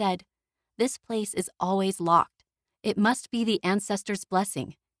 He said, "This place is always locked. It must be the ancestors'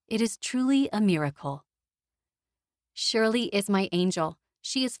 blessing. It is truly a miracle." Shirley is my angel.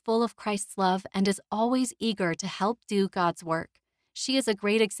 She is full of Christ's love and is always eager to help do God's work. She is a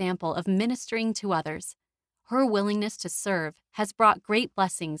great example of ministering to others. Her willingness to serve has brought great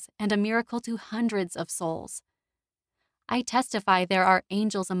blessings and a miracle to hundreds of souls. I testify there are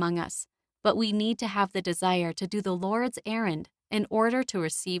angels among us, but we need to have the desire to do the Lord's errand in order to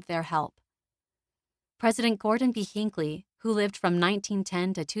receive their help. President Gordon B. Hinckley, who lived from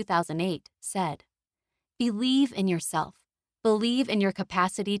 1910 to 2008, said, "Believe in yourself. Believe in your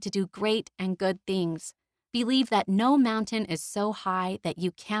capacity to do great and good things. Believe that no mountain is so high that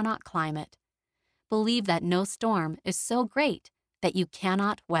you cannot climb it. Believe that no storm is so great that you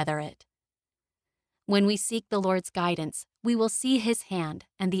cannot weather it." When we seek the Lord's guidance, we will see His hand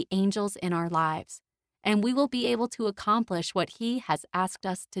and the angels in our lives, and we will be able to accomplish what He has asked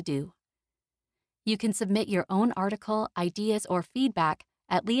us to do. You can submit your own article, ideas, or feedback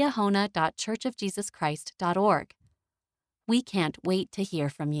at liahona.churchofjesuschrist.org. We can't wait to hear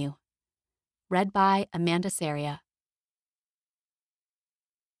from you. Read by Amanda Saria.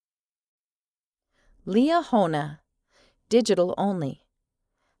 Liahona, digital only.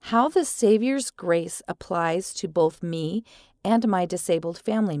 How the Savior's grace applies to both me and my disabled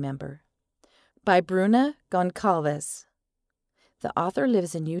family member. By Bruna Goncalves. The author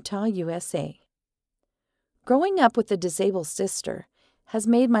lives in Utah, USA. Growing up with a disabled sister has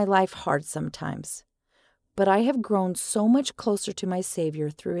made my life hard sometimes, but I have grown so much closer to my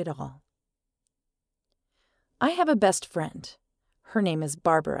Savior through it all. I have a best friend. Her name is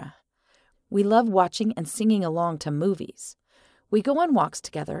Barbara. We love watching and singing along to movies. We go on walks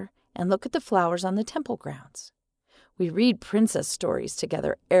together and look at the flowers on the temple grounds. We read princess stories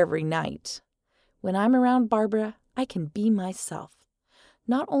together every night. When I'm around Barbara, I can be myself.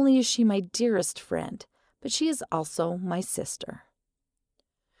 Not only is she my dearest friend, but she is also my sister.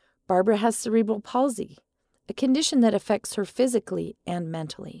 Barbara has cerebral palsy, a condition that affects her physically and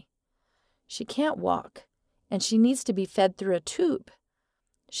mentally. She can't walk, and she needs to be fed through a tube.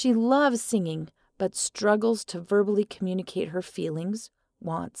 She loves singing, but struggles to verbally communicate her feelings,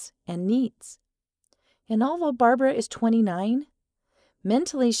 wants, and needs. And although Barbara is 29,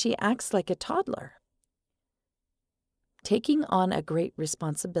 Mentally, she acts like a toddler, taking on a great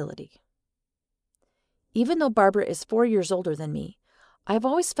responsibility. Even though Barbara is 4 years older than me, I've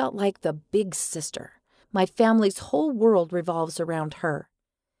always felt like the big sister. My family's whole world revolves around her.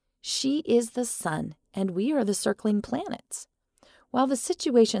 She is the sun, and we are the circling planets. While the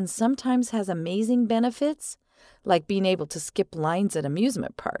situation sometimes has amazing benefits, like being able to skip lines at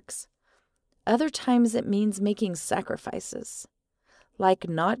amusement parks, other times it means making sacrifices, like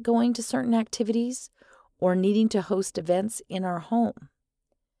not going to certain activities or needing to host events in our home.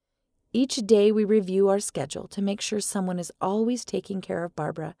 Each day we review our schedule to make sure someone is always taking care of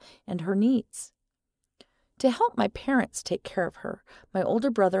Barbara and her needs. To help my parents take care of her, my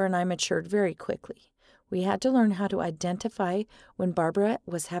older brother and I matured very quickly. We had to learn how to identify when Barbara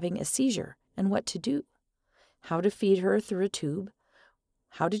was having a seizure and what to do, how to feed her through a tube,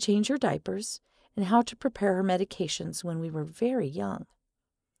 how to change her diapers, and how to prepare her medications when we were very young.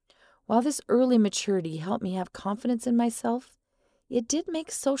 While this early maturity helped me have confidence in myself, it did make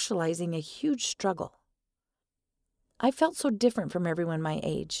socializing a huge struggle. I felt so different from everyone my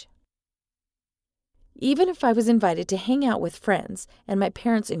age. Even if I was invited to hang out with friends and my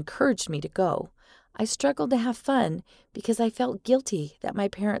parents encouraged me to go, I struggled to have fun because I felt guilty that my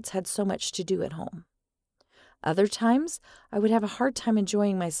parents had so much to do at home. Other times, I would have a hard time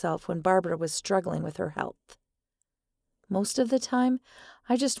enjoying myself when Barbara was struggling with her health. Most of the time,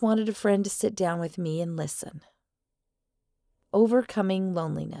 I just wanted a friend to sit down with me and listen. Overcoming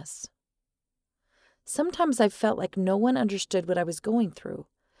loneliness. Sometimes I felt like no one understood what I was going through,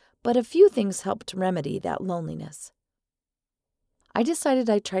 but a few things helped remedy that loneliness. I decided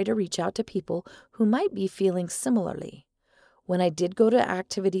I'd try to reach out to people who might be feeling similarly. When I did go to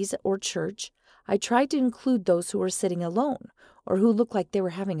activities or church, I tried to include those who were sitting alone or who looked like they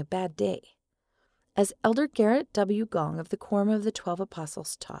were having a bad day. As Elder Garrett W. Gong of the Quorum of the 12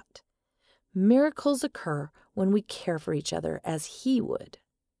 Apostles taught, miracles occur when we care for each other as He would.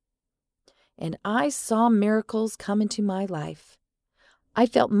 And I saw miracles come into my life. I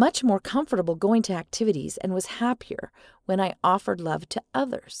felt much more comfortable going to activities and was happier when I offered love to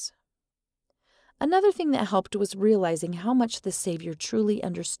others. Another thing that helped was realizing how much the Savior truly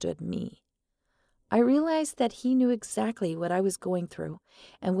understood me. I realized that He knew exactly what I was going through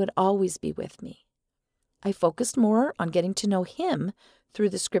and would always be with me. I focused more on getting to know Him through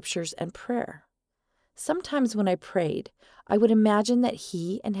the scriptures and prayer. Sometimes when I prayed, I would imagine that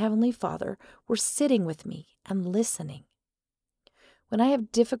He and Heavenly Father were sitting with me and listening. When I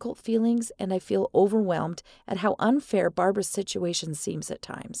have difficult feelings and I feel overwhelmed at how unfair Barbara's situation seems at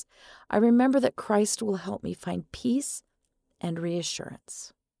times, I remember that Christ will help me find peace and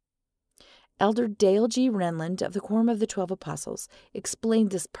reassurance. Elder Dale G. Renlund of the Quorum of the 12 Apostles explained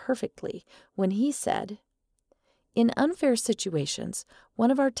this perfectly when he said, "In unfair situations,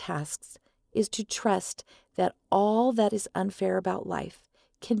 one of our tasks is to trust that all that is unfair about life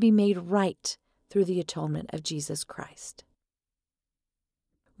can be made right through the atonement of Jesus Christ."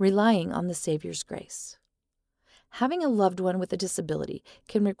 Relying on the Savior's grace. Having a loved one with a disability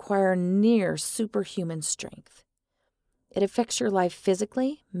can require near superhuman strength. It affects your life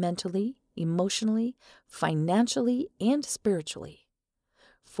physically, mentally, emotionally, financially, and spiritually.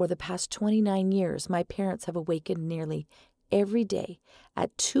 For the past 29 years, my parents have awakened nearly every day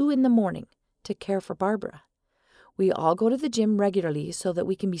at 2 a.m. to care for Barbara. We all go to the gym regularly so that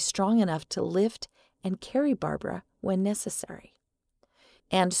we can be strong enough to lift and carry Barbara when necessary.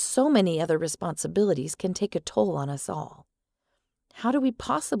 And so many other responsibilities can take a toll on us all. How do we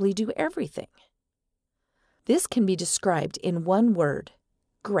possibly do everything? This can be described in one word: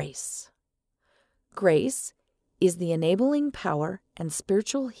 grace. Grace is the enabling power and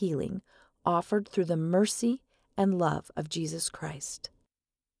spiritual healing offered through the mercy and love of Jesus Christ.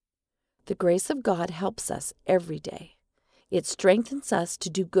 The grace of God helps us every day. It strengthens us to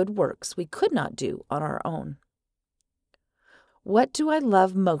do good works we could not do on our own. What do I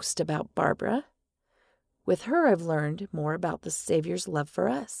love most about Barbara? With her, I've learned more about the Savior's love for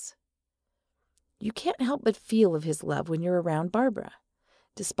us. You can't help but feel of His love when you're around Barbara.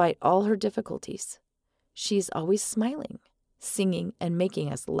 Despite all her difficulties, she's always smiling, singing, and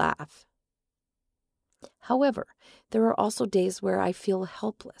making us laugh. However, there are also days where I feel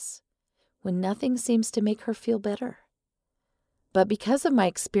helpless, when nothing seems to make her feel better. But because of my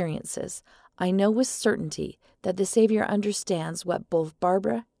experiences, I know with certainty that the Savior understands what both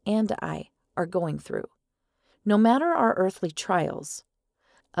Barbara and I are going through. No matter our earthly trials,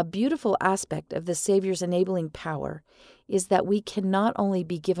 a beautiful aspect of the Savior's enabling power is that we can not only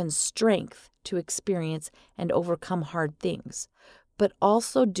be given strength to experience and overcome hard things, but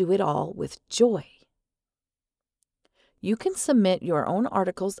also do it all with joy. You can submit your own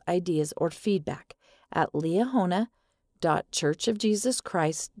articles, ideas, or feedback at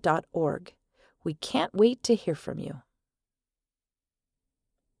liahona.churchofjesuschrist.org. We can't wait to hear from you.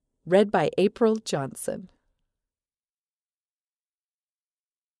 Read by April Johnson.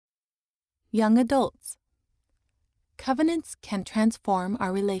 Young adults. Covenants Can Transform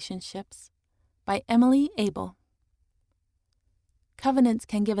Our Relationships by Emily Abel. Covenants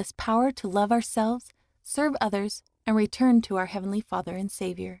can give us power to love ourselves, serve others, and return to our Heavenly Father and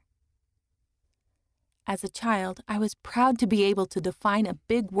Savior. As a child, I was proud to be able to define a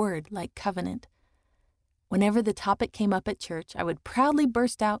big word like covenant. Whenever the topic came up at church, I would proudly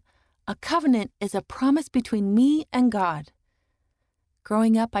burst out, "A covenant is a promise between me and God."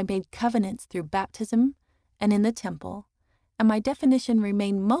 Growing up, I made covenants through baptism and in the temple, and my definition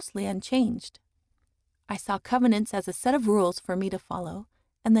remained mostly unchanged. I saw covenants as a set of rules for me to follow,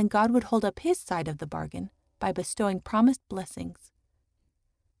 and then God would hold up His side of the bargain by bestowing promised blessings.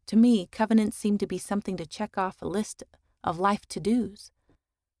 To me, covenants seemed to be something to check off a list of life to-dos.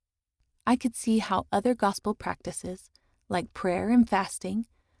 I could see how other gospel practices, like prayer and fasting,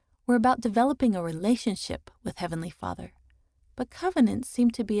 were about developing a relationship with Heavenly Father. But covenants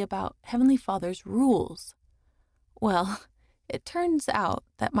seemed to be about Heavenly Father's rules. Well, it turns out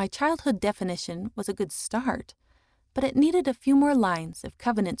that my childhood definition was a good start, but it needed a few more lines if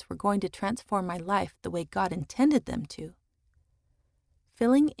covenants were going to transform my life the way God intended them to.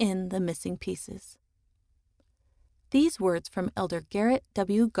 Filling in the missing pieces. These words from Elder Garrett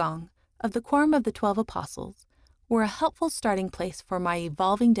W. Gong of the Quorum of the 12 Apostles were a helpful starting place for my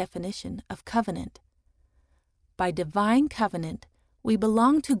evolving definition of covenant. By divine covenant, we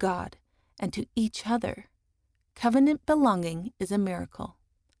belong to God and to each other. Covenant belonging is a miracle.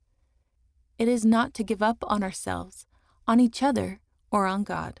 It is not to give up on ourselves, on each other, or on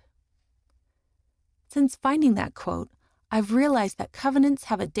God. Since finding that quote, I've realized that covenants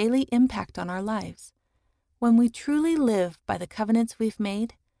have a daily impact on our lives. When we truly live by the covenants we've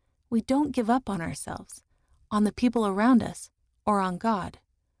made, we don't give up on ourselves, on the people around us, or on God.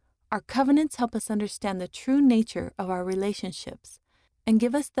 Our covenants help us understand the true nature of our relationships and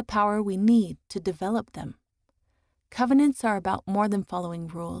give us the power we need to develop them. Covenants are about more than following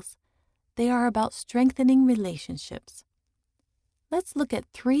rules. They are about strengthening relationships. Let's look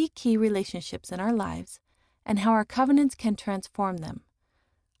at 3 key relationships in our lives and how our covenants can transform them.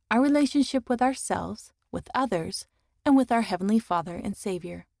 Our relationship with ourselves, with others, and with our Heavenly Father and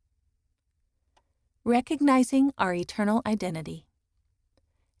Savior. Recognizing our eternal identity.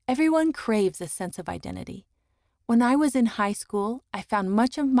 Everyone craves a sense of identity. When I was in high school, I found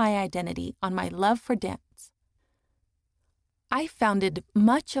much of my identity on my love for dance.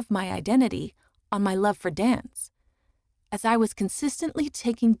 As I was consistently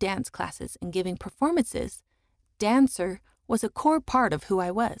taking dance classes and giving performances, dancer was a core part of who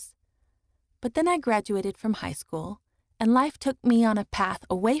I was. But then I graduated from high school, and life took me on a path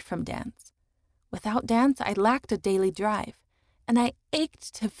away from dance. Without dance, I lacked a daily drive, and I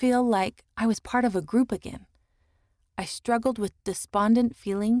ached to feel like I was part of a group again. I struggled with despondent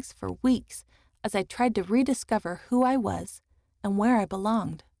feelings for weeks as I tried to rediscover who I was and where I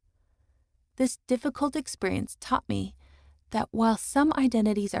belonged. This difficult experience taught me that while some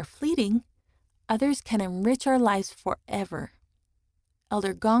identities are fleeting, others can enrich our lives forever.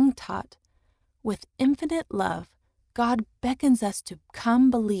 Elder Gong taught, with infinite love, God beckons us to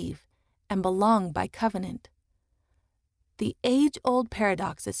come believe and belong by covenant. The age-old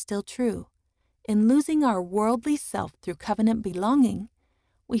paradox is still true. In losing our worldly self through covenant belonging,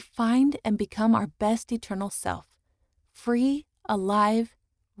 we find and become our best eternal self, free, alive,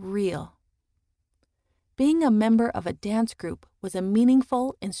 real. Being a member of a dance group was a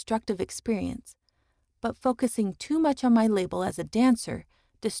meaningful, instructive experience, but focusing too much on my label as a dancer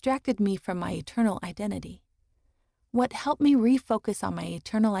distracted me from my eternal identity. What helped me refocus on my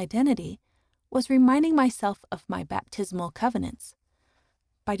eternal identity was reminding myself of my baptismal covenants.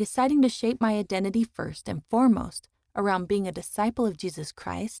 By deciding to shape my identity first and foremost around being a disciple of Jesus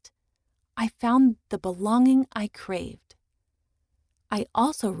Christ, I found the belonging I craved. I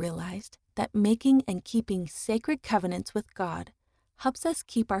also realized that making and keeping sacred covenants with God helps us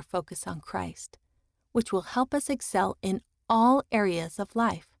keep our focus on Christ, which will help us excel in all areas of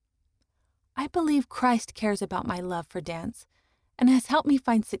life. I believe Christ cares about my love for dance and has helped me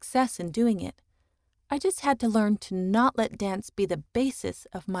find success in doing it. I just had to learn to not let dance be the basis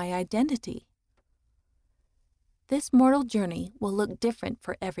of my identity. This mortal journey will look different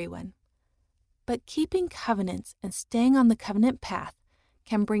for everyone, but keeping covenants and staying on the covenant path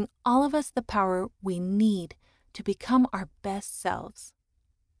can bring all of us the power we need to become our best selves.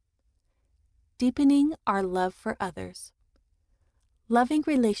 deepening our love for others. Loving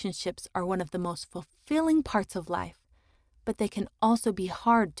relationships are one of the most fulfilling parts of life, but they can also be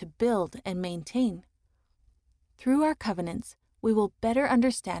hard to build and maintain. Through our covenants, we will better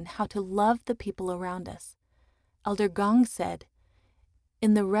understand how to love the people around us. Elder Gong said,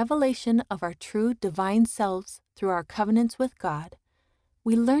 "In the revelation of our true divine selves through our covenants with God,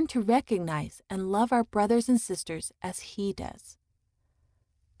 we learn to recognize and love our brothers and sisters as He does."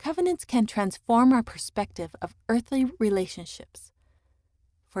 Covenants can transform our perspective of earthly relationships.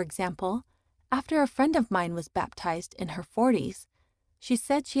 For example, after a friend of mine was baptized in her 40s, she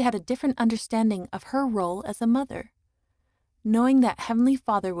said she had a different understanding of her role as a mother. Knowing that Heavenly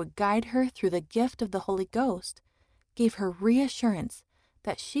Father would guide her through the gift of the Holy Ghost gave her reassurance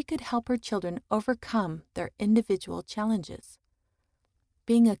that she could help her children overcome their individual challenges.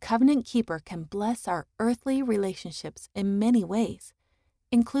 Being a covenant keeper can bless our earthly relationships in many ways,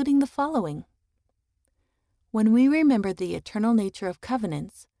 including the following. When we remember the eternal nature of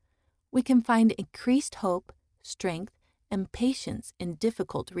covenants, we can find increased hope, strength, and patience in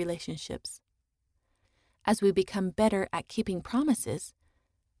difficult relationships. As we become better at keeping promises,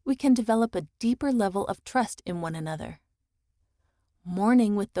 we can develop a deeper level of trust in one another.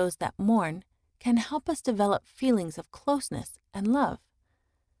 Mourning with those that mourn can help us develop feelings of closeness and love.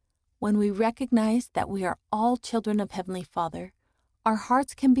 When we recognize that we are all children of Heavenly Father, our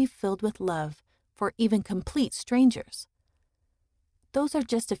hearts can be filled with love for even complete strangers. Those are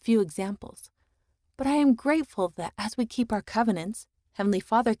just a few examples, but I am grateful that as we keep our covenants, Heavenly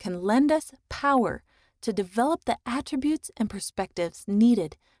Father can lend us power to develop the attributes and perspectives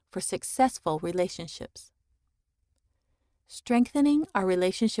needed for successful relationships. Strengthening our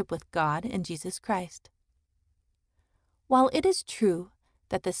relationship with God and Jesus Christ. While it is true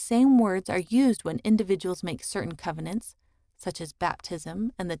that the same words are used when individuals make certain covenants, such as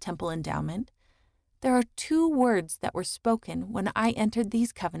baptism and the temple endowment, there are two words that were spoken when I entered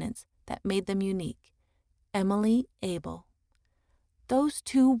these covenants that made them unique: Emily, Abel. Those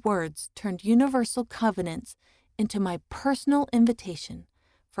two words turned universal covenants into my personal invitation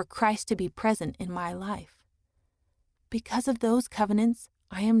for Christ to be present in my life. Because of those covenants,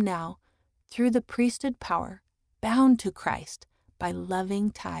 I am now, through the priesthood power, bound to Christ by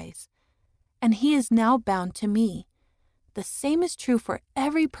loving ties, and He is now bound to me. The same is true for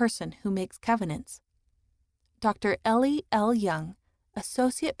every person who makes covenants. Dr. Ellie L. Young,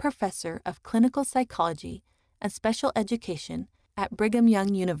 Associate Professor of Clinical Psychology and Special Education at Brigham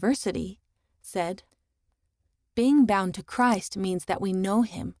Young University, said, "Being bound to Christ means that we know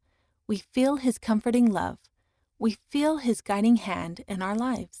Him, we feel His comforting love, we feel His guiding hand in our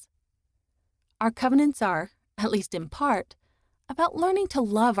lives. Our covenants are, at least in part, about learning to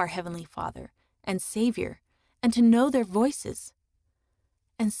love our Heavenly Father and Savior and to know their voices.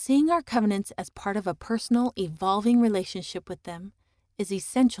 And seeing our covenants as part of a personal, evolving relationship with them is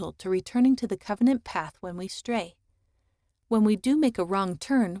essential to returning to the covenant path when we stray. When we do make a wrong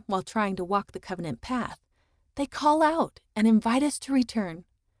turn while trying to walk the covenant path, they call out and invite us to return.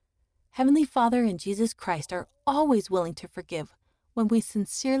 Heavenly Father and Jesus Christ are always willing to forgive when we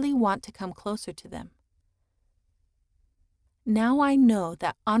sincerely want to come closer to them. Now I know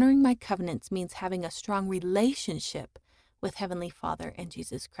that honoring my covenants means having a strong relationship with Heavenly Father and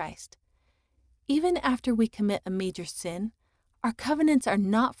Jesus Christ. Even after we commit a major sin, our covenants are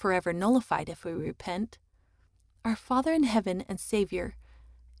not forever nullified if we repent. Our Father in heaven and Savior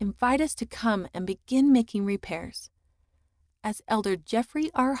invite us to come and begin making repairs. As Elder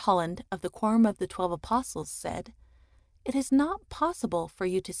Jeffrey R. Holland of the Quorum of the 12 Apostles said, "It is not possible for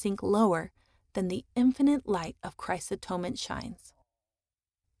you to sink lower than the infinite light of Christ's atonement shines."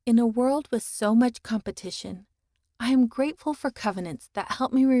 In a world with so much competition, I am grateful for covenants that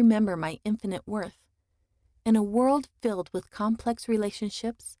help me remember my infinite worth. In a world filled with complex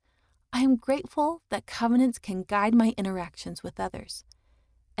relationships, I am grateful that covenants can guide my interactions with others.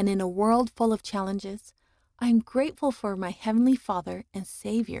 And in a world full of challenges, I am grateful for my Heavenly Father and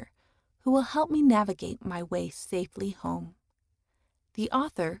Savior who will help me navigate my way safely home. The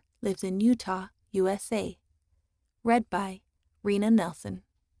author lives in Utah, USA. Read by Rena Nelson.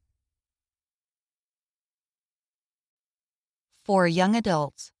 For young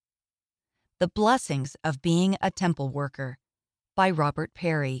adults, The Blessings of Being a Temple Worker by Robert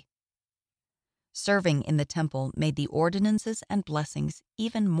Perry. Serving in the temple made the ordinances and blessings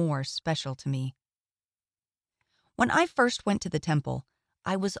even more special to me. When I first went to the temple,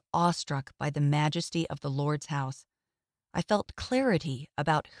 I was awestruck by the majesty of the Lord's house. I felt clarity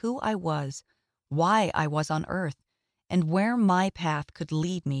about who I was, why I was on earth, and where my path could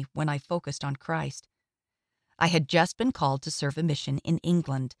lead me when I focused on Christ. I had just been called to serve a mission in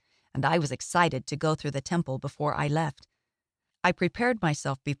England, and I was excited to go through the temple before I left. I prepared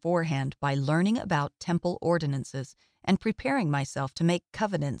myself beforehand by learning about temple ordinances and preparing myself to make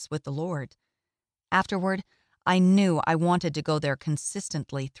covenants with the Lord. Afterward, I knew I wanted to go there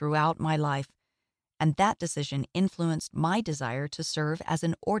consistently throughout my life, and that decision influenced my desire to serve as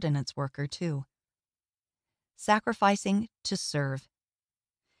an ordinance worker too. Sacrificing to serve.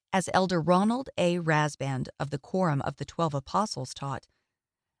 As Elder Ronald A. Rasband of the Quorum of the 12 Apostles taught,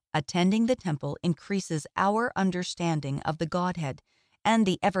 attending the temple increases our understanding of the Godhead and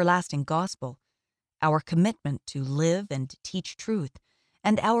the everlasting gospel, our commitment to live and teach truth,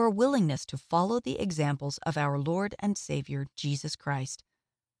 and our willingness to follow the examples of our Lord and Savior, Jesus Christ.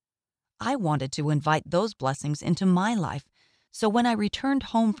 I wanted to invite those blessings into my life, so when I returned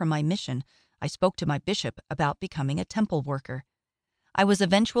home from my mission, I spoke to my bishop about becoming a temple worker. I was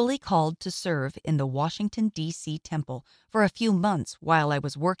eventually called to serve in the Washington, D.C. temple for a few months while I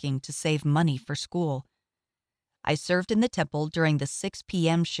was working to save money for school. I served in the temple during the 6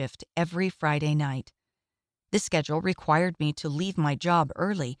 p.m. shift every Friday night. This schedule required me to leave my job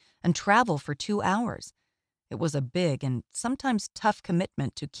early and travel for 2 hours. It was a big and sometimes tough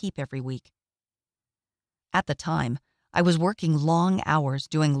commitment to keep every week. At the time, I was working long hours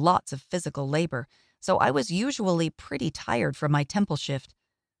doing lots of physical labor, so I was usually pretty tired from my temple shift.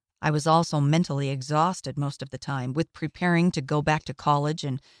 I was also mentally exhausted most of the time with preparing to go back to college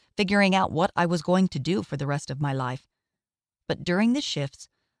and figuring out what I was going to do for the rest of my life. But during the shifts,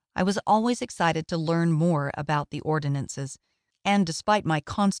 I was always excited to learn more about the ordinances, and despite my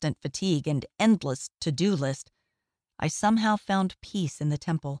constant fatigue and endless to-do list, I somehow found peace in the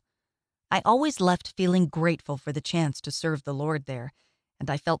temple. I always left feeling grateful for the chance to serve the Lord there, and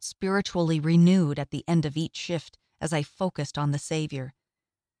I felt spiritually renewed at the end of each shift as I focused on the Savior.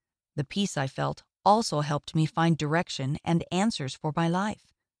 The peace I felt also helped me find direction and answers for my life.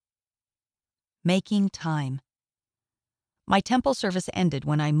 Making time. My temple service ended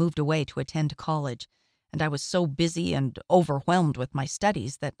when I moved away to attend college, and I was so busy and overwhelmed with my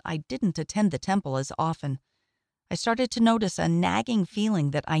studies that I didn't attend the temple as often. I started to notice a nagging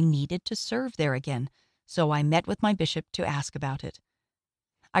feeling that I needed to serve there again, so I met with my bishop to ask about it.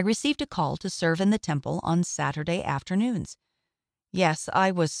 I received a call to serve in the temple on Saturday afternoons. Yes,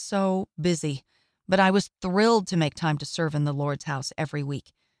 I was so busy, but I was thrilled to make time to serve in the Lord's house every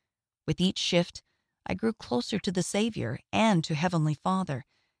week. With each shift, I grew closer to the Savior and to Heavenly Father,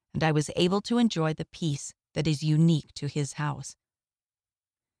 and I was able to enjoy the peace that is unique to His house.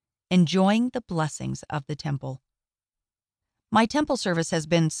 Enjoying the blessings of the temple. My temple service has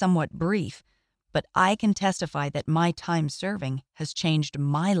been somewhat brief, but I can testify that my time serving has changed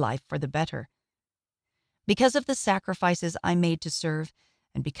my life for the better. Because of the sacrifices I made to serve,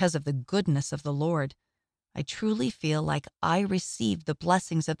 and because of the goodness of the Lord, I truly feel like I received the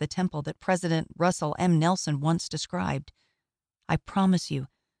blessings of the temple that President Russell M. Nelson once described. I promise you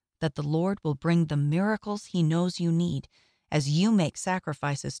that the Lord will bring the miracles He knows you need as you make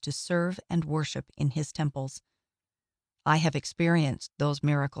sacrifices to serve and worship in His temples. I have experienced those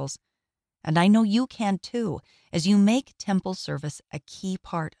miracles, and I know you can too, as you make temple service a key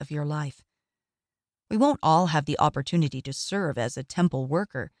part of your life. We won't all have the opportunity to serve as a temple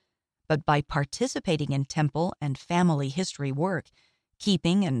worker, but by participating in temple and family history work,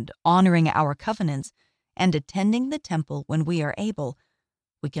 keeping and honoring our covenants, and attending the temple when we are able,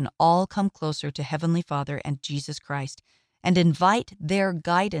 we can all come closer to Heavenly Father and Jesus Christ and invite their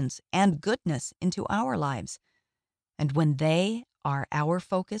guidance and goodness into our lives. And when they are our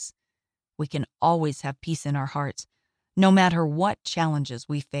focus, we can always have peace in our hearts, no matter what challenges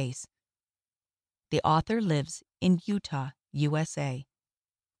we face. The author lives in Utah, USA.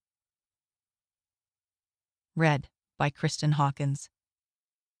 Read by Kristen Hawkins.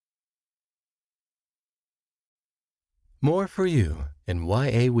 More for you in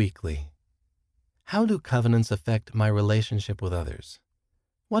YA Weekly. How do covenants affect my relationship with others?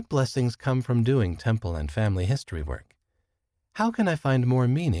 What blessings come from doing temple and family history work? How can I find more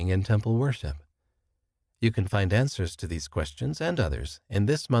meaning in temple worship? You can find answers to these questions and others in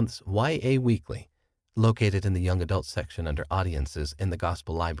this month's YA Weekly, located in the Young Adult section under Audiences in the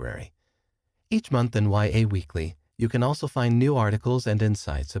Gospel Library. Each month in YA Weekly, you can also find new articles and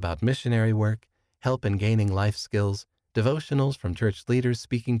insights about missionary work, help in gaining life skills, devotionals from church leaders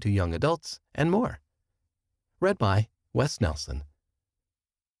speaking to young adults, and more. Read by Wes Nelson.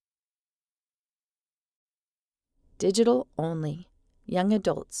 Digital only. Young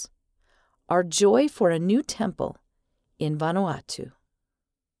adults. Our joy for a new temple in Vanuatu.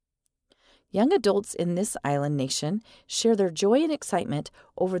 Young adults in this island nation share their joy and excitement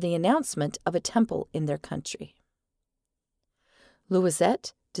over the announcement of a temple in their country.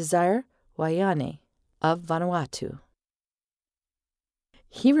 Louisette, Desire Waiane of Vanuatu.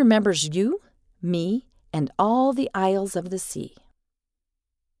 He remembers you, me, and all the isles of the sea.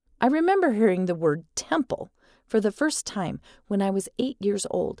 I remember hearing the word temple for the first time when I was 8 years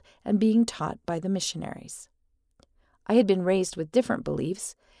old and being taught by the missionaries. I had been raised with different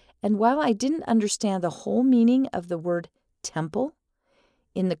beliefs, and while I didn't understand the whole meaning of the word temple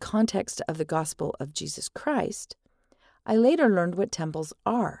in the context of the gospel of Jesus Christ, I later learned what temples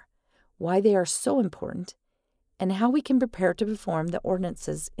are, why they are so important, and how we can prepare to perform the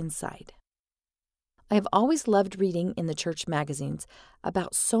ordinances inside. I have always loved reading in the church magazines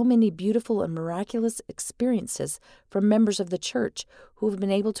about so many beautiful and miraculous experiences from members of the church who have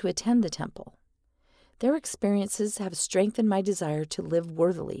been able to attend the temple. Their experiences have strengthened my desire to live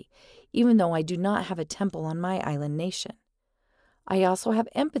worthily, even though I do not have a temple on my island nation. I also have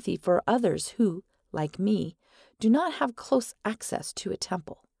empathy for others who, like me, do not have close access to a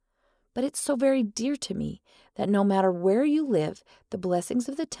temple. But it's so very dear to me that no matter where you live, the blessings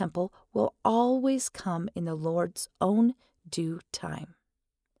of the temple will always come in the Lord's own due time.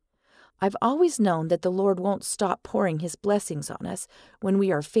 I've always known that the Lord won't stop pouring His blessings on us when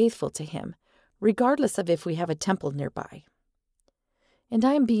we are faithful to Him, regardless of if we have a temple nearby. And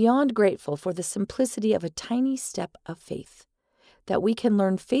I am beyond grateful for the simplicity of a tiny step of faith, that we can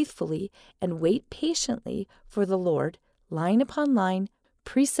learn faithfully and wait patiently for the Lord, line upon line,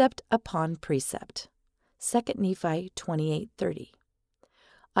 precept upon precept. 2 Nephi 28:30.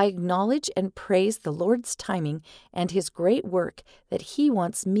 I acknowledge and praise the Lord's timing and His great work that He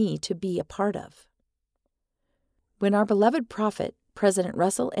wants me to be a part of. When our beloved prophet, President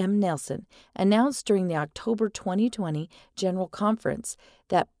Russell M. Nelson, announced during the October 2020 General Conference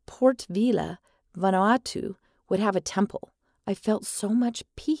that Port Vila, Vanuatu, would have a temple, I felt so much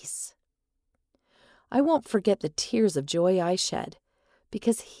peace. I won't forget the tears of joy I shed,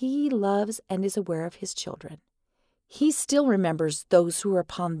 because He loves and is aware of His children. He still remembers those who are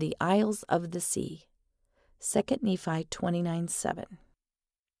upon the isles of the sea. 2 Nephi 29:7.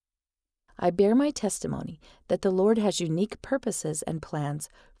 I bear my testimony that the Lord has unique purposes and plans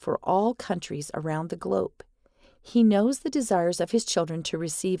for all countries around the globe. He knows the desires of His children to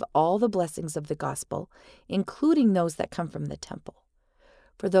receive all the blessings of the gospel, including those that come from the temple.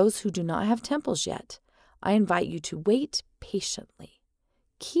 For those who do not have temples yet, I invite you to wait patiently.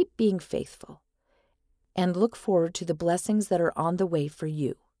 Keep being faithful, and look forward to the blessings that are on the way for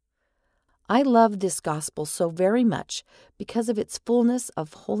you. I love this gospel so very much because of its fullness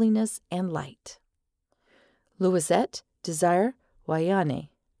of holiness and light. Louisette Desire Waiane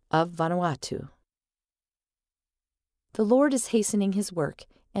of Vanuatu. The Lord is hastening His work,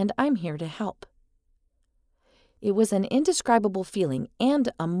 and I'm here to help. It was an indescribable feeling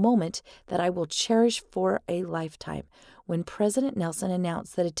and a moment that I will cherish for a lifetime when President Nelson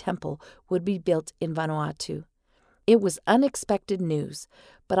announced that a temple would be built in Vanuatu. It was unexpected news,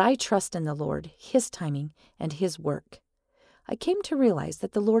 but I trust in the Lord, His timing, and His work. I came to realize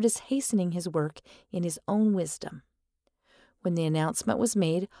that the Lord is hastening His work in His own wisdom. When the announcement was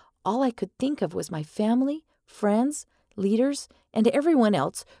made, all I could think of was my family, friends, leaders, and everyone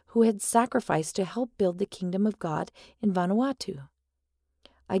else who had sacrificed to help build the kingdom of God in Vanuatu.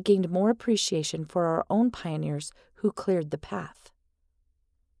 I gained more appreciation for our own pioneers who cleared the path.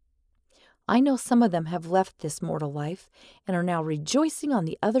 I know some of them have left this mortal life and are now rejoicing on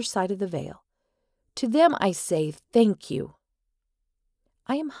the other side of the veil. To them I say thank you.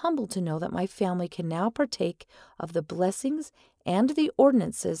 I am humbled to know that my family can now partake of the blessings and the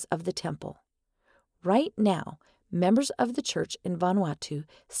ordinances of the temple. Right now, members of the church in Vanuatu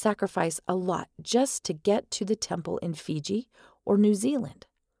sacrifice a lot just to get to the temple in Fiji or New Zealand.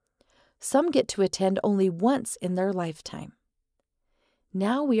 Some get to attend only once in their lifetime.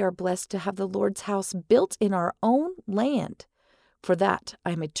 Now we are blessed to have the Lord's house built in our own land. For that,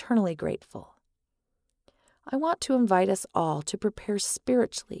 I am eternally grateful. I want to invite us all to prepare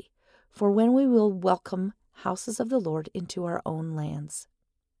spiritually for when we will welcome houses of the Lord into our own lands.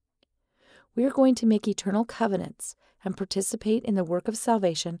 We are going to make eternal covenants and participate in the work of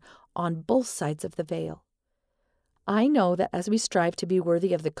salvation on both sides of the veil. I know that as we strive to be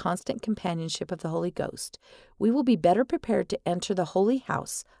worthy of the constant companionship of the Holy Ghost, we will be better prepared to enter the holy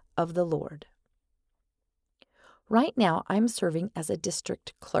house of the Lord. Right now, I'm serving as a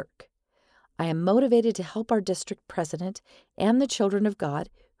district clerk. I am motivated to help our district president and the children of God,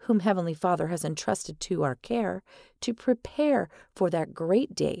 whom Heavenly Father has entrusted to our care, to prepare for that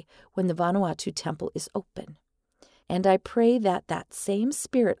great day when the Vanuatu temple is open. And I pray that that same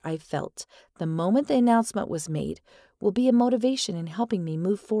spirit I felt the moment the announcement was made will be a motivation in helping me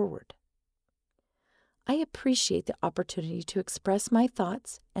move forward. I appreciate the opportunity to express my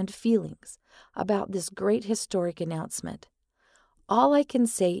thoughts and feelings about this great historic announcement. All I can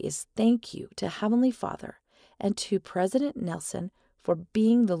say is thank you to Heavenly Father and to President Nelson for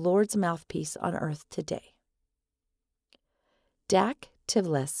being the Lord's mouthpiece on earth today. Dak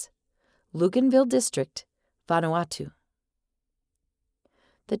Tivles, Luganville District, Vanuatu.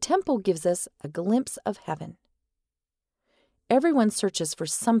 The temple gives us a glimpse of heaven. Everyone searches for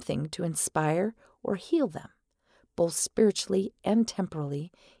something to inspire or heal them, both spiritually and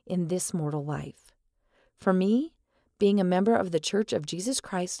temporally, in this mortal life. For me, being a member of the Church of Jesus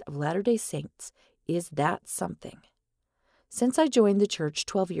Christ of Latter-day Saints is that something. Since I joined the church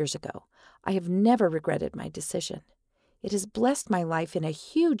 12 years ago, I have never regretted my decision. It has blessed my life in a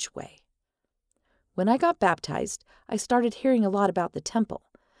huge way. When I got baptized, I started hearing a lot about the temple.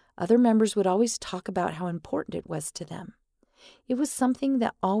 Other members would always talk about how important it was to them. It was something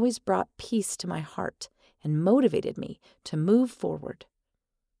that always brought peace to my heart and motivated me to move forward.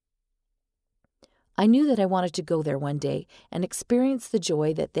 I knew that I wanted to go there one day and experience the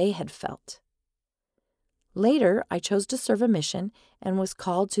joy that they had felt. Later, I chose to serve a mission and was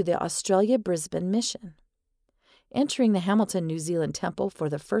called to the Australia Brisbane mission. Entering the Hamilton, New Zealand temple for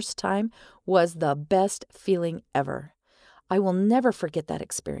the first time was the best feeling ever. I will never forget that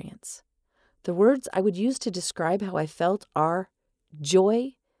experience. The words I would use to describe how I felt are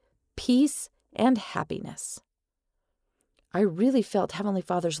joy, peace, and happiness. I really felt Heavenly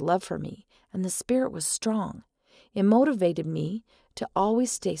Father's love for me, and the Spirit was strong. It motivated me to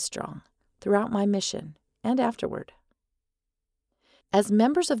always stay strong throughout my mission and afterward. As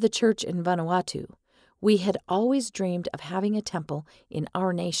members of the church in Vanuatu, we had always dreamed of having a temple in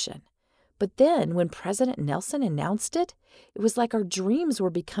our nation. But then, when President Nelson announced it, it was like our dreams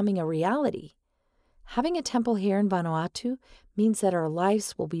were becoming a reality. Having a temple here in Vanuatu means that our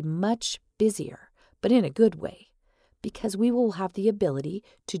lives will be much busier, but in a good way, because we will have the ability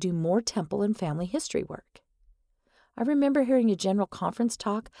to do more temple and family history work. I remember hearing a general conference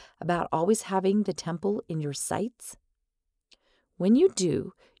talk about always having the temple in your sights. When you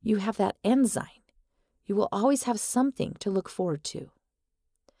do, you have that ensign. You will always have something to look forward to.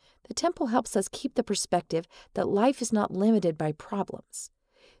 The temple helps us keep the perspective that life is not limited by problems.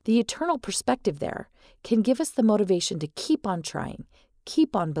 The eternal perspective there can give us the motivation to keep on trying,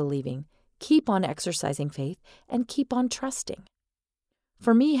 keep on believing, keep on exercising faith, and keep on trusting.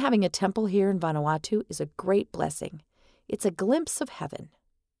 For me, having a temple here in Vanuatu is a great blessing. It's a glimpse of heaven.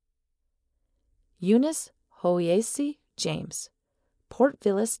 Eunice Hoiesi James, Port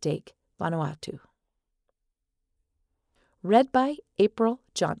Vila Stake, Vanuatu. Read by April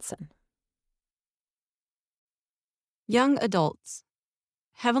Johnson. Young adults.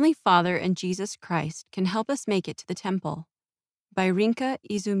 Heavenly Father and Jesus Christ can help us make it to the temple. By Rinka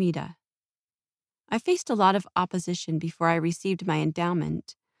Izumida. I faced a lot of opposition before I received my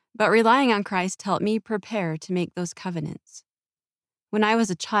endowment, but relying on Christ helped me prepare to make those covenants. When I was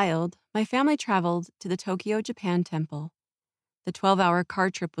a child, my family traveled to the Tokyo, Japan temple. The 12-hour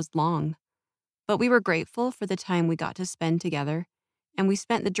car trip was long, but we were grateful for the time we got to spend together, and we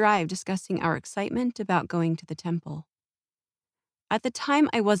spent the drive discussing our excitement about going to the temple. At the time,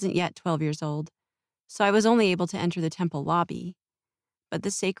 I wasn't yet 12 years old, so I was only able to enter the temple lobby, but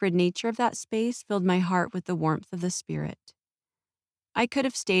the sacred nature of that space filled my heart with the warmth of the Spirit. I could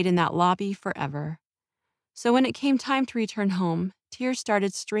have stayed in that lobby forever. So when it came time to return home, tears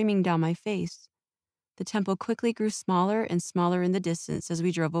started streaming down my face. The temple quickly grew smaller and smaller in the distance as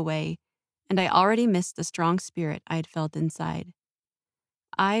we drove away, and I already missed the strong spirit I had felt inside.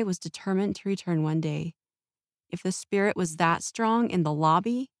 I was determined to return one day. If the spirit was that strong in the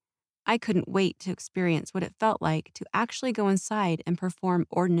lobby, I couldn't wait to experience what it felt like to actually go inside and perform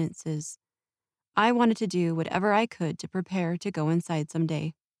ordinances. I wanted to do whatever I could to prepare to go inside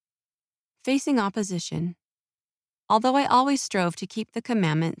someday. Facing opposition. Although I always strove to keep the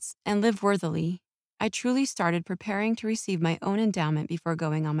commandments and live worthily, I truly started preparing to receive my own endowment before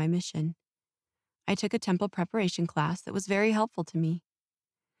going on my mission. I took a temple preparation class that was very helpful to me.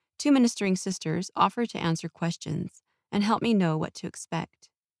 2 ministering sisters offered to answer questions and help me know what to expect.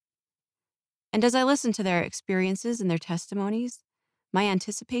 And as I listened to their experiences and their testimonies, my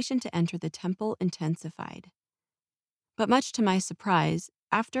anticipation to enter the temple intensified. But much to my surprise,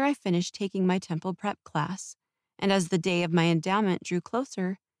 after I finished taking my temple prep class, and as the day of my endowment drew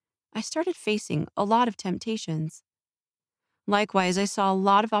closer, I started facing a lot of temptations. Likewise, I saw a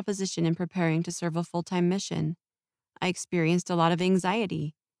lot of opposition in preparing to serve a full-time mission. I experienced a lot of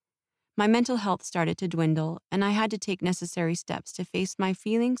anxiety. My mental health started to dwindle, and I had to take necessary steps to face my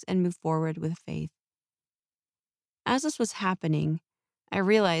feelings and move forward with faith. As this was happening, I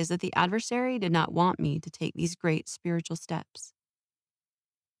realized that the adversary did not want me to take these great spiritual steps.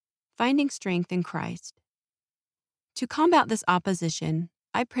 Finding strength in Christ. To combat this opposition,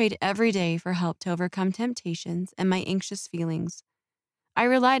 I prayed every day for help to overcome temptations and my anxious feelings. I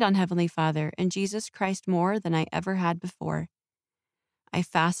relied on Heavenly Father and Jesus Christ more than I ever had before. I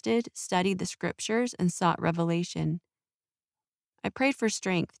fasted, studied the scriptures, and sought revelation. I prayed for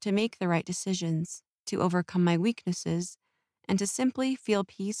strength to make the right decisions, to overcome my weaknesses, and to simply feel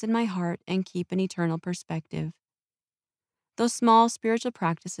peace in my heart and keep an eternal perspective. Those small spiritual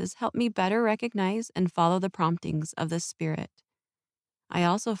practices helped me better recognize and follow the promptings of the Spirit. I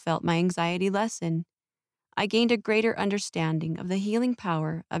also felt my anxiety lessen. I gained a greater understanding of the healing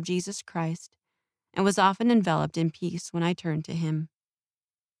power of Jesus Christ and was often enveloped in peace when I turned to Him.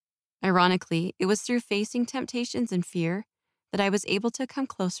 Ironically, it was through facing temptations and fear that I was able to come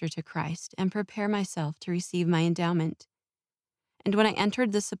closer to Christ and prepare myself to receive my endowment. And when I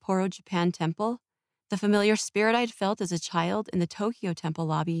entered the Sapporo, Japan temple, the familiar spirit I'd felt as a child in the Tokyo temple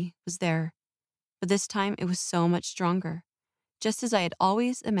lobby was there. But this time it was so much stronger, just as I had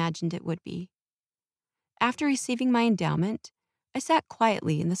always imagined it would be. After receiving my endowment, I sat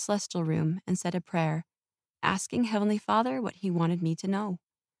quietly in the celestial room and said a prayer, asking Heavenly Father what He wanted me to know.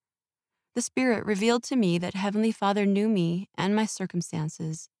 The Spirit revealed to me that Heavenly Father knew me and my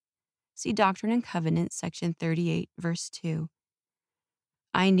circumstances. See Doctrine and Covenants, section 38, verse 2.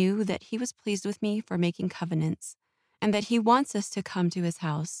 I knew that He was pleased with me for making covenants, and that He wants us to come to His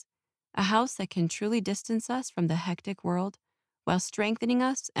house, a house that can truly distance us from the hectic world, while strengthening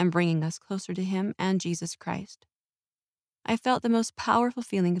us and bringing us closer to Him and Jesus Christ. I felt the most powerful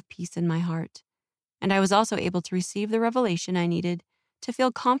feeling of peace in my heart, and I was also able to receive the revelation I needed to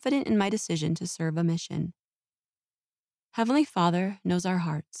feel confident in my decision to serve a mission. Heavenly Father knows our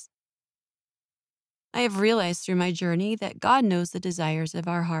hearts. I have realized through my journey that God knows the desires of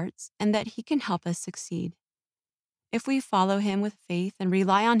our hearts and that He can help us succeed. If we follow Him with faith and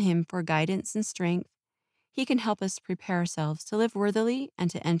rely on Him for guidance and strength, He can help us prepare ourselves to live worthily and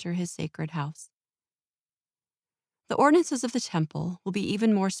to enter His sacred house. The ordinances of the temple will be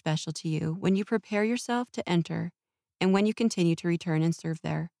even more special to you when you prepare yourself to enter and when you continue to return and serve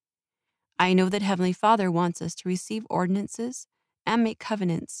there. I know that Heavenly Father wants us to receive ordinances and make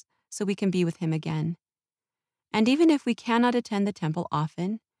covenants so we can be with Him again. And even if we cannot attend the temple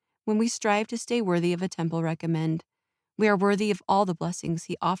often, when we strive to stay worthy of a temple recommend, we are worthy of all the blessings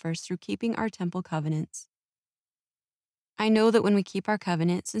He offers through keeping our temple covenants. I know that when we keep our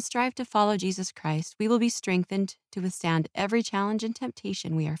covenants and strive to follow Jesus Christ, we will be strengthened to withstand every challenge and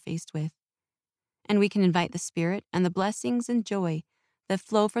temptation we are faced with. And we can invite the Spirit and the blessings and joy that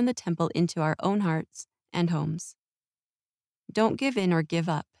flow from the temple into our own hearts and homes. Don't give in or give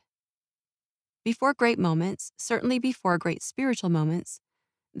up. Before great moments, certainly before great spiritual moments,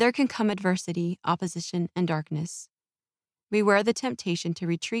 there can come adversity, opposition, and darkness. Beware the temptation to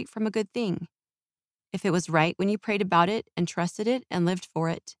retreat from a good thing. If it was right when you prayed about it and trusted it and lived for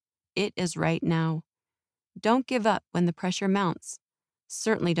it, it is right now. Don't give up when the pressure mounts.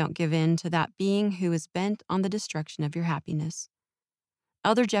 Certainly don't give in to that being who is bent on the destruction of your happiness.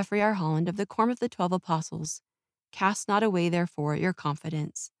 Elder Jeffrey R. Holland of the Quorum of the 12 Apostles, Cast not away therefore your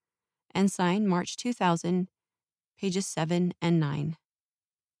confidence. Ensign, March 2000, pages 7 and 9.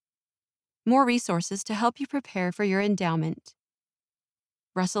 More resources to help you prepare for your endowment.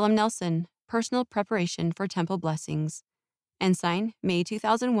 Russell M. Nelson, Personal Preparation for Temple Blessings. Ensign, May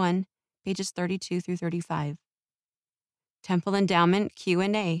 2001, pages 32 through 35. Temple Endowment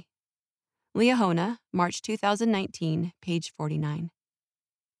Q&A. Liahona, March 2019, page 49.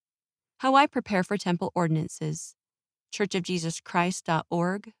 How I Prepare for Temple Ordinances.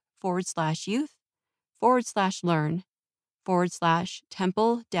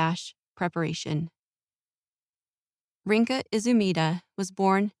 churchofjesuschrist.org/youth/learn/temple-preparation. Rinka Izumida was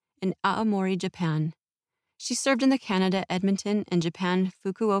born in Aomori, Japan. She served in the Canada, Edmonton, and Japan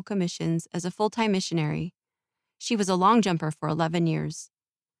Fukuoka missions as a full-time missionary. She was a long jumper for 11 years.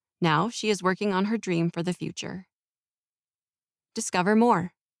 Now she is working on her dream for the future. Discover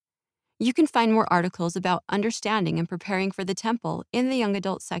more. You can find more articles about understanding and preparing for the temple in the young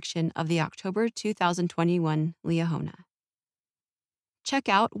adult section of the October 2021 Liahona. Check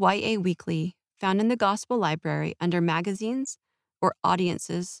out YA Weekly, found in the Gospel Library under Magazines or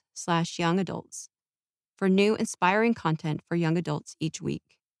Audiences/Young Adults, for new inspiring content for young adults each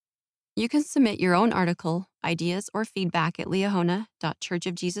week. You can submit your own article, ideas, or feedback at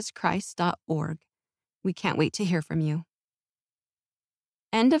liahona.churchofjesuschrist.org. We can't wait to hear from you.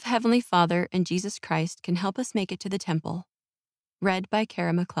 End of Heavenly Father and Jesus Christ Can Help Us Make It to the Temple. Read by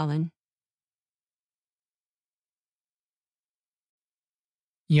Kara McClellan.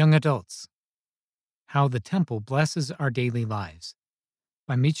 Young Adults: How the Temple Blesses Our Daily Lives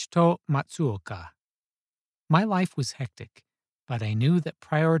by Michito Matsuoka. My life was hectic, but I knew that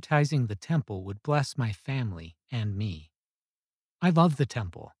prioritizing the temple would bless my family and me. I love the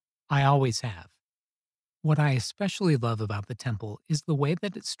temple. I always have. What I especially love about the temple is the way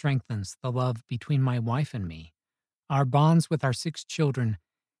that it strengthens the love between my wife and me, our bonds with our 6 children,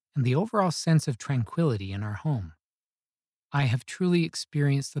 and the overall sense of tranquility in our home. I have truly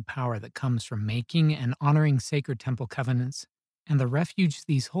experienced the power that comes from making and honoring sacred temple covenants and the refuge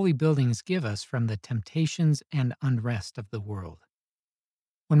these holy buildings give us from the temptations and unrest of the world.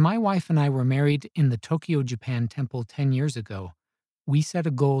 When my wife and I were married in the Tokyo, Japan temple 10 years ago, we set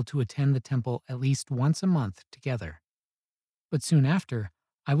a goal to attend the temple at least once a month together. But soon after,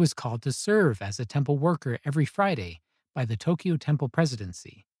 I was called to serve as a temple worker every Friday by the Tokyo Temple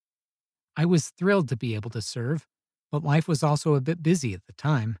Presidency. I was thrilled to be able to serve, but life was also a bit busy at the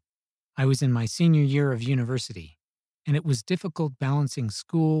time. I was in my senior year of university, and it was difficult balancing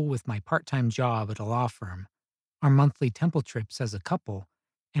school with my part-time job at a law firm, our monthly temple trips as a couple,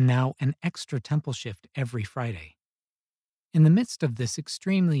 and now an extra temple shift every Friday. In the midst of this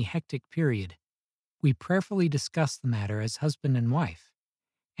extremely hectic period, we prayerfully discussed the matter as husband and wife,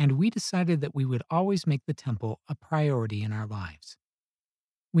 and we decided that we would always make the temple a priority in our lives.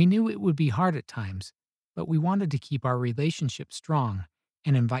 We knew it would be hard at times, but we wanted to keep our relationship strong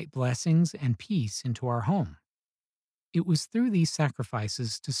and invite blessings and peace into our home. It was through these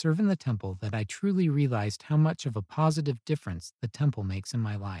sacrifices to serve in the temple that I truly realized how much of a positive difference the temple makes in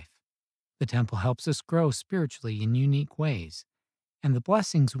my life. The temple helps us grow spiritually in unique ways, and the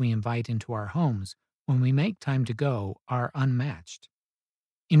blessings we invite into our homes when we make time to go are unmatched.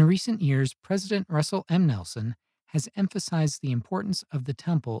 In recent years, President Russell M. Nelson has emphasized the importance of the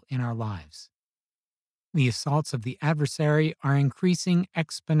temple in our lives. The assaults of the adversary are increasing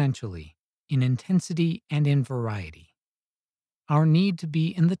exponentially in intensity and in variety. Our need to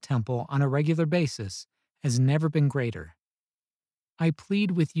be in the temple on a regular basis has never been greater. I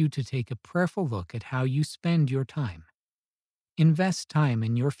plead with you to take a prayerful look at how you spend your time. Invest time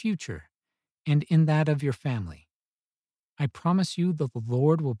in your future and in that of your family. I promise you that the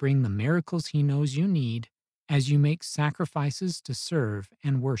Lord will bring the miracles He knows you need as you make sacrifices to serve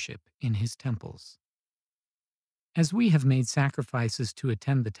and worship in His temples. As we have made sacrifices to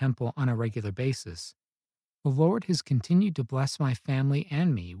attend the temple on a regular basis, the Lord has continued to bless my family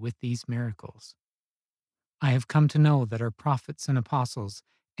and me with these miracles. I have come to know that our prophets and apostles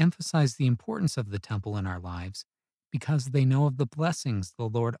emphasize the importance of the temple in our lives because they know of the blessings the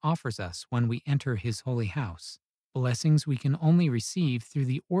Lord offers us when we enter His holy house, blessings we can only receive through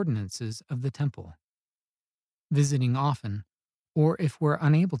the ordinances of the temple. Visiting often, or if we're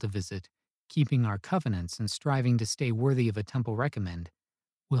unable to visit, keeping our covenants and striving to stay worthy of a temple recommend,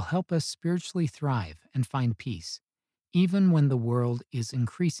 will help us spiritually thrive and find peace, even when the world is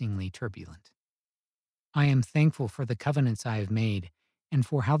increasingly turbulent. I am thankful for the covenants I have made and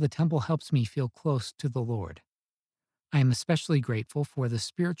for how the temple helps me feel close to the Lord. I am especially grateful for the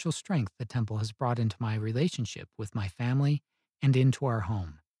spiritual strength the temple has brought into my relationship with my family and into our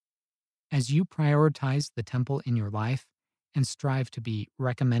home. As you prioritize the temple in your life and strive to be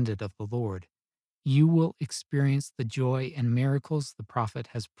recommended of the Lord, you will experience the joy and miracles the prophet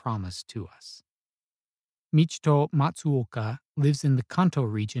has promised to us. Michito Matsuoka lives in the Kanto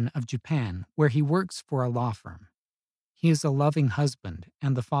region of Japan, where he works for a law firm. He is a loving husband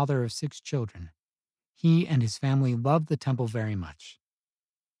and the father of 6 children. He and his family love the temple very much.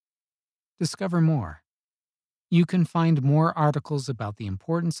 Discover more. You can find more articles about the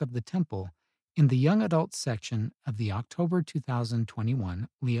importance of the temple in the Young Adults section of the October 2021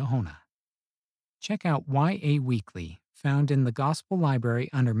 Liahona. Check out YA Weekly, found in the Gospel Library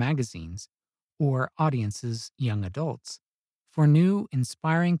under Magazines, or Audiences Young Adults, for new,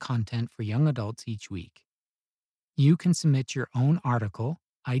 inspiring content for young adults each week. You can submit your own article,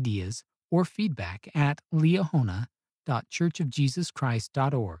 ideas, or feedback at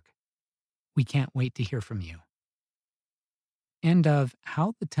liahona.churchofjesuschrist.org. We can't wait to hear from you. End of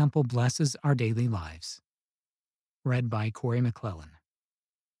How the Temple Blesses Our Daily Lives. Read by Corey McClellan.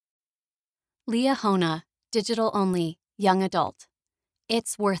 Liahona, digital only, young adult.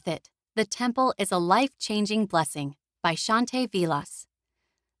 It's worth it. The temple is a life-changing blessing by Shante Vilas.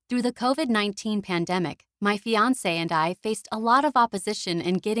 Through the COVID-19 pandemic, my fiancé and I faced a lot of opposition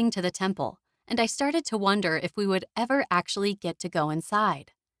in getting to the temple, and I started to wonder if we would ever actually get to go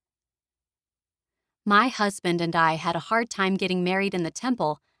inside. My husband and I had a hard time getting married in the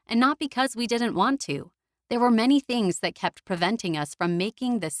temple, and not because we didn't want to. There were many things that kept preventing us from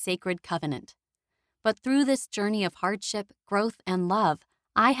making this sacred covenant. But through this journey of hardship, growth, and love,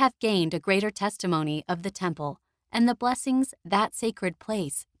 I have gained a greater testimony of the temple and the blessings that sacred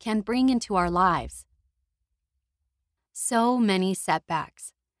place can bring into our lives. So many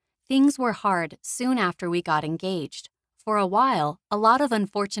setbacks. Things were hard soon after we got engaged. For a while, a lot of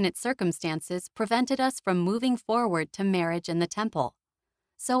unfortunate circumstances prevented us from moving forward to marriage in the temple.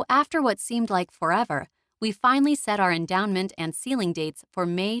 So after what seemed like forever, we finally set our endowment and sealing dates for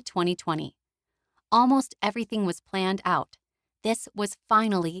May 2020. Almost everything was planned out. This was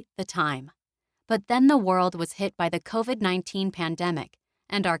finally the time. But then the world was hit by the COVID-19 pandemic,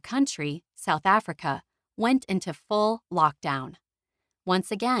 and our country, South Africa, went into full lockdown.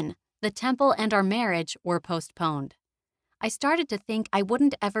 Once again, the temple and our marriage were postponed. I started to think I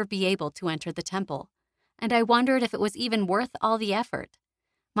wouldn't ever be able to enter the temple, and I wondered if it was even worth all the effort.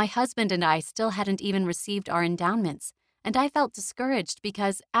 My husband and I still hadn't even received our endowments, and I felt discouraged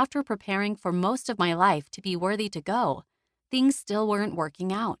because after preparing for most of my life to be worthy to go, things still weren't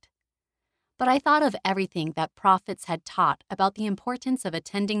working out. But I thought of everything that prophets had taught about the importance of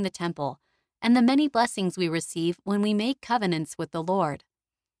attending the temple and the many blessings we receive when we make covenants with the Lord.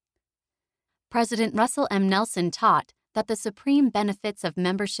 President Russell M. Nelson taught that the supreme benefits of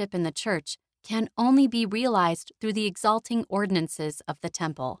membership in the church can only be realized through the exalting ordinances of the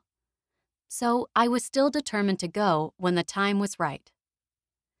temple. So I was still determined to go when the time was right.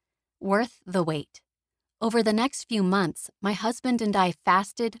 Worth the wait. Over the next few months, my husband and I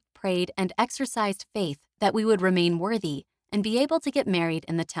fasted, prayed, and exercised faith that we would remain worthy and be able to get married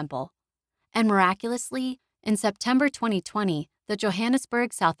in the temple. And miraculously, in September 2020, the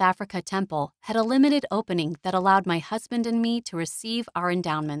Johannesburg, South Africa temple had a limited opening that allowed my husband and me to receive our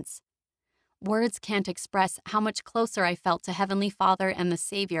endowments. Words can't express how much closer I felt to Heavenly Father and the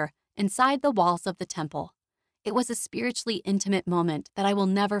Savior inside the walls of the temple. It was a spiritually intimate moment that I will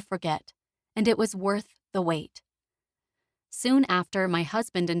never forget, and it was worth the wait. Soon after, my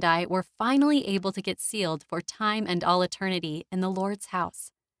husband and I were finally able to get sealed for time and all eternity in the Lord's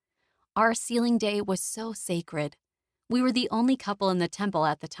house. Our sealing day was so sacred. We were the only couple in the temple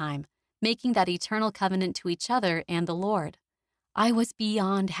at the time, making that eternal covenant to each other and the Lord. I was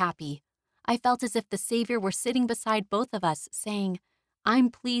beyond happy. I felt as if the Savior were sitting beside both of us, saying, "I'm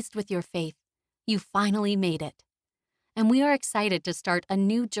pleased with your faith. You finally made it." And we are excited to start a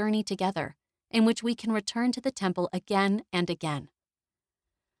new journey together, in which we can return to the temple again and again.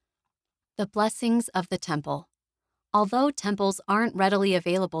 The blessings of the temple. Although temples aren't readily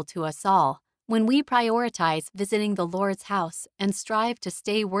available to us all, when we prioritize visiting the Lord's house and strive to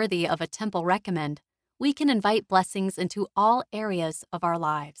stay worthy of a temple recommend, we can invite blessings into all areas of our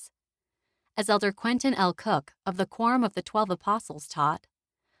lives. As Elder Quentin L. Cook of the Quorum of the 12 Apostles taught,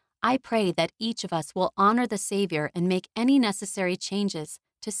 I pray that each of us will honor the Savior and make any necessary changes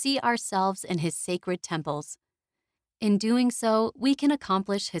to see ourselves in His sacred temples. In doing so, we can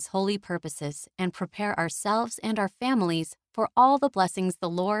accomplish His holy purposes and prepare ourselves and our families for all the blessings the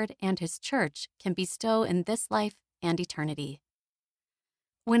Lord and His church can bestow in this life and eternity.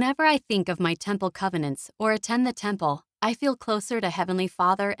 Whenever I think of my temple covenants or attend the temple, I feel closer to Heavenly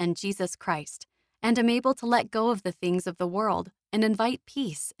Father and Jesus Christ, and am able to let go of the things of the world and invite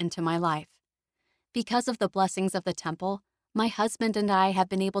peace into my life. Because of the blessings of the temple, my husband and I have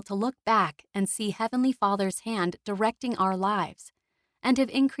been able to look back and see Heavenly Father's hand directing our lives, and have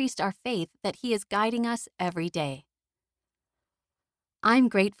increased our faith that He is guiding us every day. I'm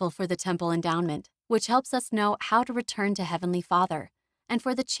grateful for the temple endowment, which helps us know how to return to Heavenly Father, and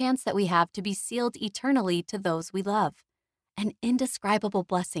for the chance that we have to be sealed eternally to those we love, an indescribable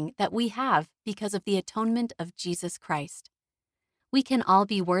blessing that we have because of the atonement of Jesus Christ. We can all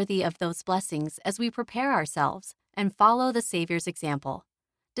be worthy of those blessings as we prepare ourselves and follow the Savior's example,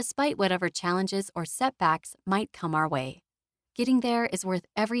 despite whatever challenges or setbacks might come our way. Getting there is worth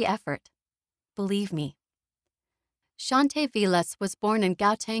every effort. Believe me. Shante Vilas was born in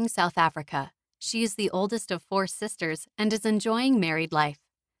Gauteng, South Africa. She is the oldest of 4 sisters and is enjoying married life.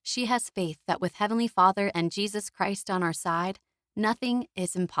 She has faith that with Heavenly Father and Jesus Christ on our side, nothing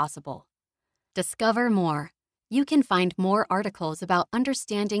is impossible. Discover more. You can find more articles about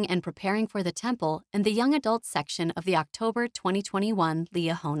understanding and preparing for the temple in the Young Adults section of the October 2021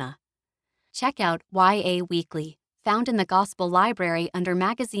 Liahona. Check out YA Weekly, found in the Gospel Library under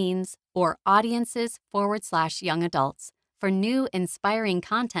Magazines or Audiences/Young Adults, for new, inspiring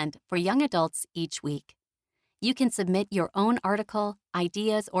content for young adults each week. You can submit your own article,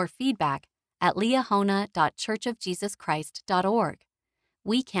 ideas, or feedback at liahona.churchofjesuschrist.org.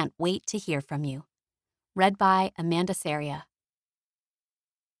 We can't wait to hear from you. Read by Amanda Saria.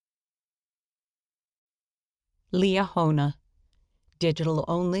 Liahona. Digital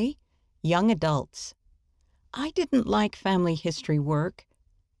only, young adults. I didn't like family history work,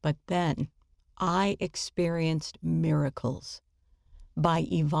 But then I experienced miracles. By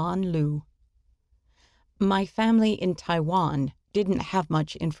Yvonne Liu. My family in Taiwan didn't have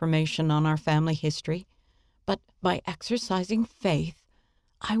much information on our family history, but by exercising faith,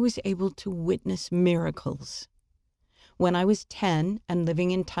 I was able to witness miracles. When I was 10 and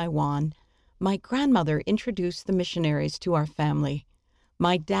living in Taiwan, my grandmother introduced the missionaries to our family.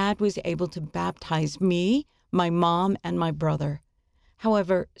 My dad was able to baptize me, my mom, and my brother.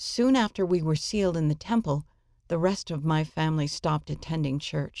 However, soon after we were sealed in the temple, the rest of my family stopped attending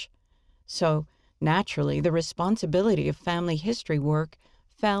church. So, naturally, the responsibility of family history work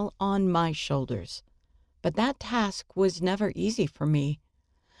fell on my shoulders. But that task was never easy for me.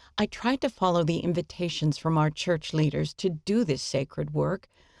 I tried to follow the invitations from our church leaders to do this sacred work,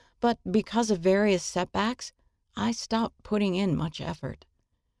 but because of various setbacks, I stopped putting in much effort.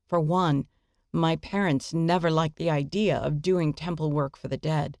 For one, my parents never liked the idea of doing temple work for the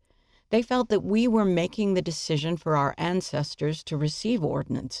dead. They felt that we were making the decision for our ancestors to receive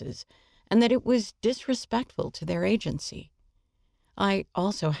ordinances, and that it was disrespectful to their agency. I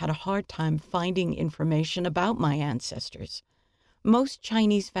also had a hard time finding information about my ancestors. Most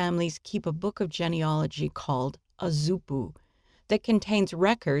Chinese families keep a book of genealogy called a zupu that contains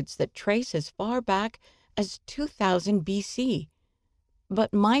records that trace as far back as 2000 BC.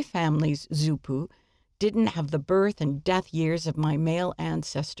 But my family's zupu didn't have the birth and death years of my male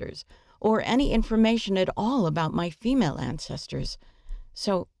ancestors or any information at all about my female ancestors.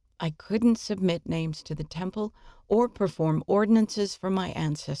 So I couldn't submit names to the temple or perform ordinances for my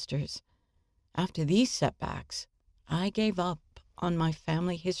ancestors. After these setbacks, I gave up on my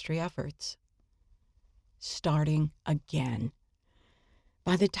family history efforts. Starting again.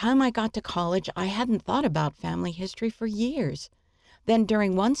 By the time I got to college, I hadn't thought about family history for years. Then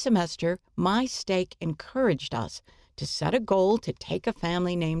during one semester, my stake encouraged us to set a goal to take a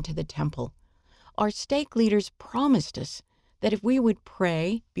family name to the temple. Our stake leaders promised us that if we would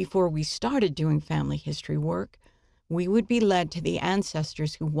pray before we started doing family history work, we would be led to the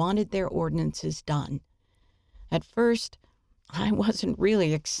ancestors who wanted their ordinances done. At first, I wasn't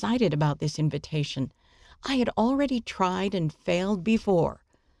really excited about this invitation. I had already tried and failed before.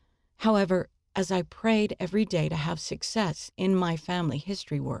 However, as I prayed every day to have success in my family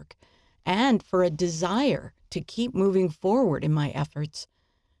history work and for a desire to keep moving forward in my efforts,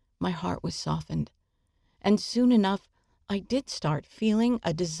 my heart was softened. And soon enough, I did start feeling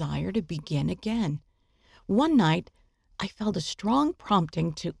a desire to begin again. One night, I felt a strong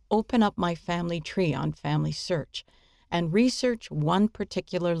prompting to open up my family tree on Family Search and research one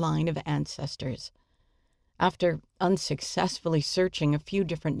particular line of ancestors. After unsuccessfully searching a few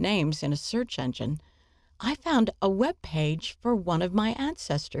different names in a search engine, I found a web page for one of my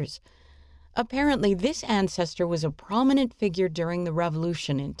ancestors. Apparently, this ancestor was a prominent figure during the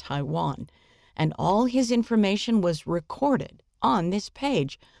revolution in Taiwan, and all his information was recorded on this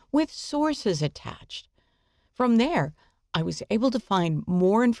page with sources attached. From there, I was able to find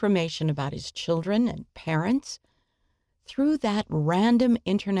more information about his children and parents. Through that random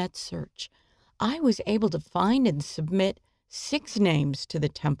internet search, I was able to find and submit 6 names to the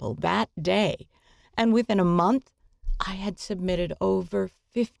temple that day, and within a month, I had submitted over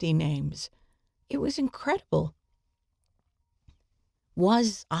 50 names. It was incredible.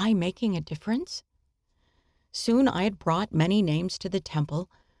 Was I making a difference? Soon I had brought many names to the temple,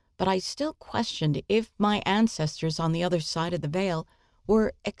 but I still questioned if my ancestors on the other side of the veil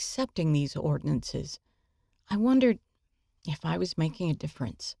were accepting these ordinances. I wondered if I was making a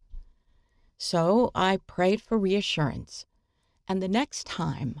difference. So I prayed for reassurance, and the next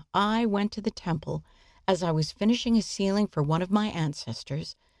time I went to the temple, as I was finishing a sealing for one of my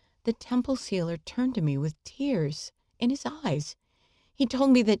ancestors, the temple sealer turned to me with tears in his eyes. He told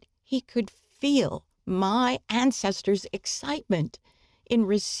me that he could feel my ancestors' excitement in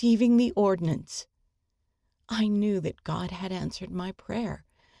receiving the ordinance. I knew that God had answered my prayer,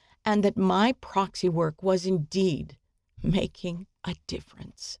 and that my proxy work was indeed making a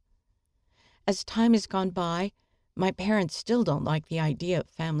difference. As time has gone by, my parents still don't like the idea of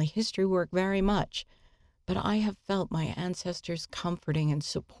family history work very much, but I have felt my ancestors comforting and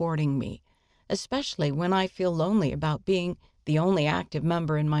supporting me, especially when I feel lonely about being the only active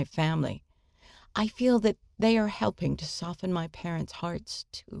member in my family. I feel that they are helping to soften my parents' hearts,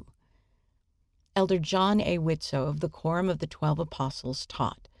 too. Elder John A. Whitsoe of the Quorum of the 12 Apostles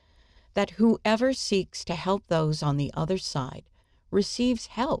taught that whoever seeks to help those on the other side receives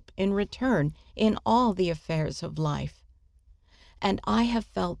help in return in all the affairs of life. And I have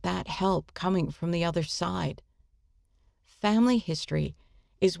felt that help coming from the other side. Family history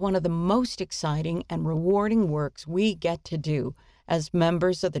is one of the most exciting and rewarding works we get to do as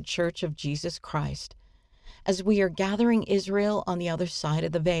members of the Church of Jesus Christ. As we are gathering Israel on the other side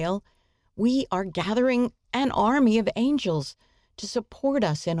of the veil, we are gathering an army of angels to support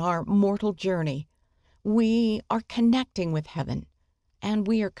us in our mortal journey. We are connecting with heaven, and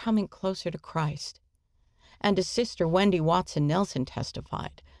we are coming closer to Christ. And as Sister Wendy Watson Nelson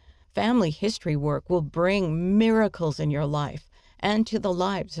testified, family history work will bring miracles in your life and to the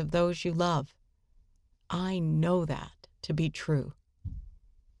lives of those you love. I know that to be true.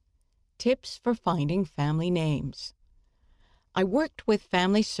 Tips for finding family names. I worked with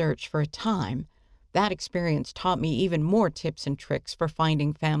Family Search for a time. That experience taught me even more tips and tricks for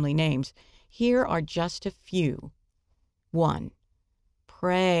finding family names. Here are just a few. 1.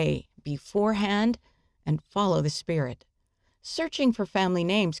 Pray beforehand and follow the Spirit. Searching for family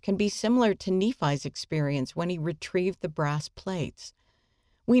names can be similar to Nephi's experience when he retrieved the brass plates.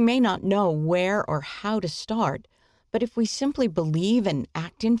 We may not know where or how to start, but if we simply believe and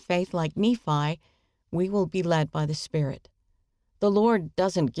act in faith like Nephi, we will be led by the Spirit. The Lord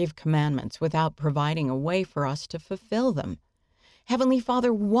doesn't give commandments without providing a way for us to fulfill them. Heavenly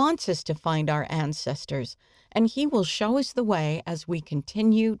Father wants us to find our ancestors, and He will show us the way as we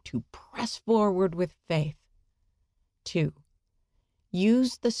continue to press forward with faith. 2.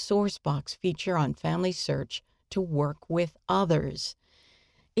 Use the source box feature on Family Search to work with others.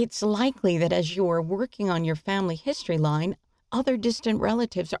 It's likely that as you are working on your family history line, other distant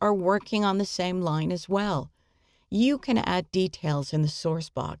relatives are working on the same line as well. You can add details in the source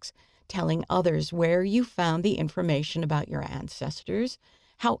box, telling others where you found the information about your ancestors,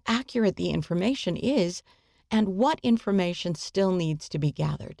 how accurate the information is, and what information still needs to be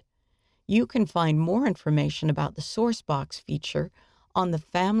gathered. You can find more information about the source box feature on the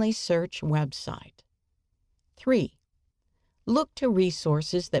Family Search website. 3. Look to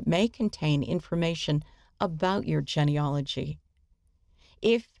resources that may contain information about your genealogy.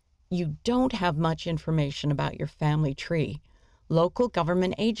 If you don't have much information about your family tree, local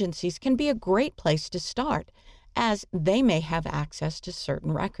government agencies can be a great place to start, as they may have access to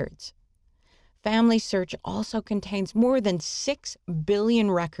certain records. Family Search also contains more than 6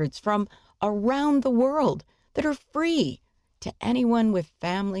 billion records from around the world that are free to anyone with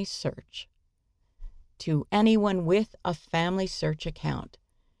Family Search. To anyone with a Family Search account,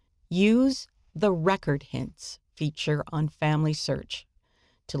 use the Record Hints feature on Family Search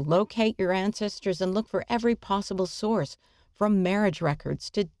to locate your ancestors and look for every possible source, from marriage records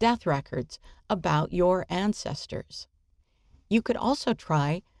to death records, about your ancestors. You could also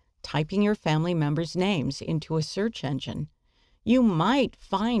try typing your family members' names into a search engine. You might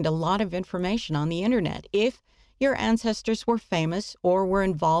find a lot of information on the internet if your ancestors were famous or were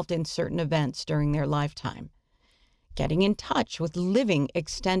involved in certain events during their lifetime. Getting in touch with living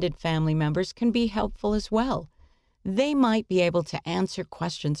extended family members can be helpful as well. They might be able to answer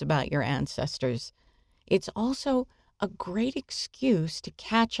questions about your ancestors. It's also a great excuse to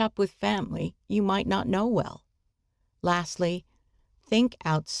catch up with family you might not know well. Lastly, think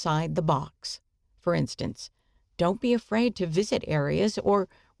outside the box. For instance, don't be afraid to visit areas or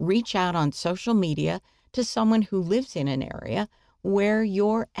reach out on social media to someone who lives in an area where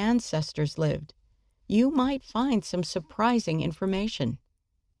your ancestors lived. You might find some surprising information.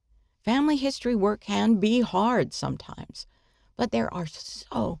 Family history work can be hard sometimes, but there are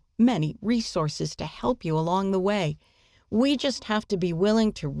so many resources to help you along the way. We just have to be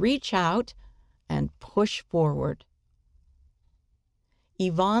willing to reach out and push forward.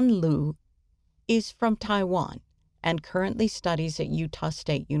 Yvonne Liu is from Taiwan and currently studies at Utah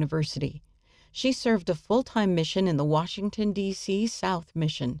State University. She served a full-time mission in the Washington, D.C. South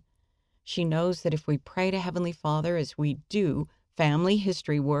Mission. She knows that if we pray to Heavenly Father as we do family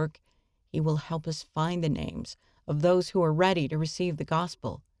history work, He will help us find the names of those who are ready to receive the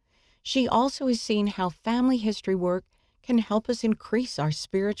gospel. She also has seen how family history work can help us increase our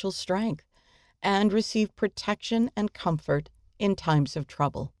spiritual strength and receive protection and comfort in times of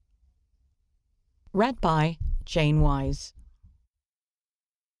trouble. Read by Jane Wise.